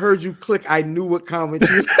gross. When I heard you click, I knew what comment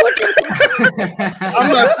you was clicking.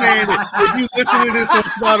 I'm not saying it. If you listen to this on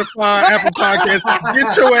Spotify, Apple Podcasts,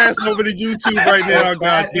 get your ass over to YouTube right now.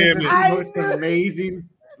 God damn it. The most amazing,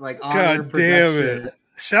 God damn it.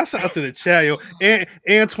 Shouts out to the chat, yo.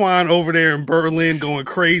 Antoine over there in Berlin going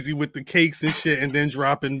crazy with the cakes and shit and then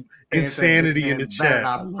dropping insanity in the chat.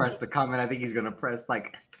 Not press the comment. I think he's gonna press I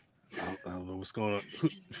don't know what's going on.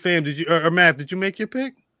 Fam, did you or Matt, did you make your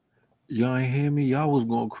pick? Y'all ain't hear me? Y'all was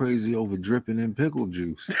going crazy over dripping in pickle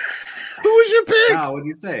juice. Who was your pick? Nah, what'd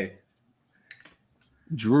you say?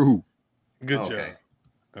 Drew. Good job.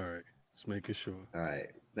 All right. Just making sure. All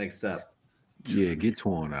right. Next up. Yeah, get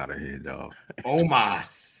torn out of here, dog.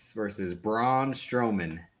 Omos versus Braun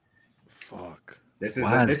Strowman. Fuck. This is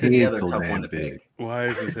the other tough one to pick. Why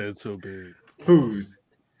is his head so big? Whose?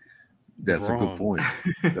 That's Braun. a good point.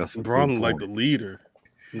 That's a Braun good like point. the leader.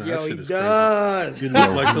 Nah, Yo, that he shit is does. crazy. You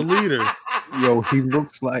look like the leader. Yo, he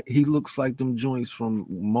looks like them joints from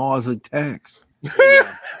Mars Attacks. Yeah.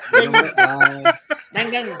 You know what?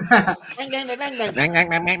 Dang, dang. Dang, dang, dang, dang, dang. Bang, bang,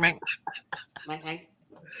 bang, bang, bang. Dang, dang.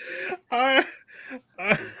 I-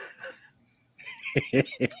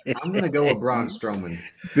 I'm gonna go with Braun Strowman.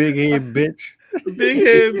 Big head bitch. Big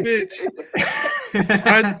head bitch.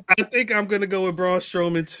 I think I'm gonna go with Braun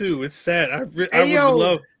Strowman too. It's sad. I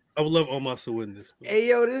would love Omos to win this. Hey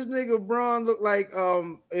yo, this nigga Braun look like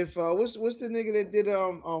if what's the nigga that did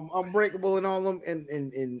Unbreakable and all them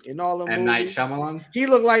in all them M. Night movies? Shyamalan. He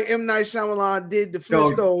looked like M. Night Shyamalan did the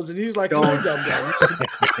Don't- Flintstones, and he was like, don't- "Hello,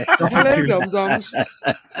 dum dums."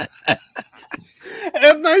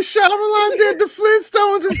 M. Night Shyamalan did the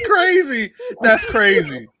Flintstones. It's crazy. That's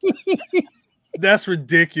crazy. That's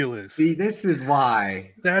ridiculous. See, this is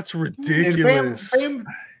why. That's And ridiculous. Fam's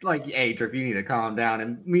like, hey, Drip, you need to calm down.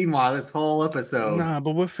 And meanwhile, this whole episode. Nah,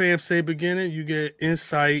 but what fam say beginning, you get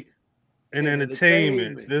insight and And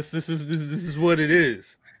entertainment. entertainment. This is what it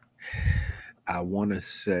is. I want to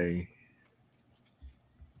say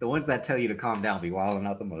The ones that tell you to calm down be wilding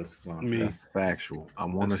out the most. Is what I'm Me. saying. that's factual. I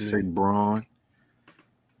want to That's say me. Braun.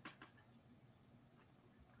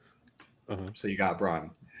 So you got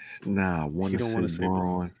Braun. Nah, I want He to don't say want to say Braun.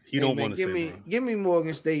 Braun. He Hey, don't man, want to say Braun. give me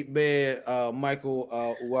Morgan State Bear, Michael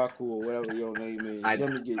Uwaku or whatever your name is. I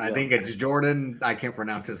Let me get think y'all. it's Jordan. I can't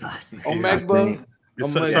pronounce his last name. Omegba. It Oh,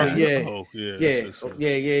 starts my- with yeah. a O. Yeah, it's-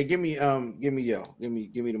 yeah. Give me yo. Give me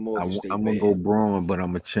the Morgan State I'm Bear. gonna go Braun, but I'm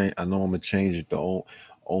gonna change. I know I'm gonna change it to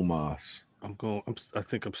Omos. I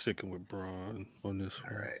think I'm sticking with Braun on this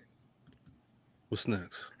one. All right. What's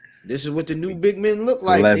next? This is what the new big men look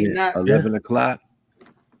like. They 11, not 11 o'clock.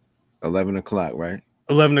 11 o'clock, right?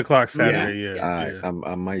 11 o'clock Saturday. Yeah. All right,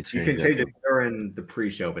 I might You change can that. change it during the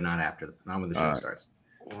pre-show, but not after. Not when the show All right. starts.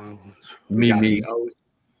 Well, We got Me. the O's.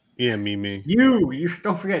 yeah, me. You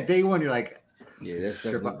don't forget day one. You're like, Yeah, that's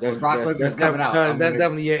Sure, definitely but Brock Lesnar's coming out. That's I'm gonna-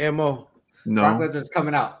 definitely your MO. Brock No, Lesnar's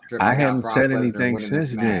coming out. Drip, I got haven't Brock said Lesnar anything winning this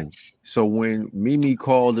since then. match. So when Mimi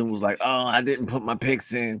called and was like, "Oh, I didn't put my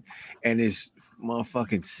picks in," and it's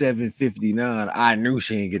motherfucking 7:59, I knew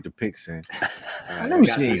she didn't get the picks in. All knew we she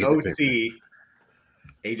got didn't the get the picks in.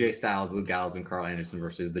 OC, AJ Styles, Luke Gallows, and Carl Anderson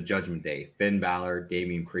versus the Judgment Day. Finn Balor,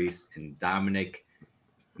 Damian Priest, and Dominic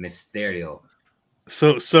Mysterio.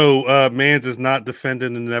 So Mans is not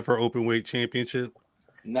defending the never open weight championship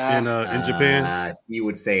Nah. in Japan. He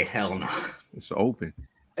would say hell no. It's open.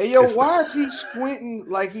 Hey yo, It's- why is he squinting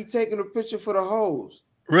like he taking a picture for the hose?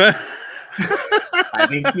 Right? I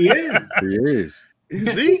think he is. He is.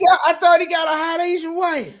 Is He he? got, I thought he got a hot Asian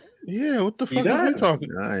wife. Yeah. What the He fuck are we does. talking?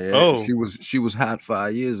 Nah, yeah. Oh. She was hot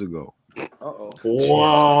 5 years ago. Uh-oh.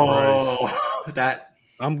 Whoa. That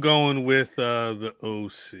I'm going with the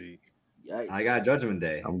OC. Yikes. I got Judgment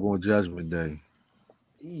Day. I'm going Judgment Day.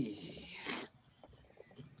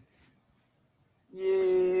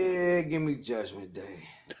 Yeah, give me Judgment Day.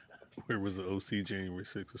 Where was the OC January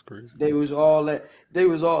 6th? It's crazy. They was all at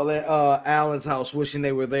Allen's house wishing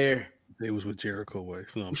they were there. They was with Jericho wife.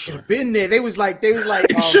 No, I'm We should sorry. have been there. They was like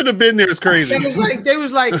He should have been there. It's crazy. they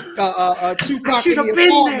was like Tupac in the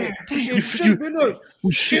apartment. We should have been there.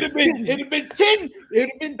 Should have been. It'd have been 10. It'd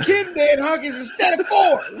have been 10 dead huggers instead of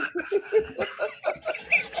 4.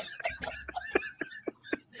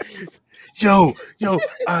 Yo,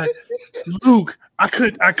 Luke, I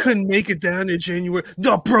couldn't make it down in January.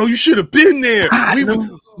 No, bro, you should have been there.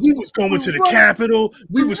 We was going to the Capitol.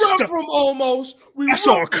 We was run stuck. from almost. I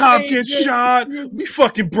saw a cop get shot. We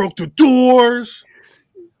fucking broke the doors.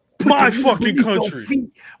 My fucking country.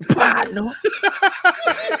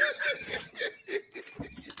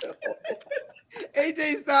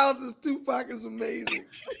 AJ Styles is Tupac is amazing.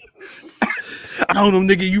 I don't know,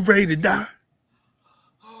 nigga. You ready to die?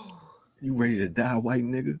 You ready to die, white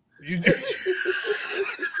nigga?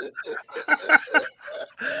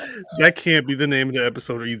 That can't be the name of the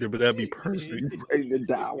episode either, but that'd be perfect. You ready to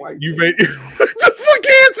die, white You nigga? ready? What the fuck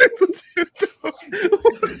answer?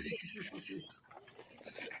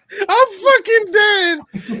 I'm fucking dead.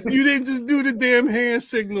 You didn't just do the damn hand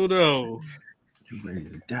signal though. You ready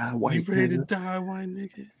to die, white You ready to nigga? die, white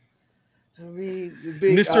nigga? I mean, the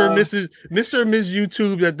big, Mr. and Ms.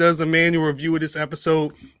 YouTube that does a manual review of this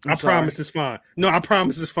episode. I sorry. promise it's fine. No, I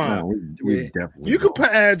promise it's fine. No, we Yeah. definitely You can don't. put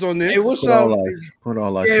ads on this. Hey, what's put up?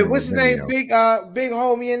 all our Yeah, shit what's his on name? video. Big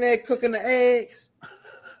homie in there cooking the eggs.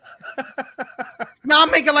 No, I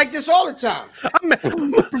make it like this all the time.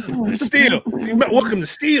 Steel. Welcome to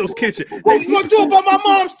Steel's Kitchen. What you gonna do about my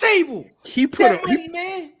mom's table? He put That money,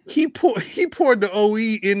 man. he poured the OE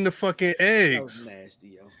in the fucking That was eggs. nasty,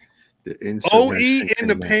 yo. The OE insurrection in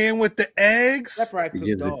the came out. pan with the eggs. That probably It cooked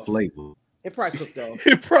gives it off. flavor. It probably cooked off.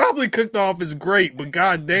 It probably cooked off as great, but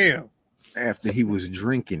goddamn, After he was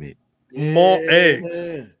drinking it. malt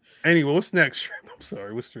eggs. Anyway, what's next? I'm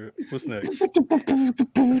sorry. What's next?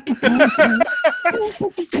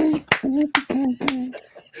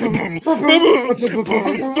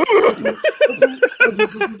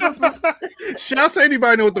 Shouts to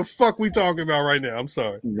anybody know what the fuck we talking about right now. I'm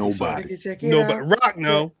sorry. Nobody. Check it Nobody. out. Rock,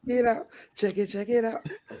 no. Check it out. Check it out.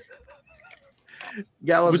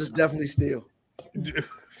 Gallows is definitely still.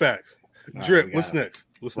 Facts. All Drip. right, we What's got next?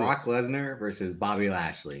 Brock Lesnar versus Bobby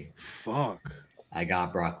Lashley. Fuck. I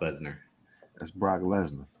got Brock Lesnar. That's Brock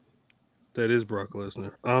Lesnar. That is Brock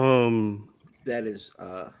Lesnar. That is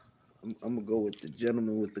I'm gonna go with the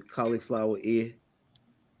gentleman with the cauliflower ear.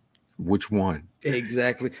 Which one?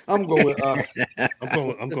 Exactly. I'm going with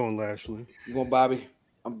I'm going Lashley. you going Bobby.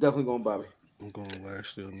 I'm definitely going Bobby. I'm going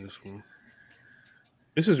Lashley on this one.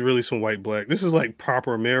 This is really some white black. This is like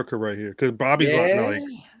proper America right here. Because Bobby's like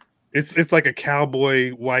it's like a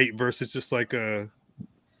cowboy white versus just like a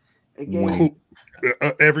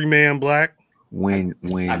everyman black. When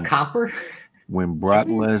A copper? when Brock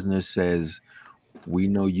Lesnar says, "We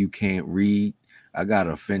know you can't read," I got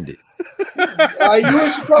offended. You were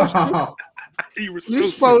supposed to. You're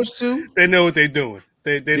supposed to. They know what they're doing.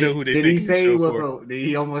 They know who they. Did he say for. did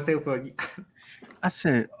he almost say for? I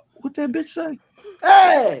said, "What that bitch say?"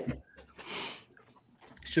 Hey.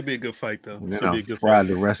 Should be a good fight though. And then Should I be a good fried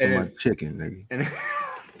fight. the rest of It my is- chicken, nigga. And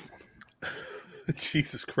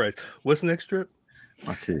Jesus Christ. What's next, Strip?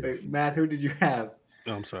 My kids. wait, Matt, who did you have?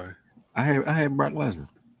 Oh, I'm sorry. I had Brock Lesnar.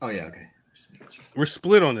 Oh yeah, okay. Just making sure. We're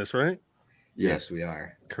split on this, right? Yes, we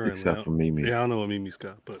are. Currently. Except for Mimi. Yeah, I don't know what Mimi's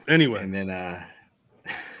got. But anyway. And then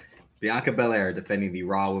Bianca Belair defending the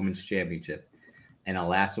Raw Women's Championship in a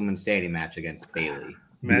last woman standing match against Bayley.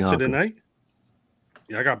 Match of the Bianca. night?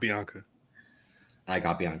 Yeah, I got Bianca. I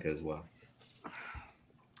got Bianca as well.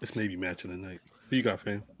 This may be match of the night. Who you got,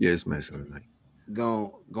 fam? Yeah, it's match of the night.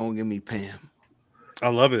 Go give me Pam. I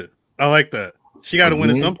love it. I like that. She got to win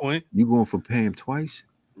at Again? some point. You going for Pam twice?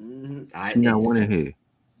 Mm-hmm. She not winning here.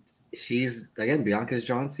 She's again Bianca's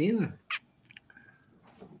John Cena.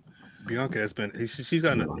 Bianca has been. She's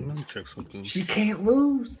got. Let me check something. She can't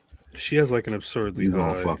lose. She has like an absurdly You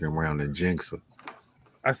gonna high. fucking round and jinx her.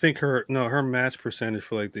 I think her match percentage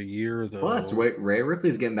for like the year though. Plus, Rhea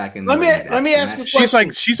Ripley's getting back in. Let me ask you a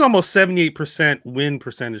question. She's almost 78% win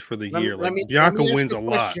percentage for the year. Like Bianca ask wins you a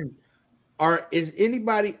lot. question. Is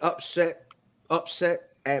anybody upset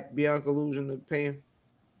at Bianca losing to Pam?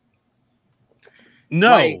 No.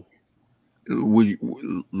 Like- Would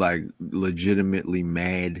you, like legitimately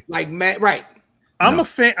mad? Like Matt, right? I'm No.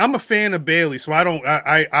 a fan of Bayley, so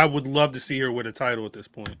I would love to see her with a title at this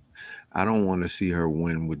point. I don't want to see her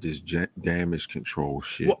win with this damage control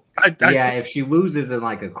shit. Well, If she loses in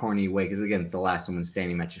like a corny way, because again, it's the last woman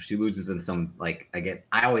standing match. If she loses in some like again,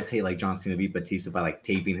 I always hate like John Cena beat Batista by like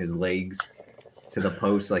taping his legs to the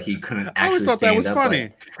post, like he couldn't I always actually thought that stand was up. funny.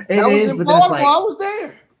 Like, That it was is, but then it's implausible. like I was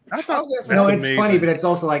there. I thought no, that's it's funny, amazing. but it's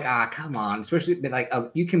also like come on, especially like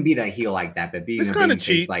you can beat a heel like that, but being It's a kinda babyface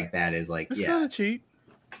cheap. like that is like It's yeah. kind of cheap.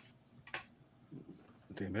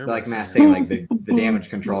 Damn, But like Matt saying saying, like the damage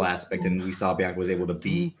control aspect, and we saw Bianca was able to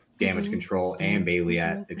beat damage control and Bayley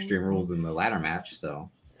at Extreme Rules in the ladder match. So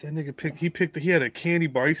that nigga he had a candy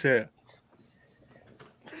bar. He said,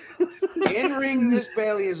 In ring, Miss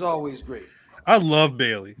Bailey is always great. I love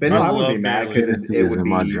Bailey. But no, I love wouldn't be mad Bayley. because It it was would in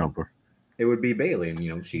my be jumper. it would be Bayley, and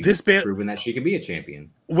you know she's This proven that she can be a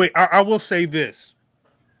champion. Wait, I will say this.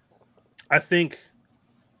 I think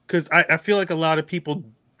because I feel like a lot of people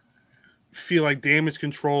feel like damage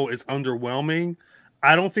control is underwhelming.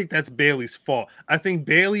 I don't think that's Bailey's fault. I think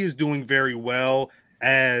Bailey is doing very well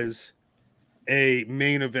as a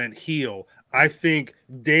main event heel. I think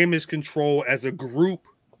damage control as a group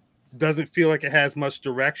doesn't feel like it has much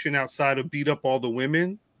direction outside of beat up all the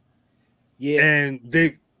women. Yeah, And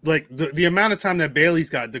they like the amount of time that Bailey's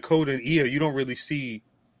got, Dakota and Io, you don't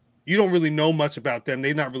really know much about them.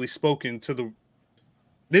 They've not really spoken to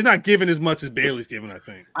they're not given as much as Bailey's given, I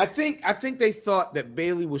think. I think they thought that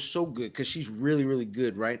Bailey was so good because she's really, really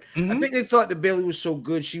good, right? Mhm. I think they thought that Bailey was so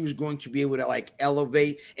good she was going to be able to like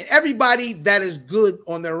elevate. And everybody that is good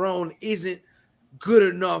on their own isn't good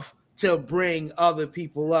enough to bring other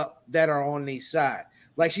people up that are on their side.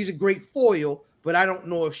 Like she's a great foil, but I don't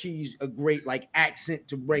know if she's a great like accent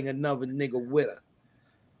to bring another nigga with her.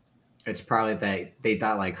 It's probably that they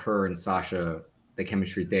thought like her and Sasha, the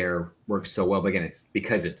chemistry there works so well. But again, it's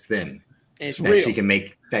because it's them And it's that real.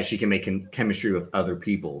 she can make chemistry with other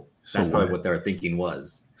people. So That's probably what? what their thinking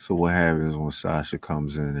was. So what happens when Sasha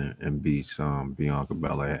comes in and beats Bianca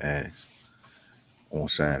Belair ass on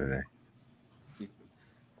Saturday?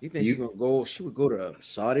 You think she's gonna go? She would go to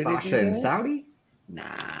Saudi to do Sasha and that? Saudi? Nah.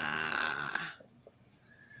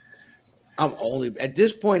 I'm only at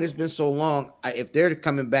this point. It's been so long. If they're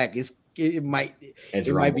coming back, it might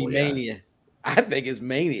Rumble, be Mania. I think it's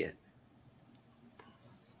Mania.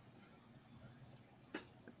 I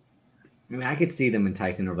mean, I could see them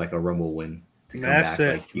enticing her like a Rumble win to come Mav back.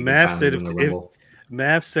 said, Like you Mav can said finally win the Rumble.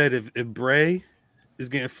 Mav said if Bray is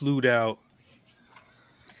getting flued out,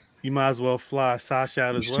 you might as well fly Sasha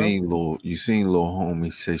out as well. You seen little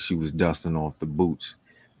homie say she was dusting off the boots.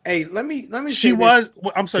 Hey, let me. She was.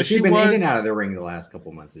 I'm sorry. She's She been in was. and out of the ring the last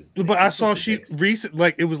couple months. But I saw she recent,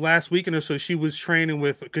 like it was last weekend or so. She was training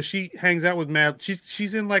with, because she hangs out with Mav.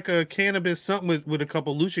 She's in like a cannabis something with a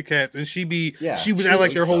couple Lucha Cats, and she was at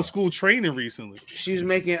like their whole school training recently. She's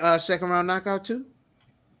making second round knockout too.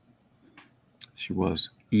 She was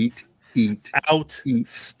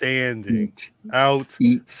outstanding.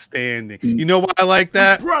 Outstanding. You know why I like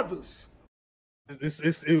that? Brothers.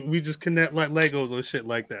 We just connect like Legos or shit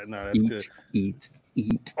like that. No, that's good. Eat.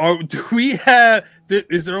 Do we have?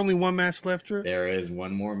 Is there only one match left, Drew? There is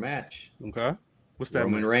one more match. Okay. What's that?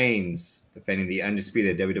 Roman Reigns defending the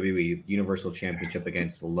undisputed WWE Universal Championship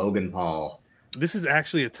against Logan Paul. This is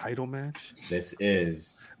actually a title match. This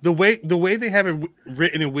is the way they have it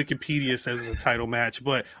written in Wikipedia says it's a title match,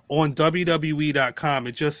 but on WWE.com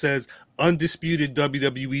it just says undisputed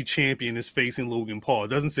WWE champion is facing Logan Paul. It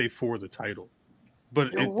doesn't say for the title. But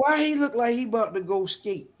why he look like he about to go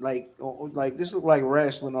skate? Like this look like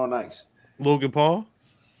wrestling on ice. Logan Paul?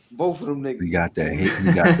 Both of them niggas. He got that. He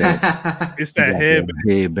got that. It's that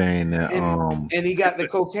headband. And he got the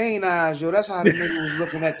cocaine eyes, yo. That's how the nigga was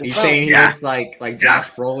looking at the. You saying he looks like Josh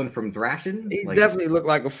Brolin from Thrashing? He definitely looked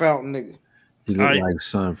like a fountain nigga. He looked like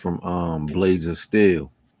son from Blades of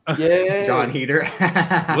Steel. Yeah, John Heater.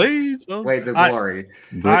 Blades of Glory.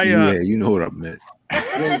 Yeah, you know what I meant.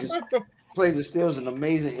 Blades of Steel is an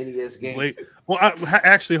amazing NES game.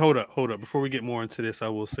 Actually, hold up. Before we get more into this, I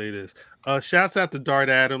will say this. Shouts out to Dart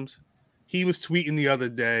Adams. He was tweeting the other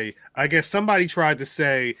day. I guess somebody tried to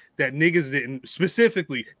say that niggas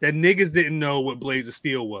didn't know what Blades of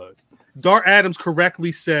Steel was. Dart Adams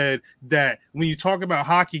correctly said that when you talk about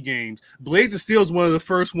hockey games, Blades of Steel is one of the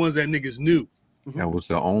first ones that niggas knew. That was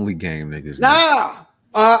the only game niggas knew.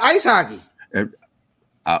 Ice hockey.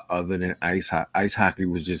 Other than ice hockey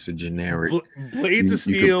was just a generic. Blades of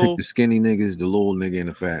Steel. You could pick the skinny niggas, the little nigga, and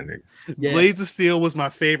the fat nigga. Yeah. Blades of Steel was my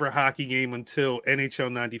favorite hockey game until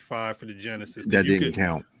NHL '95 for the Genesis. That didn't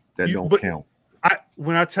count. That don't count.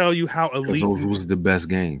 When I tell you how elite those was the best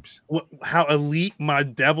games. How elite my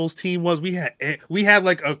Devils team was. We had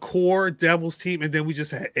like a core Devils team, and then we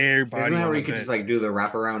just had everybody. Isn't that where you could just like do the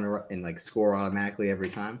wraparound and like score automatically every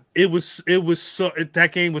time? It was so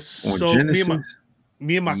that game was so.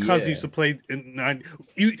 Me and my cousin used to play in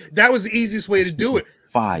that was the easiest way to do it.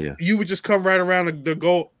 Fire. You would just come right around the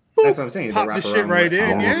goal. Boop, that's what I'm saying. Pop the shit right in. I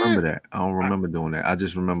don't remember that. I don't remember doing that. I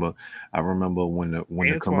just remember. I remember when the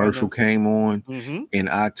commercial came on in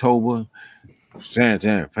October. Fine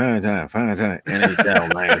time.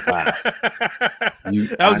 NHL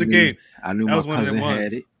 95. That was a game. I knew my cousin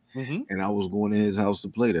had it. And I was going to his house to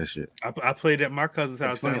play that shit. I played at my cousin's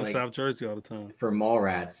house down in South Jersey all the time. For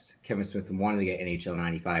Mallrats, Kevin Smith wanted to get NHL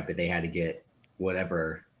 95, but they had to get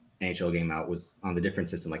whatever NHL game out was on the different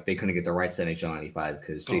system. Like they couldn't get the rights to NHL 95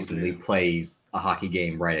 because Jason Lee plays a hockey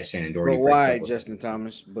game right at Shannon Doherty. But why, Justin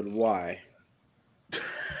Thomas? But why?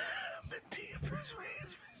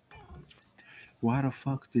 Why the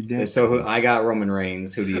fuck did that? So I got Roman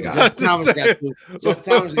Reigns. Who do you got? Justin Thomas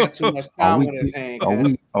got too much time on his hand.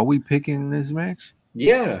 Are we picking this match?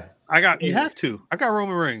 Yeah. You have to. I got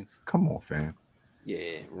Roman Reigns. Come on, fam.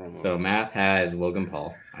 Yeah, Roman. So Math has Logan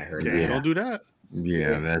Paul. I heard that. Don't do that.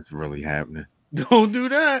 Yeah, that's really happening. Don't do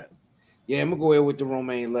that. Yeah, I'm gonna go ahead with the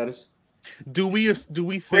romaine lettuce. Do we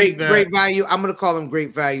think great value? I'm gonna call him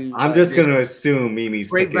great value. I'm just gonna assume Mimi's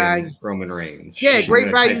great value. Roman Reigns. Yeah,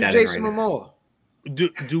 great value. Jason Momoa.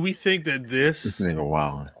 Do we think that this nigga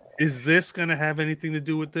wild? Is this gonna have anything to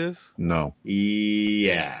do with this? No.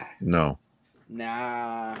 Yeah. No.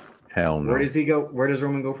 Nah. Hell no. Where does he go? Where does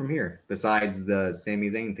Roman go from here? Besides the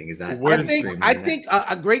Sami Zayn thing, is that? I think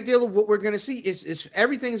a great deal of what we're gonna see is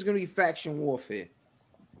everything is gonna be faction warfare.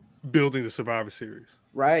 Building the Survivor Series,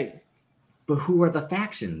 right? But who are the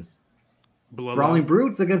factions? Brawling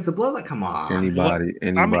Brutes against the Bloodline. Come on, anybody,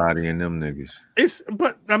 and them niggas.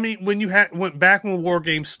 I mean, when War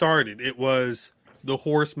Games started, it was the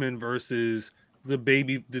Horsemen versus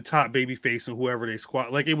the top baby face and whoever they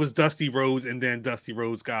squad. Like it was Dusty Rhodes and then Dusty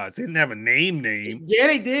Rhodes Gods. They didn't have a name. Yeah,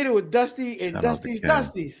 they did it with Dusty and Shout out to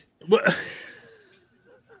Dusty's. But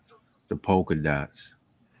The polka dots.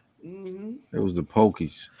 Mm-hmm. It was the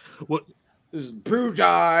pokies. what? There's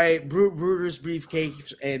Brutus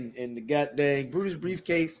Briefcase and the goddamn Brutus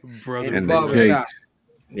Briefcase Brother And the the barbershop. cakes.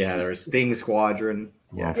 Yeah, there was Sting Squadron.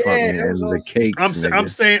 Yeah, Yeah, fucking those and the cakes. I'm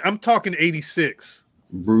saying I'm talking 86.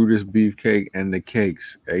 Brutus Beefcake and the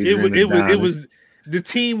cakes. It was the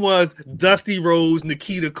team was Dusty Rhodes,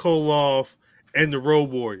 Nikita Koloff, and the Road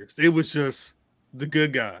Warriors. It was just the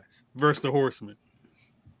good guys versus the Horsemen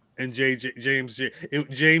and James J.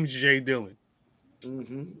 Dillon.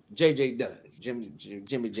 Mm-hmm. JJ Dillon,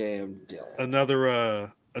 Jimmy Jam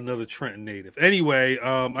Dillon. Another Trenton native. Anyway,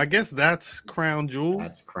 I guess that's Crown Jewel.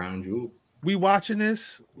 That's Crown Jewel. We watching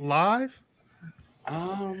this live?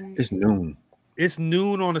 It's noon. It's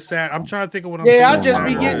noon on a Saturday. I'm trying to think of what I'm Yeah, doing. I'll just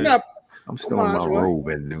be getting up. I'm still in my Joy. robe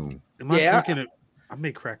at noon. Am I Yeah. drinking it? I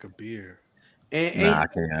may crack a beer. And, Nah, I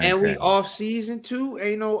can't. and we off season too.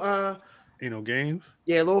 Ain't no Ain't no games.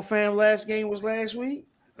 yeah, little fam last game was last week.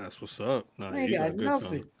 That's what's up. Nah, Ain't you got a good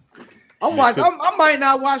nothing. time. I might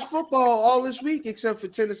not watch football all this week except for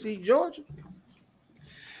Tennessee, Georgia.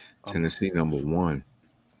 Tennessee number 1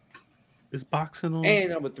 Is boxing on? And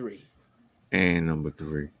number 3. and number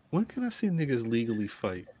 3. When can I see niggas legally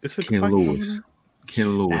fight? It's a Ken fight Lewis. coming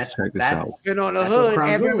Ken Lewis, check this out. Been on the That's what hood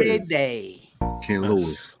Crown Jewel every is. day. Ken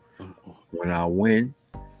Lewis. When I win,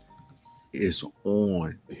 it's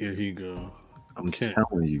on. Here he go. I'm Ken.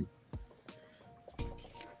 telling you.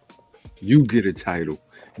 You get a title.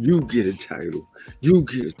 You get a title. You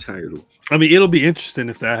get a title. I mean, it'll be interesting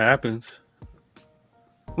if that happens.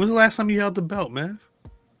 When's the last time you held the belt, man?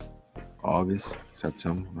 August,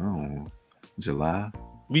 September, I don't know. July.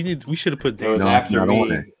 We should have put It was dates. No, after not on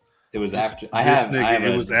me. it. It was This- after.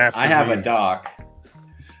 it was after I have me. a doc.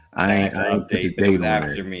 I ain't put the update, but it date was on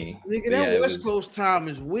after it. me. Nigga, But that yeah, it West was- Coast time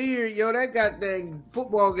is weird. Yo, that goddamn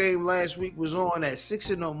football game last week was on at 6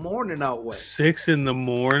 in the morning out west. 6 in the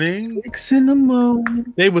morning. 6 in the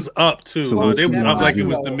morning. They was up too. So Huh? They was yeah, up like it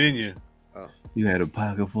was yeah. Dominion. You had a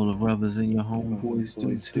pocket full of rubbers in your homeboys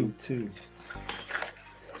too. It's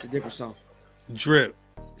a different song. Drip.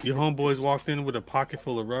 Your homeboys walked in with a pocket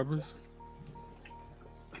full of rubbers.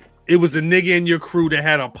 It was a nigga in your crew that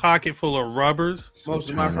had a pocket full of rubbers. So Most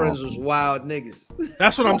of my turn friends off. was wild niggas.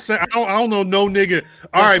 That's what I'm saying. I don't know no nigga.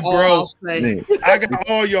 All That's right, bro. I'll say. Nick, I got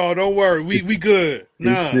all y'all. Don't worry. We good.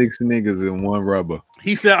 it's Nah. 6 niggas in one rubber.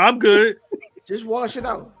 He said, I'm good. Just wash it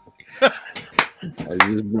out. I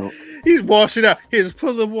just don't. He's washing out. Here, just put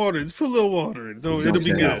a little water. Just put a little water in. It'll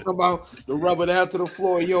be Okay. good. Come out the rubber down to the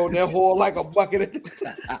floor, yo, that hole like a bucket at the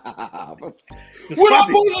top. What I'm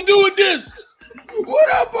supposed to do with this? What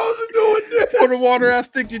I'm supposed to do with this? Pour the water out,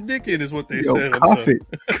 stick your dick in, is what they Yo, said. I'm cuff sorry.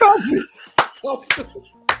 it. Cuff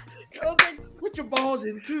it. Put your balls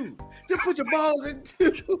in too. Just put your balls in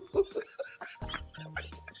too.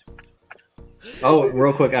 Oh,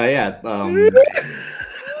 real quick,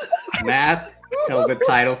 Matt held the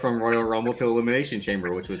title from Royal Rumble to Elimination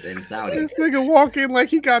Chamber, which was in Saudi. This nigga walk in like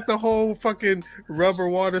he got the whole fucking rubber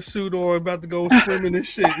water suit on, about to go swimming and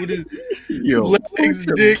shit with his Yo, legs,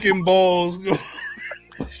 dick, and balls.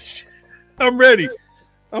 I'm ready.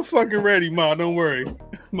 I'm fucking ready, ma. Don't worry.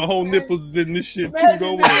 My whole nipples is in this shit too.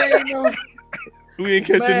 Don't worry. We ain't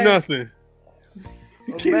catching Man. nothing.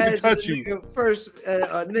 You can't even touch you. Nigga first,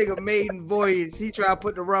 a nigga maiden voyage. He tried to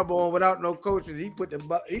put the rubber on without no coaching. He put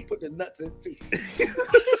the nuts in too.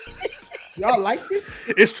 Y'all like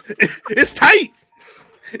this? It's tight.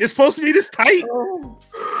 It's supposed to be this tight. Oh,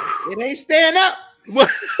 it ain't stand up. What?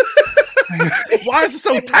 Why is it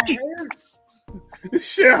so tight? hurts. This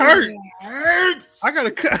shit hurt. It hurts. I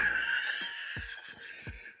gotta cut.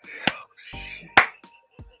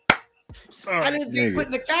 Sorry. I didn't think Nigga.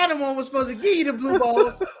 putting the condom on was supposed to give you the blue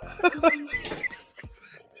ball.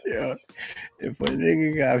 Yeah. If a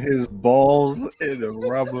nigga got his balls in the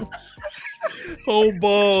rubber, Whole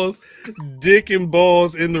balls, dick and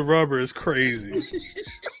balls in the rubber is crazy.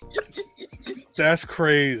 That's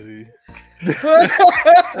crazy.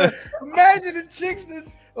 Imagine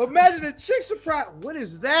the chicks surprised. What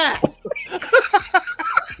is that?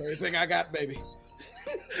 Everything I got, baby.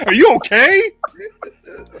 Are you okay?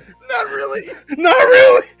 Not really. Not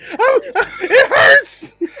really. It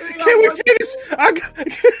hurts. Can we finish? I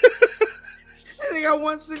think I got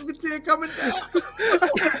one single tear coming down.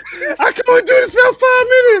 I can only do this for 5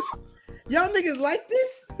 minutes. Y'all niggas like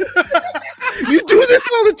this? You do this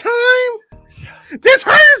all the time. This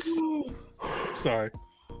hurts.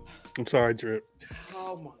 I'm sorry, Drip.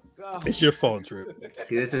 Oh my God. It's your fault, Drip.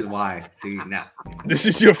 See, this is why. See, now. This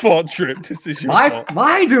is your fault, Drip. This is your fault.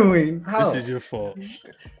 My doing? How? This is your fault.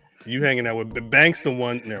 You hanging out with Banks, the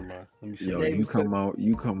one. Never mind. Let me show Yo, you. you come out.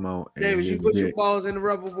 And David, you your put your dick- balls in the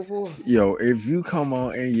rubber before? Yo, if you come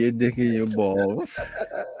out and your dick and your balls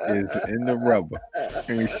is in the rubber,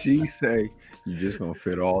 and she say you just gonna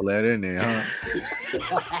fit all that in there, huh?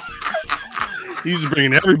 You just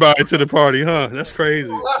bringing everybody to the party, huh? That's crazy.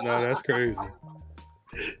 No, that's crazy.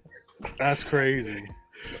 That's crazy.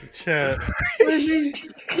 Chat.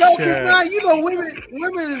 Yo, cause now you know women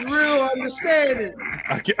is real understanding.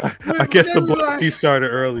 I guess the block started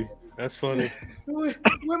early. That's funny.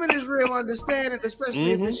 Women is real understanding,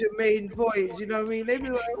 especially if it's your maiden voyage. You know what I mean? They be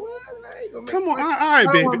like, well, I ain't gonna make come on, all right,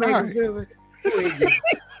 baby. All right.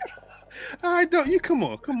 All right, don't you come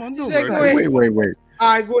on, don't worry. Wait. All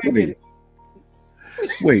right, go ahead and get it.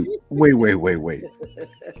 Wait.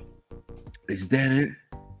 Is that it?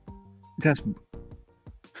 That's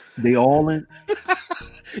they all in?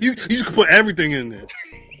 You just put everything in there.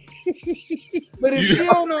 But if she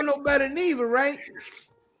don't know no better neither, right?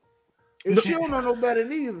 If she don't know no better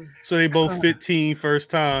neither. So they both 15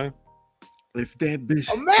 first time. If that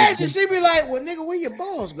bitch imagine she be like, well, nigga, where your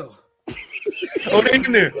balls go? Oh, they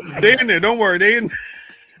in there. They in there. Don't worry. They in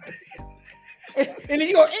And then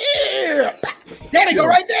you go, yeah. There they go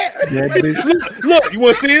right there. Look, you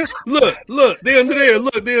want to see it? Look, they under there.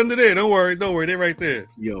 Look, they under there. Don't worry. They right there.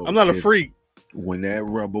 Yo, I'm not a freak. When that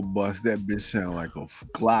rubber bust, that bitch sound like a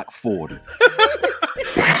Glock 40.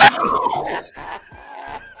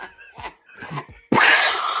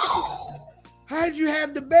 How'd you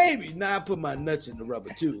have the baby? Nah, I put my nuts in the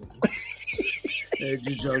rubber too. It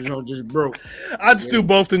just broke. I just threw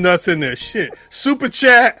both the nuts in there. Shit. Super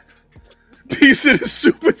chat. Piece of the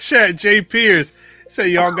super chat. Jay Pierce say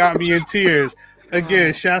y'all got me in tears.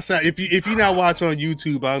 Again, shouts out. If you not watch on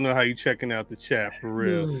YouTube, I don't know how you checking out the chat for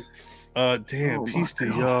real. Damn, peace to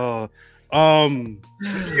y'all.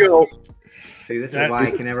 Yo. See, this is why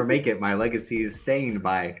I can never make it. My legacy is stained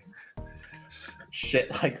by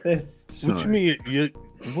shit like this. What you mean?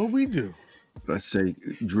 What we do? Let's say,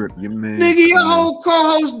 Drip, your man. Nigga, your whole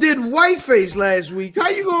co-host did whiteface last week. How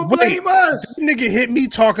you gonna blame us? Nigga hit me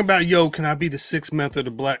talking about, yo, can I be the 6th member of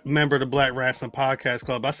the Black Wrestling Podcast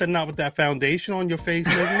Club? I said, not with that foundation on your face,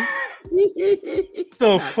 nigga.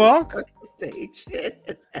 The fuck?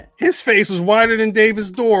 His face was wider than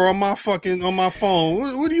David's door on my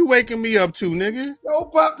phone. What are you waking me up to, nigga? Yo,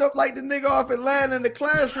 popped up like the nigga off Atlanta in the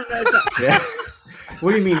classroom that time. Yeah.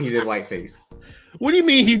 What do you mean he did whiteface? What do you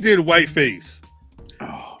mean he did whiteface?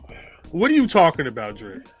 Oh, what are you talking about,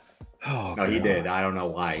 Drake? Oh, no, he did. I don't know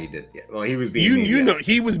why he did. Well, he was being you know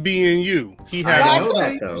he was being you. He had. I know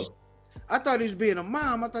that though. I thought he was being a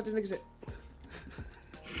mom. I thought the nigga said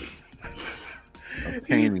a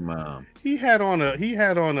panty mom. He had on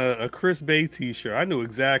a Chris Bay t-shirt. I knew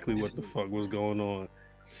exactly what the fuck was going on.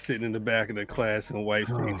 Sitting in the back of the class in white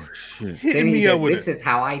face. Oh, shit. Hitting me up with this is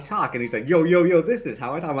how I talk. And he's like, yo, this is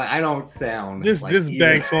how I talk. I'm like, I don't sound this like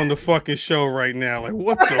Banks on the fucking show right now. Like,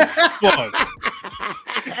 what the fuck?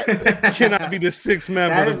 Can I be the 6th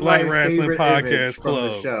member of the Black Wrestling Podcast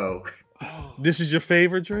Club? The show. This is your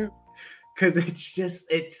favorite, Drip? Because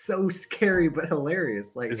it's so scary but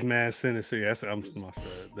hilarious. Like, it's mad sinister. Yes, I'm my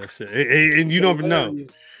favorite. That shit. And you don't even know.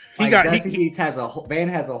 Van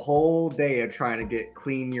has a whole day of trying to get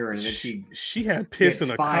clean urine, and then she had piss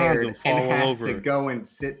in a condom fall and has over. To go and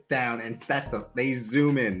sit down, and they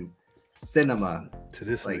zoom in cinema to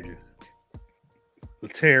this nigga.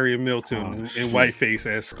 Terry and Milton in whiteface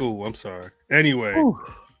at school. I'm sorry. Anyway, how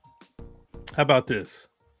about this?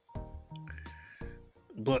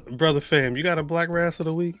 Brother Fam, you got a Black Wrestler of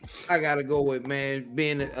the Week? I gotta go with, man,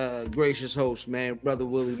 being a gracious host, man, Brother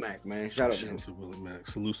Willie Mack, man. Shout out to him. Willie Mack.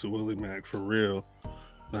 Salute to Willie Mack for real.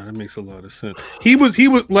 No, that makes a lot of sense. He was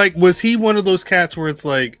like, was he one of those cats where it's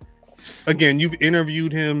like, again, you've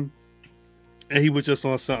interviewed him and he was just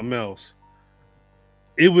on something else?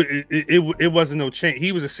 It wasn't no change.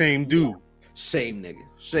 He was the same dude. Same nigga.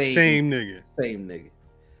 Same nigga.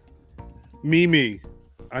 Me.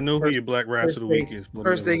 I know who your Black Wrestler of the Week is.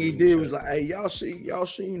 First thing he did was like, "Hey, y'all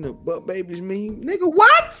seen the Butt Babies meme, nigga?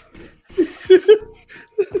 What?"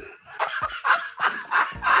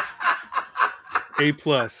 A+.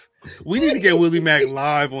 We need to get Willie Mack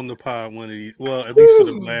live on the pod one of these. Well, at least for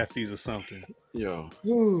the laughies or something. Yo,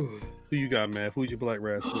 who you got, man? Who's your Black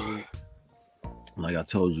Wrestler of the Week? Like I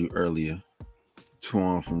told you earlier,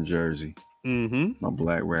 Twan from Jersey. Mm-hmm. My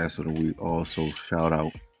Black Wrestler of the Week. Also, shout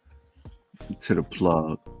out to the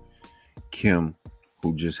plug, Kim,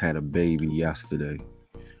 who just had a baby yesterday.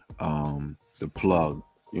 The plug,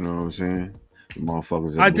 you know what I'm saying?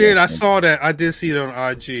 Motherfuckers. I did. I saw that. I did see it on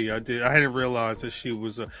IG. I did. I hadn't realized that she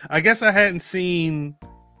was. I guess I hadn't seen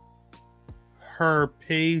her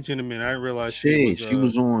page in a minute. I didn't realize she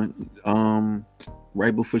was on.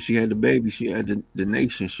 Right before she had the baby, she had the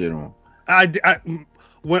Nation shit on.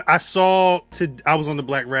 When I I was on the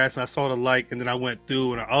Black Rats and I saw the like, and then I went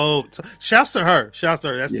through and shouts to her.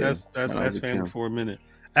 That's family for a minute.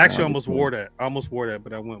 Actually, I almost wore that,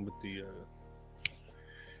 but I went with the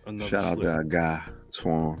another shout out to that guy,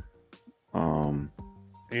 Twan.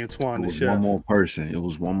 Antoine, it was one more person. It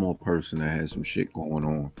was one more person that had some shit going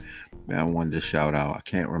on. Man, I wanted to shout out. I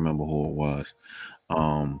can't remember who it was.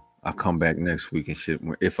 I'll come back next week and shit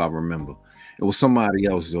if I remember. It was somebody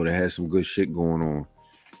else though that had some good shit going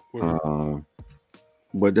on.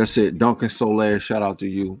 But that's it. Duncan Soler, shout out to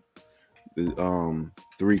you. The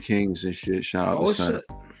Three Kings and shit. Shout out to Son.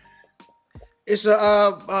 It's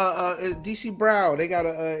a DC Brow. They got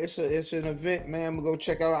it's an event, man. I'm gonna go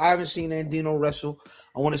check out. I haven't seen Andino wrestle.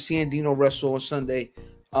 I want to see Andino wrestle on Sunday.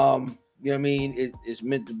 You know what I mean? It's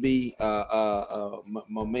meant to be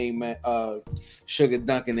my main man, Sugar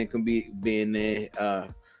Duncan, that can be in there.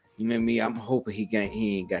 You know what I mean? I'm hoping he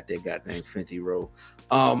ain't got that goddamn Fenty roll.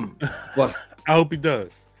 But I hope he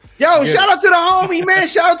does. Yo, shout out to the homie, man.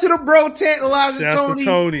 Shout out to the bro tent, Elijah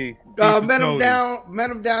Tony. Met him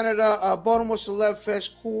down at Baltimore Celeb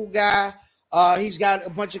Fest. Cool guy. He's got a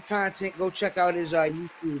bunch of content. Go check out his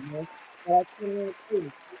YouTube, man.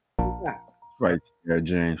 Right, Tierra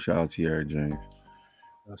James. Shout out to Tierra James.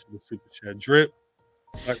 That's the super chat. Drip.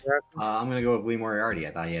 I'm gonna go with Lee Moriarty.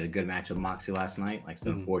 I thought he had a good match with Moxie last night. Like,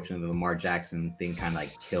 so unfortunately, the Lamar Jackson thing kind of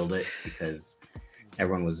like killed it because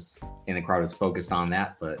everyone was in the crowd was focused on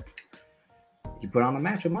that. But he put on a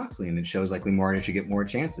match with Moxley, and it shows like Lee Moriarty should get more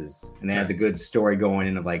chances. And they had the good story going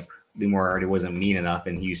in of like Lee Moriarty wasn't mean enough,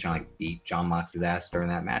 and he was trying to like beat John Moxley's ass during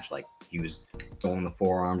that match. Like he was throwing the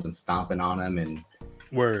forearms and stomping on him, and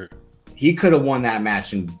he could have won that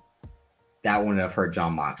match, and that wouldn't have hurt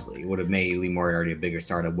John Moxley. It would have made Lee Moriarty a bigger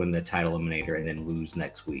star to win the title eliminator and then lose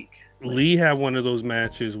next week. Lee had one of those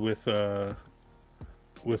matches with Brian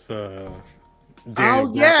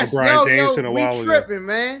Danielson a while ago. Tripping,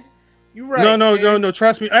 man. You right? No.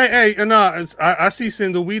 Trust me. Hey, I see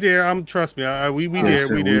Cinder. We there. Trust me. We there.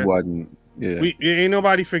 We there. We ain't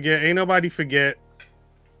nobody forget.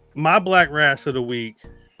 My Black Rats of the week.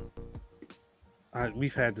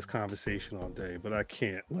 We've had this conversation all day, but I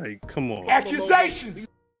can't. Like, come on. Accusations.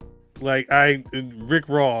 Like Rick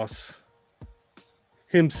Ross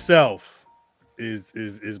himself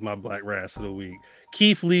is my Black Rats of the week.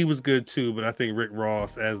 Keith Lee was good too, but I think Rick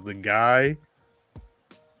Ross as the guy.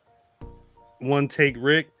 One take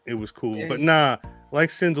Rick, it was cool. Yeah. But nah, like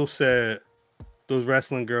Sindel said, those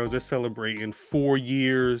wrestling girls, they're celebrating 4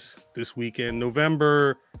 years this weekend.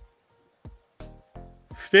 November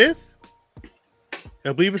 5th?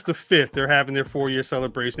 I believe it's the 5th. They're having their 4-year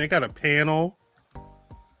celebration. They got a panel.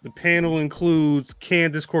 The panel includes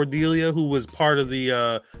Candice Cordelia, who was part of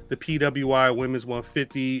the PWI Women's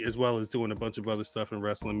 150, as well as doing a bunch of other stuff in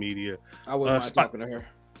wrestling media. I wouldn't mind talking to her.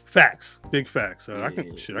 Facts, big facts. I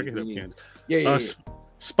can hit up Candice. Yeah.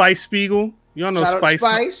 Spice Spiegel, y'all know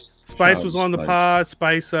Spice. Spice was on the pod.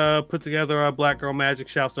 Spice put together Black Girl Magic.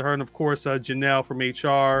 Shouts to her, and of course Janelle from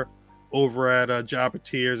HR over at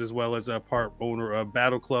Jobberteers, as well as part owner of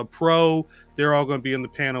Battle Club Pro. They're all going to be in the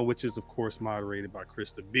panel, which is of course moderated by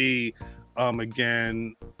Krista B.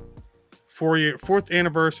 Again, 4th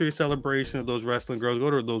anniversary celebration of those wrestling girls.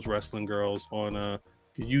 Go to those wrestling girls on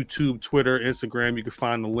YouTube, Twitter, Instagram. You can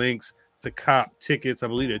find the links to cop tickets. I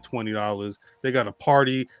believe they're $20. They got a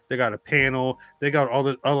party, they got a panel, they got all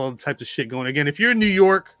the types of shit going. Again, if you're in New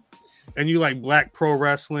York and you like Black pro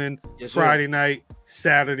wrestling, Friday night,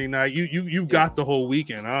 Saturday night, you got the whole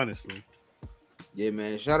weekend, honestly. Yeah,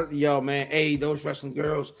 man. Shout out to y'all, man. Hey, those wrestling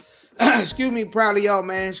girls. Excuse me, proud of y'all,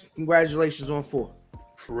 man. Congratulations on 4.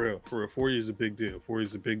 For real. 4 years is a big deal. 4 years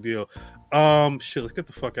is a big deal. Shit, let's get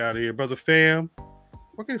the fuck out of here. Brother Fam,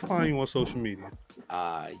 where can they find you on social media?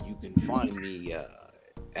 You can find me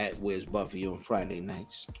at Where's Buffy on Friday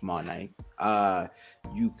nights, tomorrow night.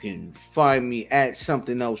 You can find me at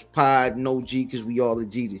Something Else Pod, no G, because we all the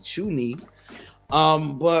G that you need.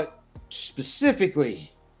 But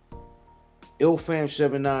specifically,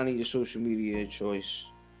 IlFam790, your social media choice.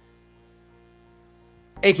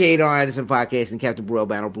 AKA the Anderson Podcast and Captain Burrell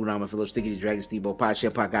Battle, Brunama, Phillips, Sticky, the Dragon, Steve-O,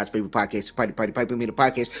 Podshare, God's favorite podcast, Party, Pipe Me the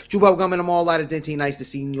Podcast, Chew Bubble Gum, and I'm all out of Dentine. Nice to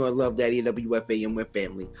see you. I love Daddy, WFAM, where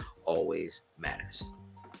family always matters.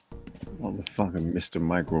 Motherfucking Mr.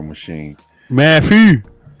 Micro Machine. Matthew.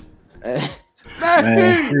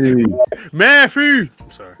 Matthew.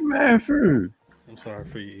 I'm sorry. Matthew. I'm sorry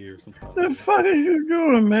for your ears. The fuck is you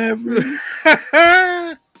doing, man?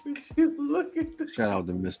 Look at the Shout out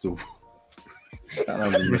to Mr. Shout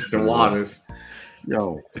out to Mr. Waters.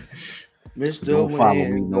 Yo, Mr. Don't follow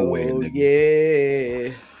me Window, nowhere, nigga.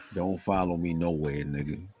 yeah. don't follow me nowhere,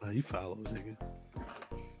 nigga. Nah, you follow, nigga.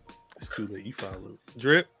 It's too late. You follow.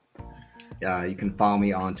 Drip. You can follow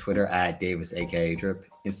me on Twitter at Davis, aka Drip.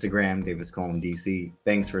 Instagram, Davis Colon DC.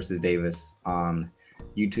 Banks versus Davis on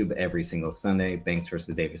YouTube every single Sunday. Banks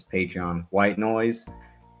versus Davis Patreon. White Noise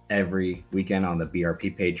every weekend on the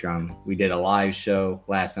BRP Patreon. We did a live show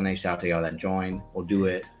last Sunday. Shout out to y'all that joined. We'll do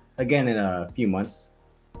it again in a few months.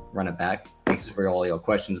 Run it back. Thanks for all your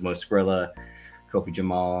questions. Mo Skrilla, Kofi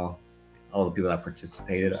Jamal, all the people that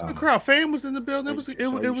participated. The crowd fame was in the building. It was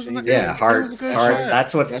Yeah, Hearts.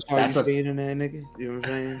 That's what's in there, nigga. You know what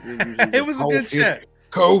I'm saying? It was a good chat.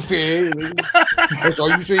 Kofi. That's all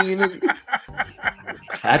you saying,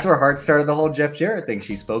 nigga. That's where Hart started the whole Jeff Jarrett thing.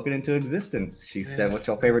 She spoke it into existence. She said, "What's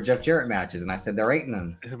your favorite Jeff Jarrett matches?" And I said, "There ain't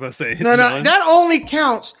none." If I say No, that only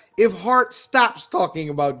counts if Hart stops talking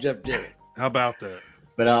about Jeff Jarrett. How about that?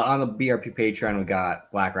 But on the BRP Patreon, we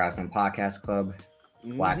got Black Wrestling Podcast Club,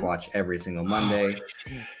 Black Watch every single Monday.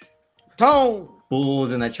 Tone.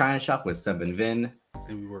 Bulls in the China Shop with Seven Vin.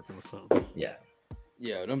 And we working on something. Yeah.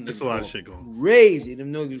 Yeah, them There's a lot of shit going crazy.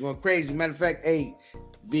 Them niggas going crazy. Matter of fact, hey,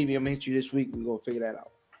 Vivi, I'm gonna hit you this week. We're gonna figure that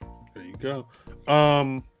out. There you go.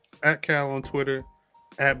 At Cal on Twitter,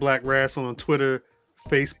 at Black Wrestling on Twitter,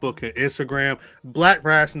 Facebook, and Instagram.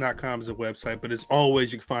 BlackWrestling.com is a website, but as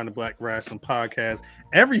always, you can find the Black Wrestling Podcast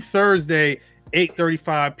every Thursday,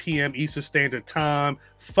 8:35 p.m. Eastern Standard Time.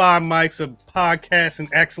 5 mics of podcast and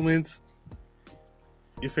excellence.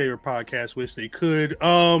 Your favorite podcast, wish they could.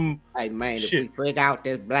 Hey man, if we figure out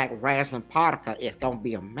this Black Wrestling Podcast, it's gonna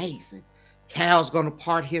be amazing. Cal's gonna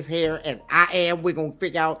part his hair as I am. We're gonna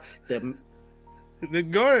figure out the.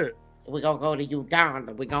 Go ahead. We're gonna go to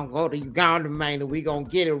Uganda. We're gonna go to Uganda, man, and we're gonna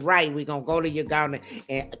get it right. We're gonna go to Uganda,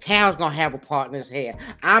 and Cal's gonna have a part in his hair.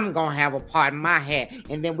 I'm gonna have a part in my hair,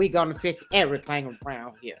 and then we're gonna fix everything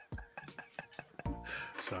around here.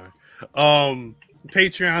 Sorry.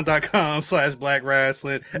 Patreon.com/Black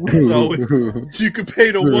Wrestling. As always, you can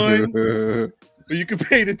pay the 1 or you can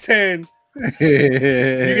pay the 10. You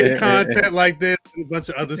get content like this and a bunch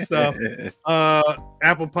of other stuff.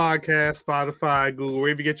 Apple Podcasts, Spotify, Google,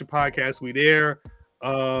 wherever you get your podcasts, we there.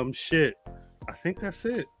 Shit. I think that's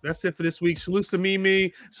it. That's it for this week. Salute to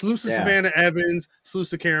Mimi. Salute to Savannah Evans. Salute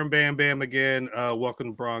to Karen Bam Bam again. Welcome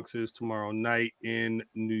to Bronx is tomorrow night in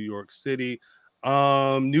New York City.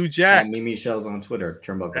 New Jack. Mimi Shells on Twitter.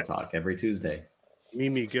 Turnbuckle Talk every Tuesday.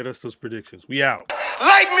 Mimi, get us those predictions. We out.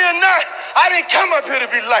 Like me or not, I didn't come up here to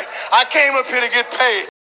be liked. I came up here to get paid.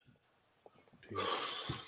 Peace.